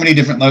picked so many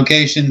different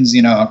locations,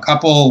 a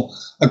couple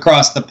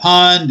across the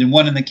pond and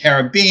one in the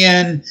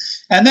Caribbean.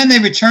 And then they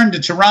returned to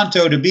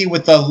Toronto to be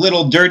with the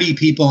little dirty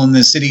people in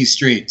the city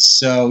streets.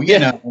 So,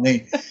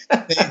 they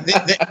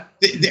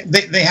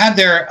had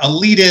their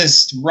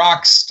elitist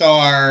rock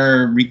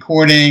star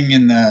recording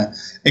in the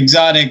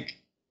exotic,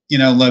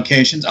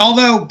 locations.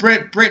 Although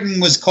Britain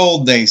was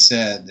cold, they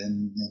said,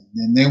 and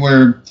they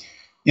were,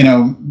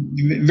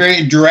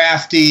 very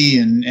drafty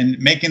and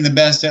making the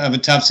best of a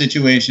tough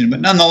situation.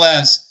 But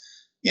nonetheless,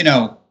 you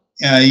talk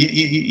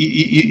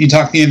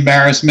the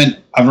embarrassment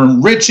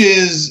of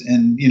riches,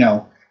 and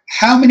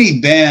how many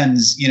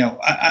bands.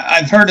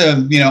 I've heard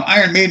of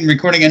Iron Maiden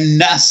recording in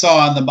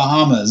Nassau in the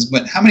Bahamas,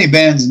 but how many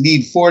bands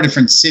need 4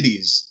 different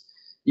cities?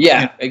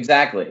 Yeah,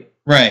 exactly.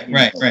 Right.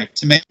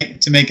 To make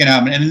an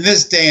album, and in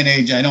this day and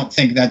age, I don't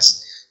think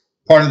that's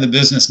part of the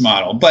business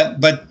model.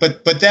 But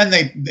then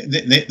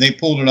they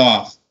pulled it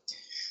off,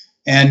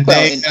 and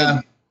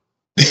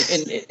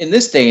in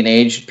this day and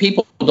age,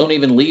 people don't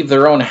even leave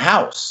their own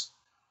house.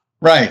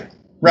 Right.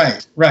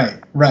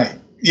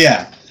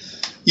 Yeah.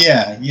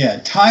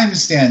 Time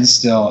stands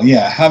still.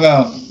 Yeah. How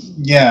about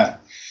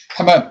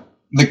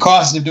the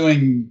cost of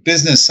doing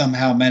business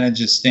somehow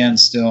manages to stand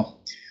still?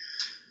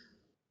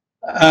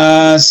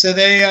 So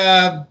they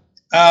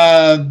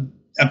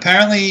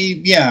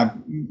apparently,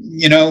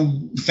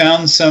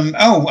 found some.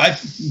 Oh, I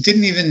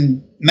didn't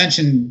even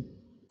mention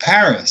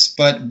Paris,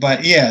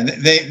 but yeah,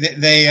 they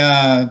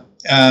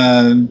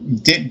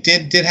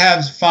did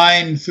have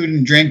fine food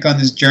and drink on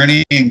this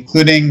journey,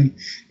 including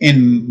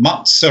in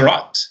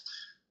Montserrat,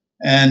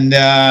 and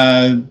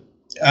I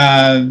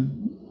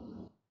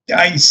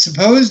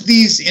suppose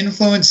these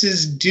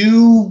influences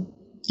do,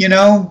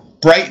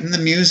 brighten the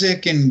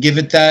music and give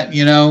it that,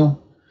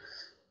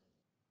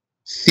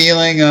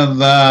 feeling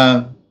of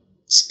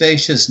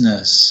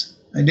spaciousness.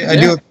 I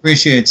do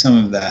appreciate some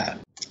of that.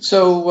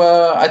 So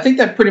I think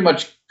that pretty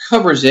much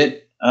covers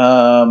it.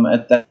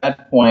 At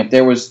that point,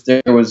 there was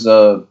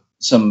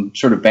some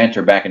sort of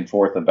banter back and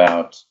forth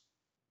about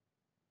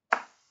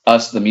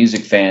us, the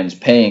music fans,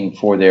 paying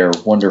for their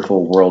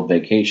wonderful world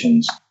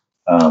vacations,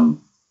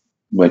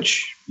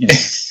 which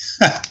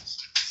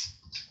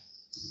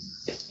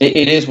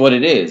it is what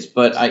it is.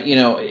 But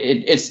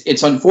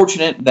it's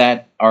unfortunate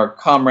that our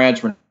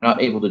comrades were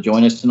not able to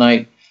join us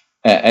tonight.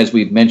 As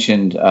we've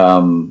mentioned,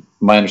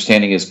 my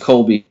understanding is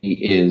Colby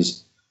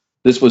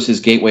this was his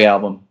gateway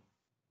album.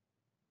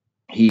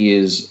 He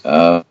is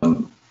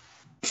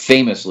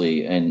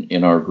famously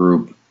in our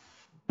group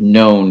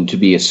known to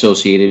be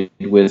associated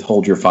with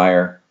Hold Your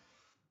Fire.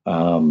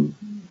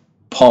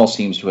 Paul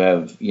seems to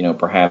have,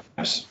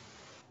 perhaps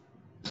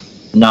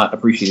not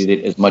appreciated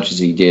it as much as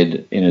he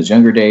did in his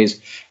younger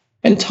days.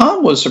 And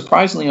Tom was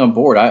surprisingly on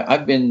board.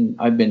 I've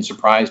been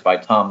surprised by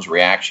Tom's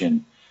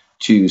reaction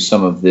to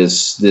some of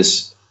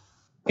this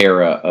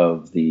era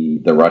of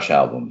the Rush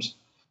albums.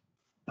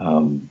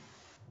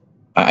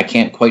 I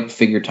can't quite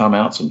figure Tom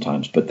out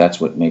sometimes, but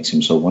that's what makes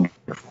him so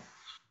wonderful.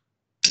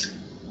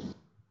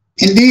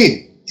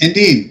 Indeed.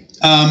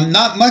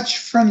 Not much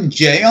from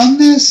Jay on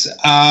this.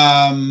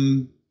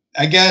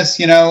 I guess,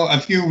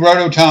 a few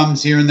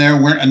Rototoms here and there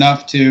weren't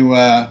enough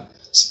to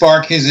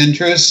spark his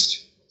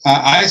interest.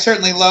 I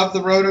certainly love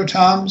the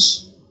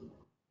Rototoms.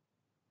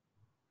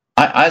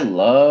 I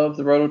love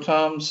the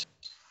Rototoms.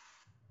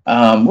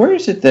 Where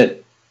is it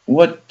that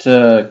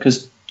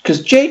because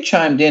Jay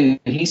chimed in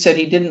and he said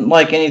he didn't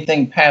like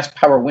anything past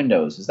Power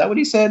Windows. Is that what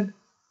he said?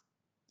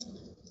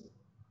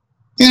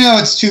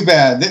 It's too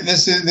bad.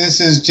 This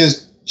is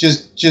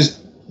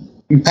just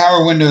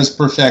Power Windows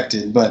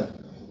perfected, but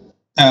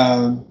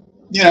to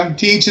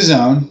each his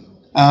own.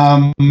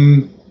 The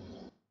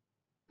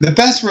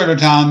best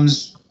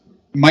Rototoms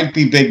might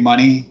be Big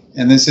Money,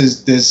 and this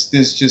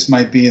just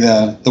might be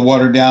the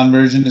watered down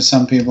version to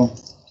some people.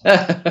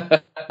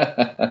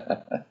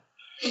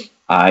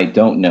 I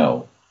don't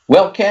know.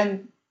 Well,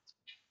 Ken,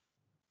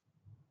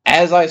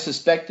 as I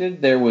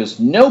suspected, there was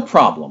no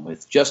problem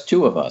with just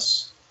two of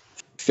us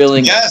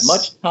filling as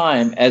much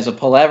time as a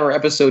Palaver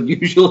episode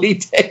usually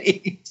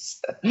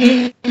takes.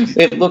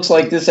 It looks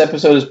like this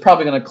episode is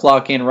probably going to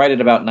clock in right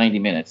at about 90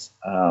 minutes,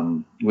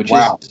 which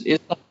is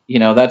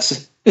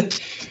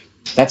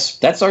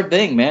that's our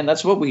thing, man.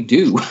 That's what we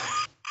do.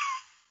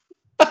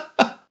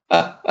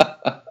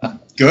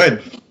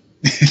 Good.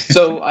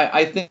 So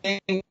I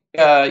think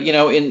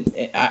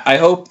I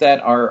hope that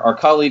our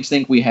colleagues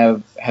think we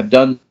have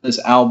done this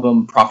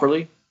album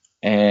properly,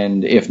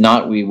 and if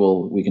not,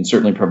 we can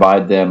certainly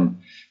provide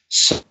them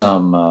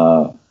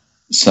some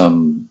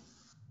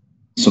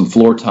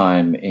floor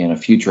time in a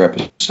future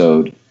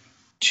episode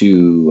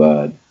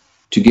to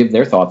give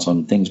their thoughts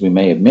on things we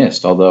may have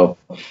missed. Although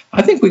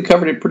I think we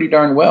covered it pretty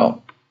darn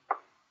well.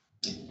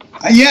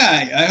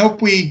 Yeah, I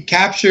hope we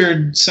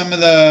captured some of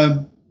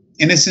the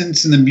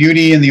innocence and the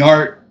beauty and the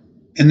art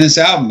in this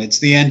album. It's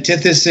the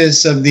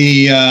antithesis of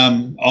the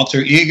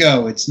alter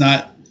ego. It's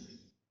not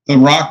the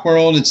rock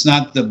world. It's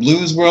not the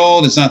blues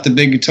world. It's not the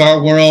big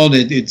guitar world.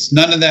 It's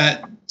none of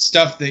that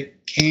stuff that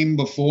came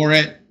before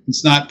it.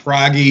 It's not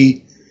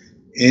proggy.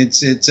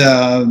 It's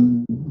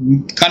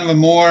kind of a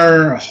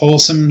more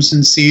wholesome,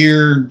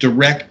 sincere,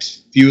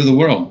 direct view of the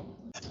world.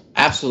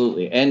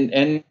 Absolutely,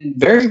 and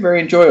very, very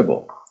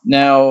enjoyable.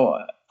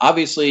 Now,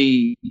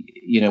 obviously,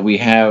 we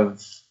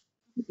have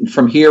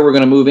from here we're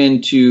going to move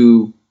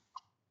into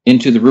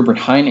the Rupert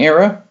Hine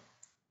era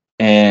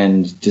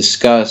and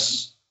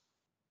discuss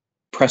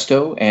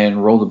Presto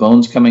and Roll the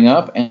Bones coming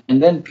up, and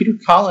then Peter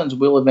Collins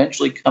will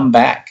eventually come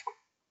back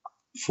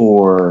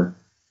for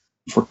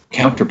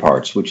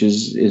Counterparts, which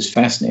is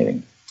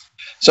fascinating.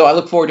 So I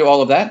look forward to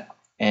all of that.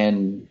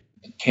 And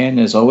Ken,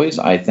 as always,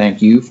 I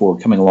thank you for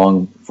coming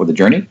along for the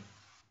journey.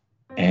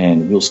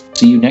 And we'll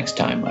see you next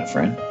time, my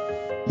friend.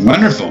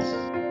 Wonderful.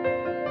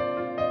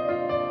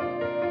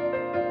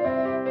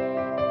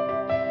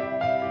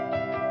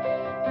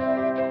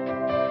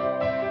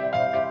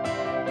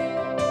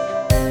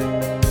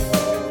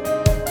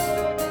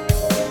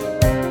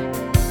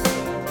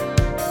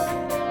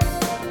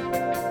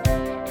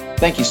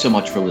 Thank you so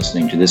much for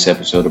listening to this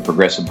episode of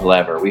Progressive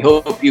Palaver. We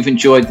hope you've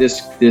enjoyed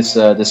this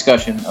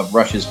discussion of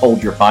Rush's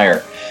Hold Your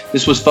Fire.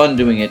 This was fun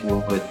doing it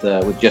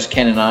with just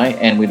Ken and I,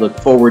 and we look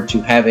forward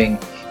to having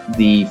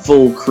the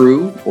full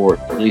crew, or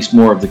at least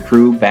more of the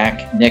crew,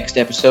 back next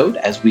episode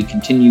as we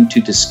continue to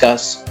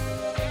discuss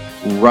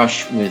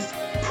Rush with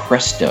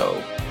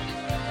Presto.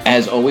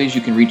 As always,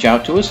 you can reach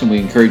out to us, and we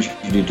encourage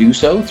you to do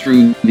so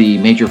through the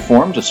major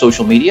forms of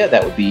social media.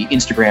 That would be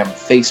Instagram,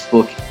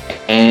 Facebook,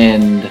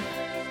 and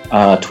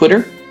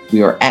Twitter.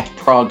 We are at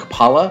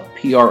ProgPala,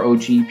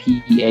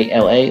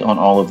 ProgPala on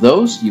all of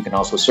those. You can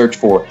also search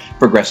for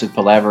Progressive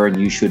Palaver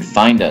and you should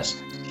find us.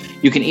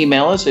 You can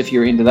email us if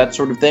you're into that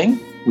sort of thing.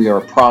 We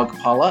are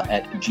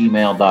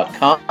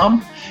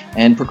progpala@gmail.com.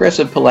 And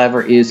Progressive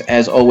Palaver is,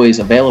 as always,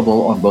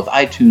 available on both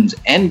iTunes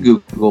and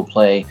Google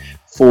Play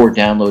for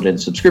download and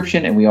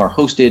subscription. And we are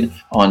hosted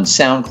on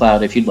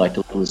SoundCloud if you'd like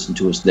to listen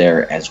to us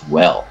there as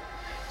well.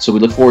 So we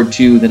look forward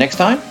to the next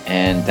time,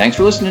 and thanks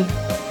for listening.